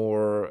a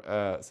more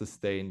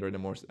sustained or in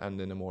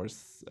a more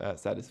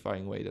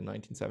satisfying way than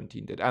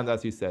 1917 did. And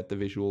as you said, the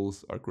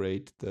visuals are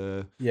great.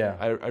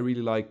 I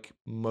really like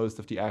most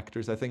of the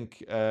actors. I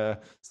think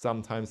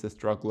sometimes they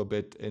struggle a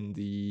bit in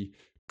the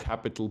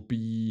capital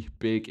B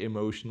big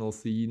emotional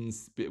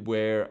scenes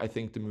where I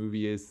think the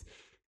movie is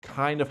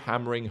kind of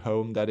hammering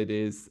home that it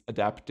is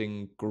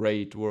adapting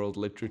great world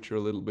literature a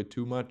little bit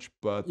too much,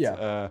 but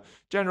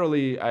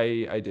generally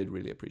I did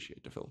really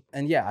appreciate the film.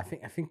 And I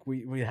think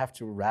we have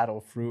to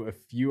rattle through a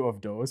few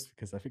of those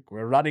because I think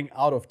we're running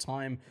out of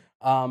time.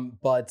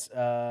 But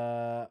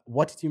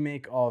what did you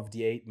make of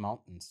The Eight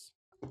Mountains?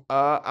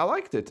 I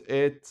liked it.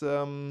 It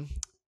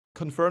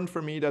confirmed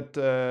for me that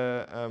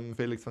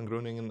Felix van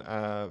Groeningen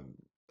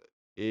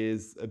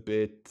is a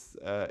bit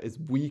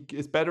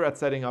is better at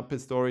setting up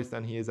his stories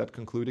than he is at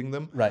concluding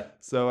them. Right.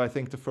 So I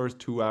think the first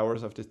 2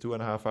 hours of this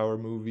 2.5 hour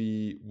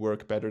movie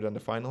work better than the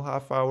final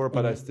half hour,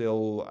 but I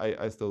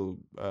still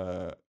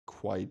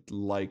quite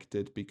liked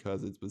it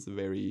because it was a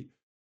very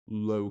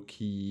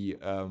low-key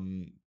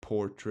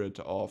portrait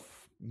of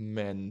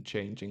men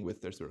changing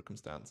with their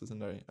circumstances,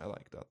 and I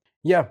like that.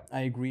 Yeah,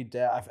 I agreed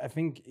there. I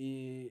think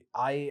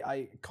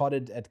I caught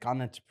it at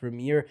Cannes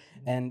premiere,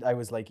 and I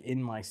was like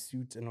in my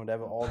suit and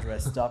whatever, all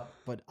dressed up,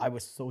 but I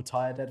was so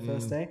tired that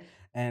first day.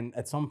 And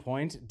at some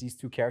point, these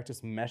two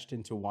characters meshed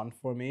into one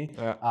for me.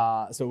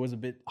 So it was a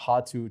bit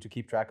hard to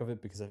keep track of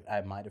it because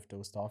I might have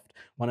dozed off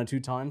 1 or 2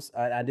 times.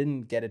 I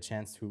didn't get a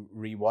chance to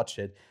rewatch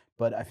it,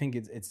 but I think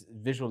it's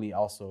visually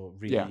also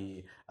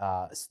really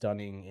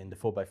stunning in the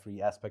 4:3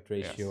 aspect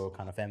ratio,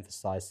 kind of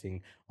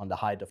emphasizing on the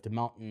height of the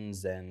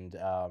mountains, and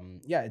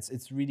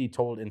it's really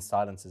told in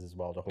silences as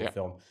well, the whole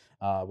film,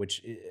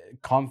 which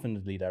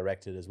confidently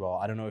directed as well.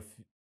 I don't know if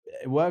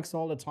it works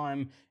all the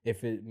time,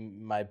 if it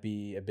might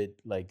be a bit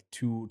like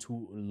too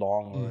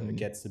long, or it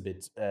gets a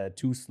bit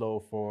too slow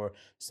for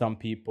some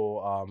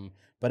people.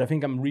 But I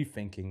think I'm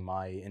rethinking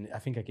and I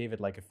think I gave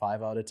it like a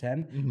 5 out of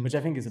 10, which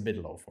I think is a bit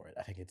low for it.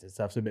 I think it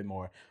deserves a bit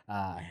more.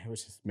 I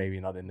was just maybe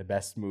not in the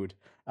best mood.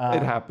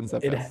 It happens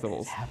at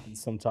festivals. It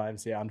happens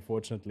sometimes,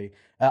 unfortunately.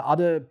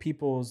 Other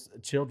people's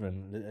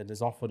children,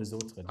 Les Enfants des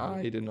Autres.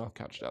 I did not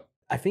catch that.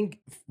 I think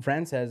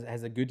France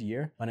has a good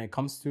year when it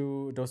comes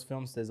to those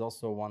films. There's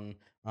also one,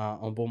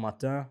 Un Bon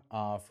Matin,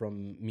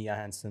 from Mia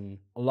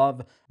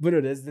Hansen-Love. But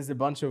there's a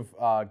bunch of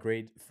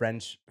great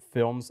French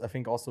films, I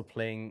think, also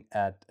playing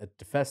at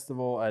the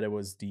festival. There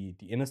was The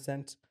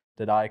Innocent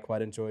that I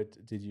quite enjoyed.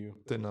 Did you?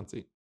 Did not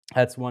see.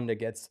 That's one that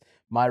gets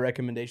my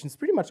recommendations.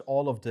 Pretty much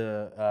all of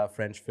the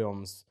French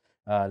films,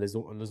 Les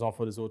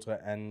Enfants des Autres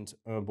and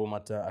Un Bon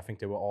Matin, I think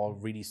they were all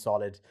really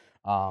solid.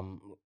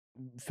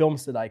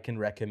 films that I can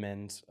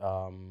recommend.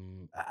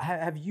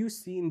 Have you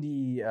seen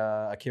the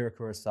Akira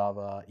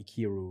Kurosawa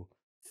Ikiru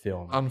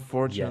film?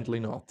 Unfortunately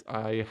not.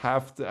 I've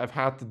had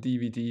the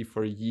DVD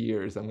for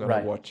years. I'm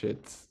gonna watch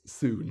it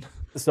soon.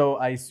 So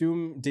I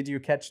assume, did you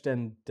catch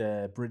then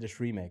the British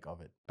remake of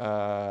it?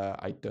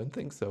 I don't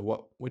think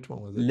so. Which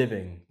one was it?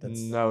 Living.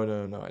 No,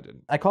 I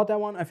didn't. I caught that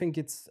one. I think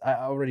I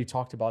already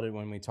talked about it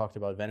when we talked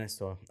about Venice,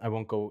 so I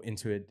won't go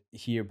into it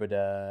here, but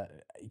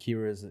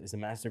Akira is a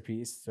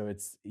masterpiece, so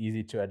it's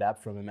easy to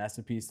adapt from a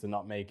masterpiece to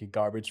not make a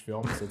garbage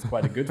film, so it's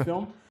quite a good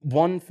film.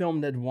 One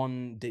film that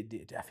won,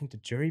 I think, the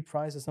jury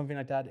prize or something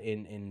like that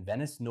in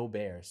Venice, No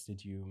Bears.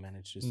 Did you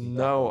manage to see that?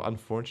 No,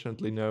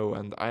 unfortunately, no.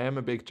 And I am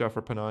a big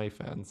Jafar Panahi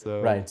fan,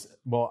 so... Right.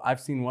 Well, I've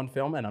seen one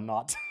film and I'm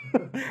not.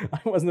 I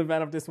wasn't a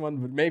fan of this one,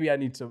 but maybe I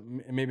need to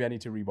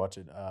rewatch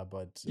it.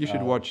 But you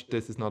should watch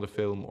This Is Not a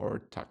Film or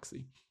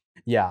Taxi.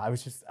 Yeah, I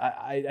was just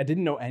I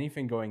didn't know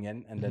anything going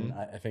in, and then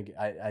I think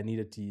I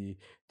needed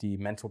the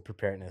mental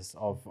preparedness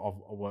of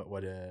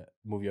what a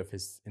movie of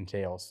his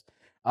entails.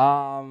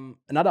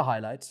 Another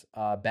highlight,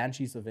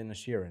 Banshees of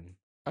Inisherin.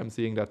 I'm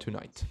seeing that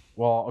tonight.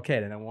 Well, okay,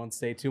 then I won't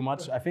say too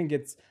much. I think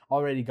it's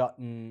already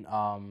gotten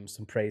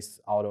some praise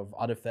out of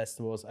other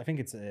festivals. I think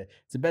it's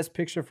the best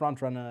picture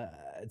frontrunner.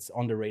 It's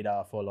on the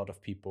radar for a lot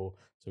of people,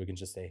 so we can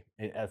just say,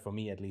 for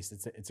me at least,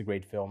 it's a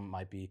great film.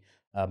 Might be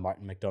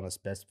Martin McDonagh's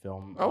best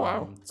film. Oh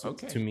wow!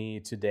 To me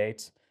to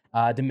date.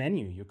 The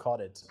Menu, you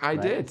caught it. I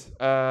did.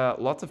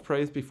 Lots of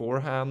praise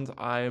beforehand.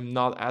 I'm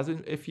not as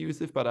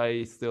effusive, but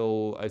I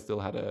still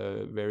had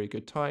a very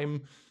good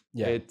time.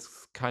 Yeah. It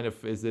kind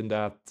of is in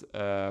that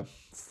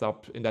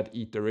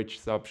Eat the Rich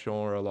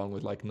subgenre, along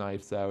with like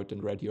Knives Out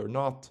and Ready or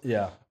Not.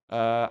 Yeah.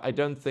 I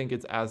don't think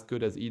it's as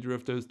good as either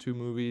of those two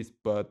movies,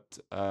 but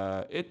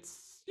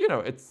it's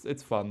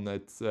fun.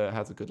 It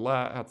has a good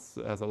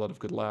has a lot of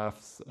good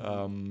laughs.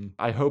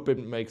 I hope it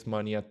makes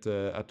money at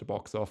the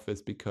box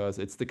office, because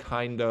it's the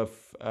kind of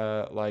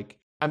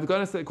I'm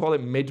gonna call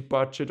it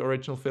mid-budget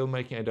original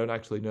filmmaking. I don't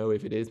actually know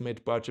if it is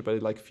mid-budget, but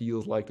it like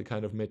feels like the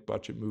kind of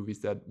mid-budget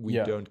movies that we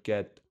don't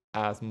get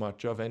as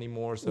much of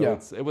anymore. So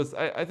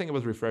I think it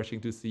was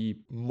refreshing to see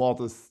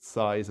modest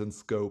size and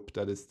scope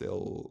that is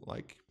still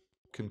like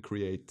can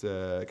create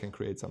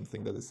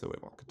something that is so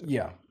evocative.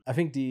 Yeah, I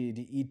think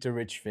the Eat the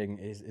Rich thing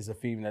is a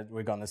theme that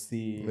we're gonna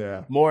see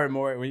more and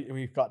more.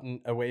 We've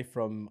gotten away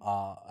from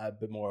a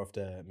bit more of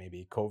the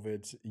maybe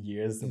COVID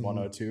years, one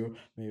or two.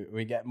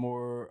 We get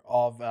more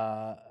of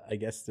I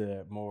guess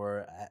the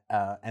more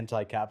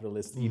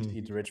anti-capitalist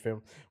Eat the Rich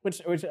film, which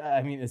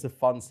I mean is a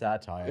fun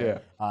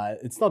satire. Yeah.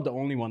 It's not the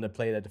only one that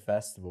played at the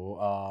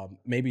festival.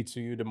 Maybe to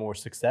you the more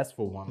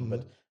successful one,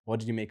 but what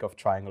did you make of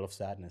Triangle of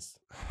Sadness?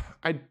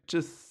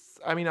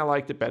 I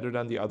liked it better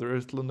than the other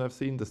Östlund I've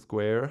seen, The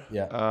Square.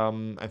 Yeah.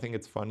 I think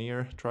it's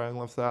funnier,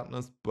 Triangle of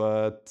Sadness,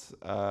 but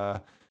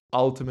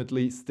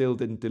ultimately still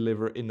didn't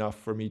deliver enough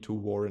for me to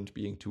warrant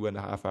being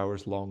 2.5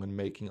 hours long and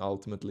making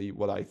ultimately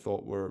what I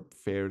thought were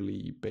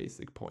fairly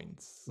basic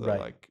points.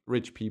 Like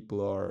rich people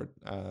are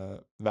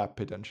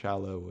vapid and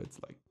shallow.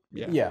 It's like,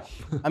 yeah.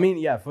 I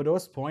mean, for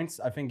those points,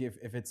 I think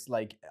if it's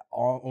like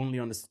only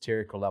on the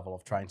satirical level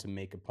of trying to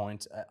make a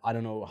point, I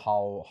don't know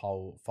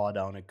how far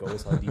down it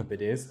goes, how deep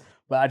it is,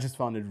 but I just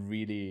found it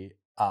really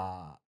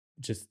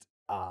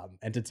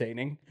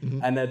entertaining,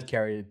 and that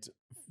carried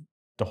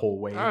the whole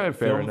way.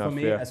 Fair enough, for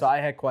me. Yeah. So I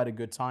had quite a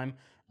good time,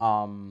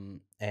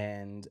 and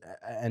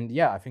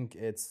I think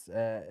it's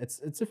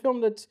a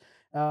film that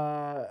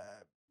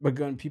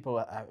people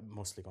are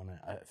mostly gonna,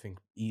 I think,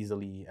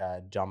 easily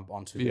jump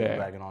onto the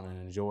wagon on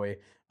and enjoy,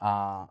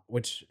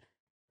 which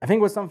I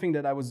think was something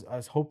that I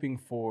was hoping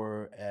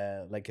for,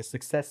 like a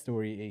success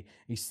story,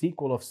 a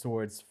sequel of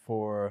sorts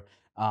for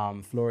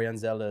Florian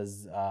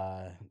Zeller's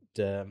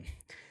the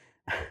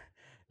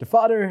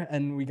Father,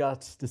 and we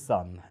got the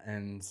Son,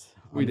 and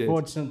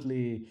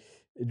unfortunately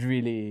it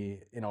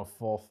really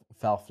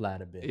fell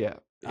flat a bit. Yeah,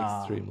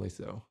 extremely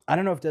so. I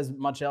don't know if there's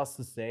much else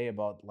to say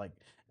about like.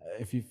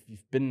 If you've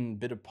been a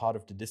bit a part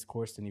of the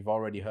discourse, then you've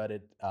already heard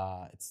it.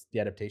 It's the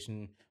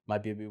adaptation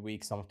might be a bit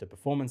weak. Some of the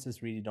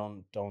performances really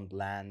don't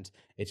land.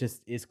 It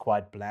just is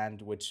quite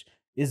bland, which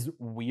is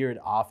weird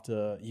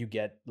after you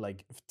get,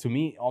 like, to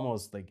me,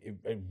 almost like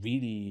a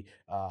really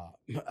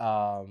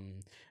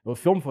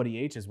film for the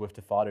ages with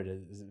The Father.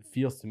 That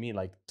feels to me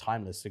like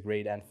timeless, a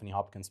great Anthony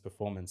Hopkins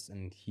performance.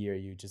 And here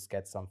you just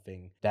get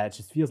something that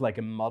just feels like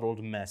a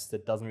muddled mess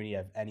that doesn't really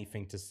have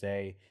anything to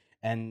say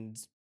and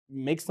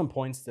makes some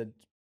points that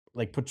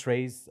like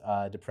portrays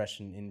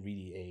depression in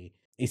really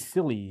a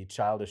silly,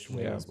 childish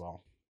way as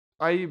well.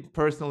 I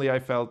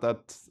felt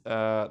that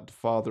The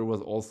Father was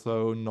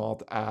also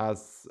not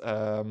as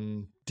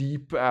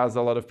deep as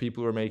a lot of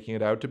people were making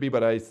it out to be,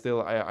 but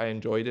I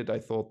enjoyed it. I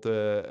thought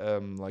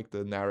the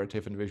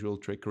narrative and visual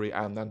trickery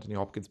and Anthony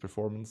Hopkins'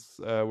 performance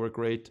were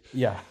great.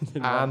 Yeah.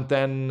 And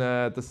then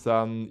The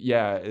Son,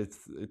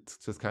 it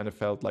just kind of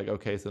felt like,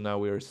 okay, so now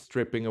we're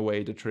stripping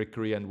away the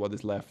trickery, and what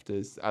is left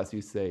is, as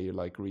you say,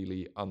 like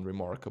really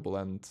unremarkable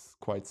and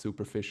quite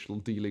superficial,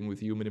 dealing with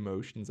human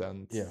emotions,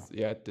 and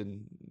it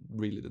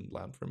really didn't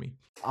land for me.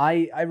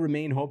 I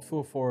remain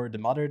hopeful for the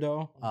mother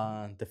though.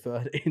 The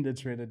third in the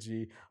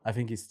trilogy. I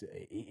think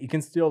he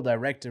can still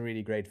direct a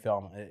really great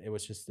film. It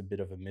was just a bit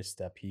of a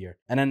misstep here.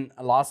 And then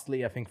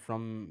lastly, I think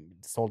from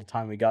all the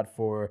time we got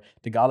for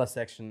the gala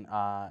section,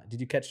 did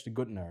you catch The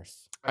Good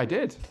Nurse? I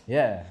did.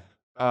 Yeah.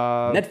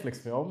 Netflix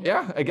film.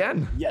 Yeah,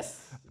 again.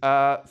 Yes.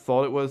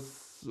 Thought it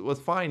was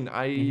fine.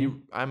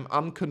 I'm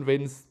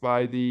unconvinced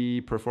by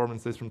the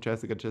performances from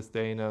Jessica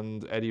Chastain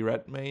and Eddie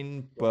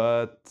Redmayne,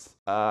 but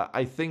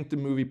I think the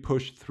movie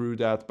pushed through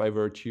that by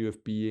virtue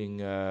of being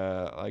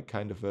like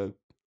kind of a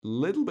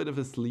little bit of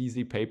a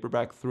sleazy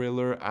paperback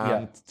thriller,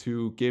 and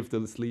to give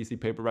the sleazy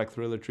paperback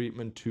thriller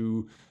treatment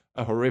to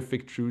a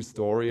horrific true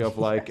story of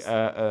like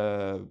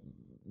a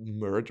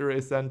murder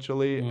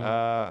essentially.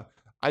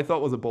 I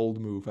thought was a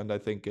bold move, and I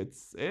think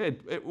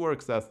it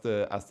works as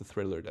the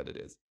thriller that it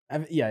is.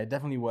 Yeah, it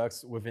definitely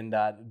works within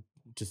that.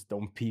 Just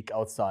don't peek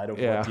outside of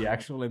what the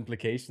actual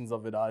implications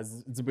of it are.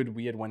 It's a bit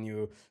weird when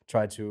you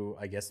try to,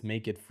 I guess,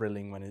 make it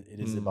thrilling when it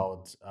is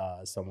about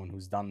someone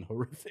who's done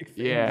horrific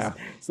things. Yeah.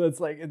 So it's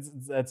like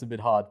that's a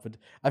bit hard. But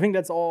I think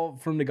that's all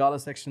from the gala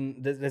section.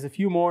 There's a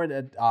few more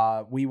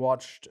that we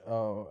watched,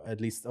 at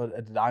least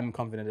that I'm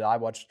confident that I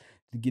watched.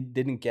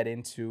 Didn't get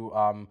into.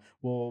 I'll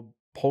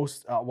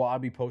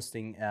be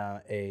posting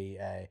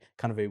a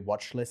kind of a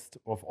watch list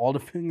of all the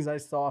things I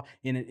saw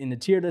in a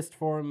tier list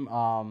form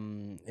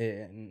in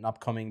an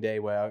upcoming day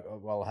where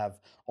I'll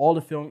have all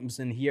the films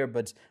in here.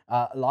 But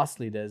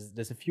lastly,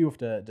 there's a few of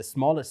the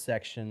smallest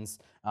sections.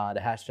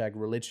 The hashtag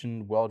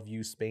religion,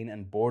 worldview, Spain,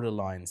 and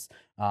borderlines.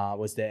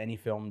 Was there any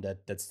film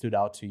that stood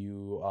out to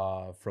you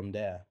from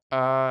there?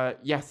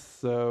 Yes.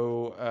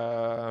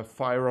 So,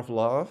 Fire of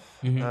Love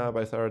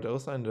by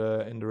Zaragoza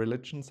in the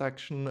religion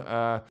section.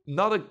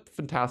 Not a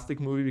fantastic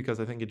movie because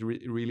I think it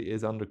really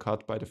is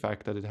undercut by the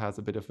fact that it has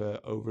a bit of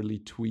a overly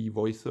twee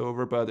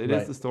voiceover. But it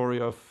is the story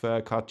of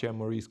Katja and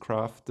Maurice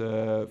Kraft,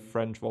 a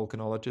French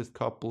volcanologist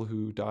couple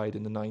who died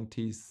in the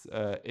 90s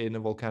in a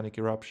volcanic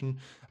eruption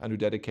and who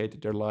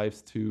dedicated their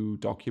lives to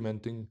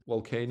documenting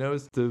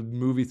volcanoes. The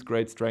movie's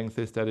great strength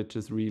is that it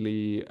just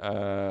really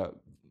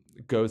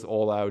goes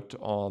all out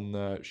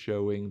on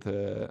showing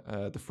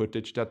the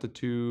footage that the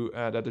two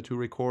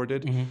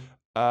recorded.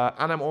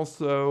 And I'm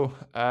also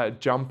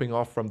jumping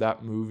off from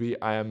that movie.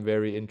 I am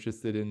very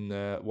interested in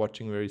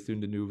watching very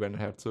soon the new Werner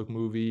Herzog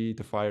movie,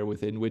 The Fire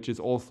Within, which is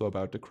also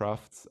about the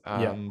crafts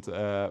and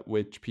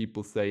which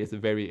people say is a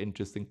very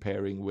interesting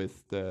pairing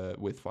with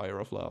Fire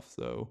of Love.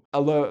 So,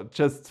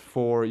 just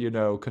for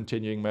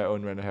continuing my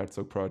own Werner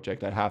Herzog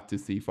project, I have to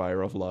see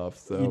Fire of Love.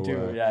 So you do,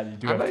 you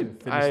do have to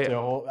finish the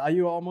whole. Are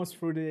you almost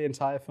through the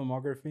entire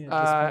filmography at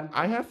this point?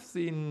 I have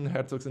seen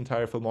Herzog's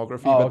entire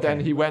filmography,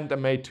 then he went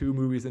and made 2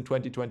 movies in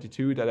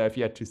 2022 that I've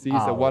yet to see.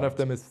 So one of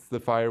them is The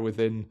Fire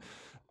Within,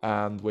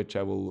 and which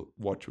I will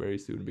watch very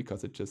soon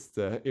because it just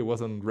it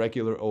was on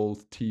regular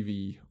old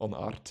TV on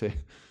Arte.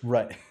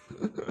 Right.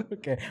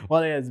 Okay.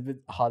 Well, yeah, it's a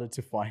bit harder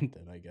to find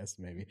then, I guess,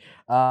 maybe.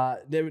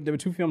 There were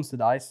 2 films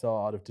that I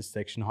saw out of this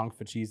section: Honk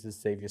for Jesus,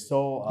 Save Your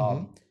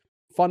Soul.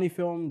 Funny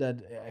film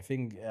that I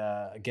think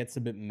gets a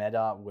bit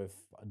meta with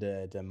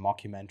the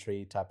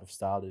mockumentary type of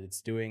style that it's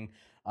doing.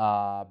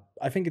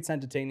 I think it's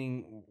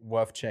entertaining,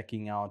 worth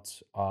checking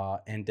out.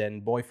 And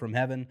then Boy from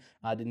Heaven,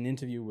 I did an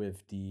interview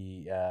with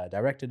the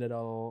director that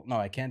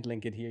I can't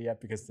link it here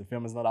yet because the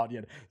film is not out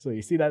yet. So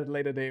you see that at a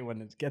later date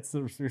when it gets to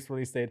the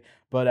release date.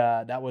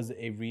 But that was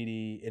a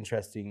really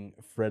interesting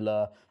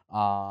thriller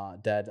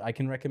that I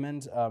can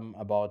recommend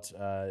about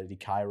the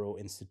Cairo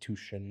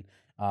institution.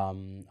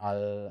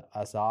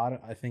 Al-Azhar,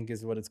 I think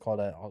is what it's called.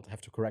 I'll have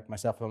to correct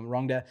myself if I'm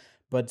wrong there.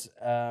 But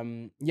a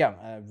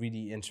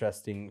really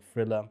interesting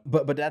thriller.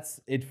 But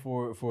that's it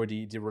for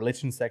the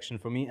religion section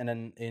for me. And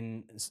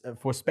then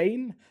for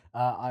Spain,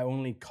 I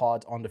only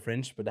caught On the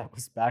Fringe, but that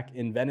was back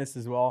in Venice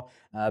as well.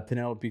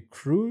 Penelope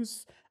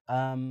Cruz.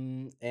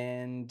 And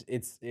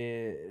it's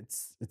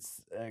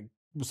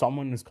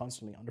someone who's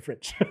constantly on the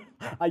fridge.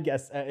 I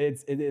guess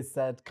it is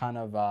that kind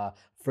of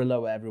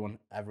thriller where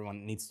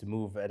everyone needs to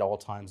move at all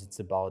times. It's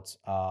about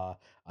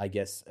I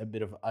guess a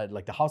bit of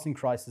like the housing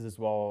crisis as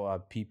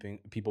well.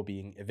 People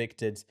being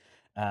evicted.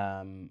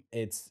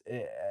 It's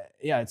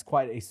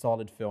quite a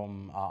solid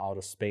film out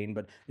of Spain,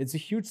 but it's a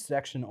huge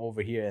section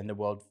over here in the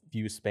World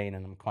View Spain,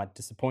 and I'm quite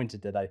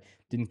disappointed that I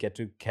didn't get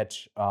to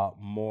catch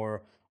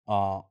more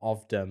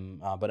of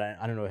them, but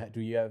I don't know.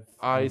 Do you have?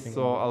 I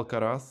saw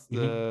Alcaraz,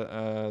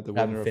 the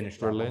winner of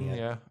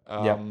Berlin.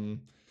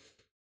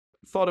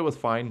 Thought it was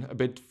fine. A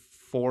bit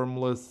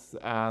formless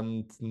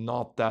and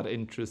not that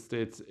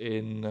interested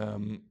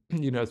in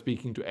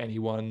speaking to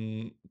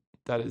anyone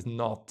that is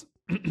not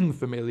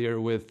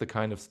familiar with the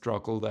kind of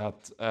struggle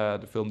that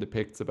the film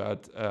depicts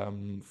about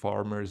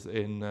farmers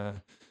in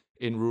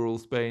rural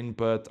Spain.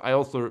 But I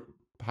also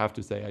have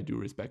to say I do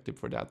respect it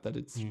for that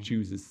it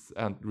chooses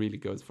and really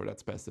goes for that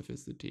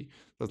specificity.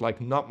 It's like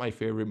not my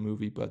favorite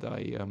movie, but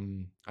I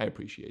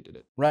appreciated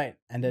it. Right.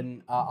 And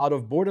then out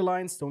of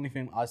Borderlines, the only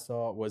film I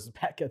saw was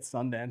back at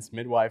Sundance.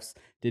 Midwives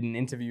did an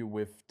interview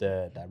with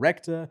the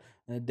director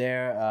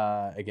there.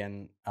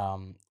 Again,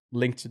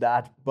 link to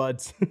that,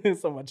 but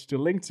so much to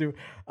link to.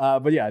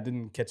 But yeah, I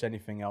didn't catch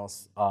anything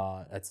else.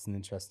 That's an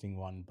interesting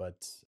one,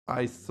 but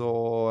I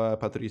saw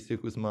Patricio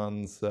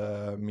Guzman's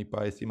Mi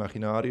País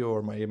Imaginario,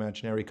 or My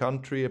Imaginary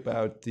Country,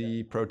 about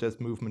the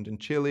protest movement in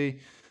Chile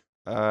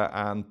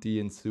and the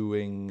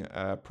ensuing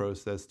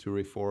process to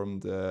reform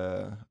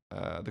the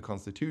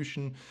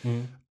constitution.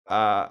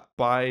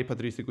 By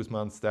Patricio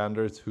Guzman's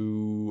standards,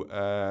 who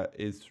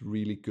is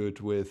really good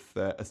with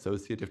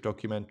associative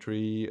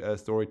documentary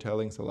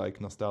storytelling, so like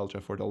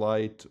Nostalgia for the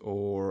Light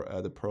or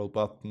The Pearl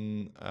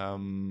Button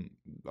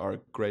are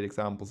great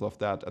examples of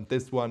that. And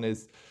this one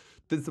is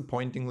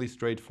disappointingly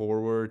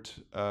straightforward,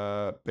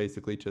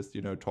 basically just,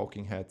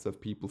 talking heads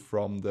of people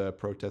from the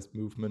protest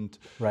movement.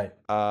 Right.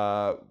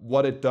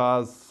 What it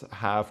does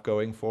have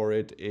going for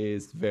it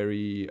is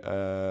very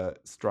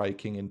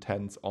striking,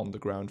 intense,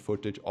 on-the-ground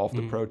footage of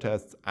the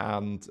protests,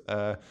 and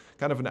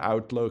kind of an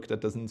outlook that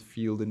doesn't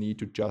feel the need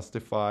to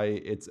justify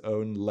its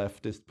own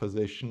leftist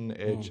position.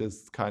 It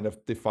just kind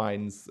of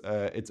defines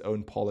its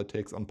own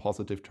politics on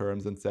positive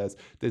terms and says,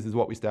 this is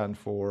what we stand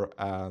for,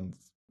 and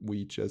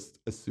we just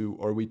assume,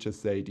 or we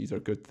just say these are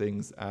good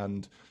things,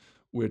 and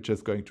we're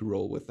just going to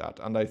roll with that.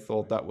 And I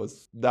thought that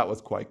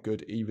was quite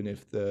good, even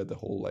if the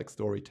whole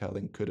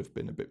storytelling could have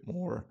been a bit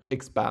more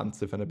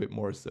expansive and a bit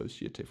more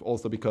associative.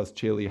 Also because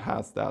Chile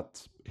has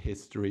that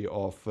history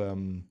of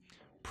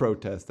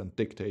protest and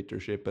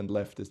dictatorship and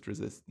leftist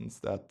resistance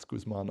that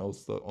Guzman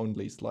also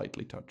only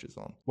slightly touches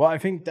on. Well, I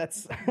think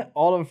that's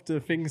all of the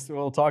things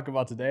we'll talk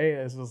about today.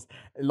 This was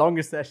a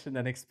longer session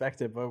than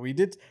expected, but we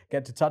did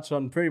get to touch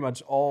on pretty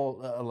much a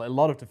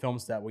lot of the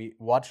films that we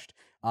watched.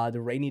 The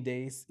rainy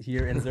days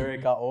here in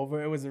Zurich are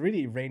over. It was a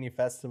really rainy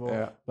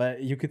festival,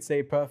 but you could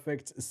say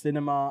perfect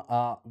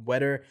cinema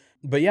weather.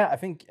 But yeah, I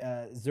think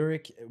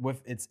Zurich,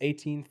 with its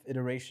 18th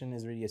iteration,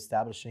 is really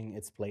establishing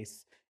its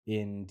place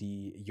in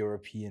the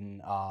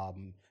European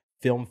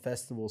film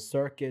festival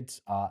circuit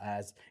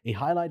as a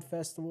highlight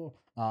festival,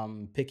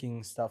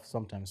 picking stuff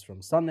sometimes from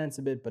Sundance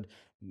a bit, but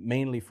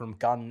mainly from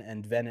Cannes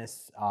and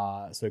Venice.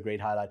 So a great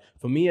highlight.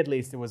 For me, at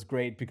least, it was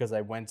great because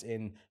I went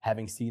in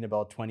having seen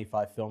about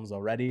 25 films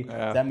already.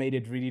 That made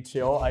it really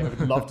chill. I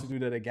would love to do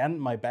that again.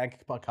 My bank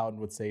account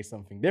would say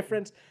something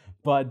different.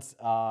 But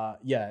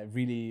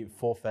really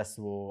full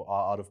festival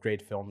out of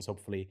great films.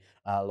 Hopefully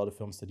a lot of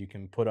films that you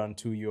can put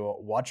onto your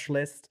watch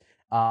list.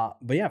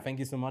 But yeah, thank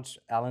you so much,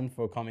 Alan,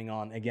 for coming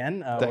on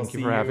again. Thank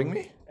you for having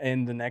me.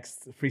 In the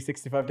next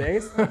 365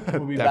 days,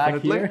 we'll be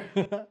back here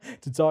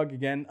to talk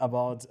again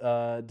about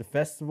the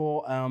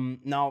festival.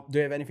 Now, do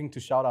you have anything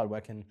to shout out?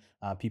 Where can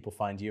people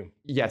find you?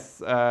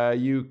 Yes,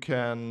 you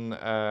can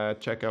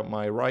check out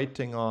my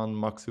writing on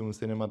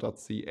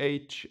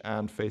maximumcinema.ch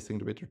and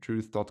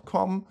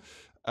facingthebittertruth.com.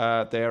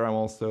 There I'm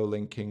also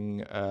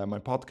linking my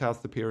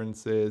podcast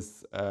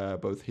appearances,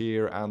 both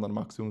here and on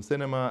Maximum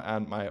Cinema,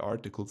 and my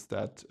articles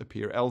that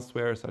appear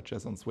elsewhere, such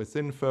as on Swiss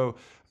Info.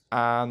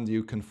 And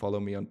you can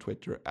follow me on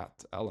Twitter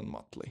at Alan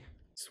Mattli.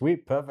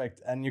 Sweet,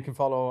 perfect. And you can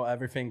follow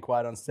everything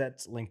Quiet on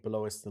Set. Link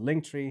below is the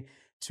link tree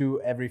to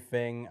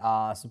everything.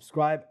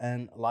 Subscribe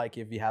and like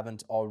if you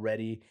haven't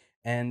already.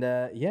 And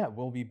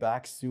we'll be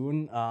back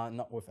soon.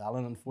 Not with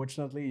Alan,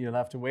 unfortunately. You'll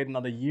have to wait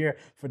another year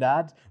for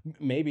that.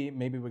 Maybe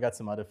we got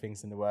some other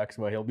things in the works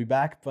where he'll be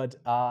back.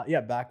 But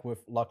back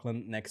with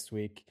Lachlan next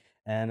week.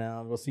 And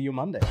we'll see you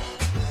Monday.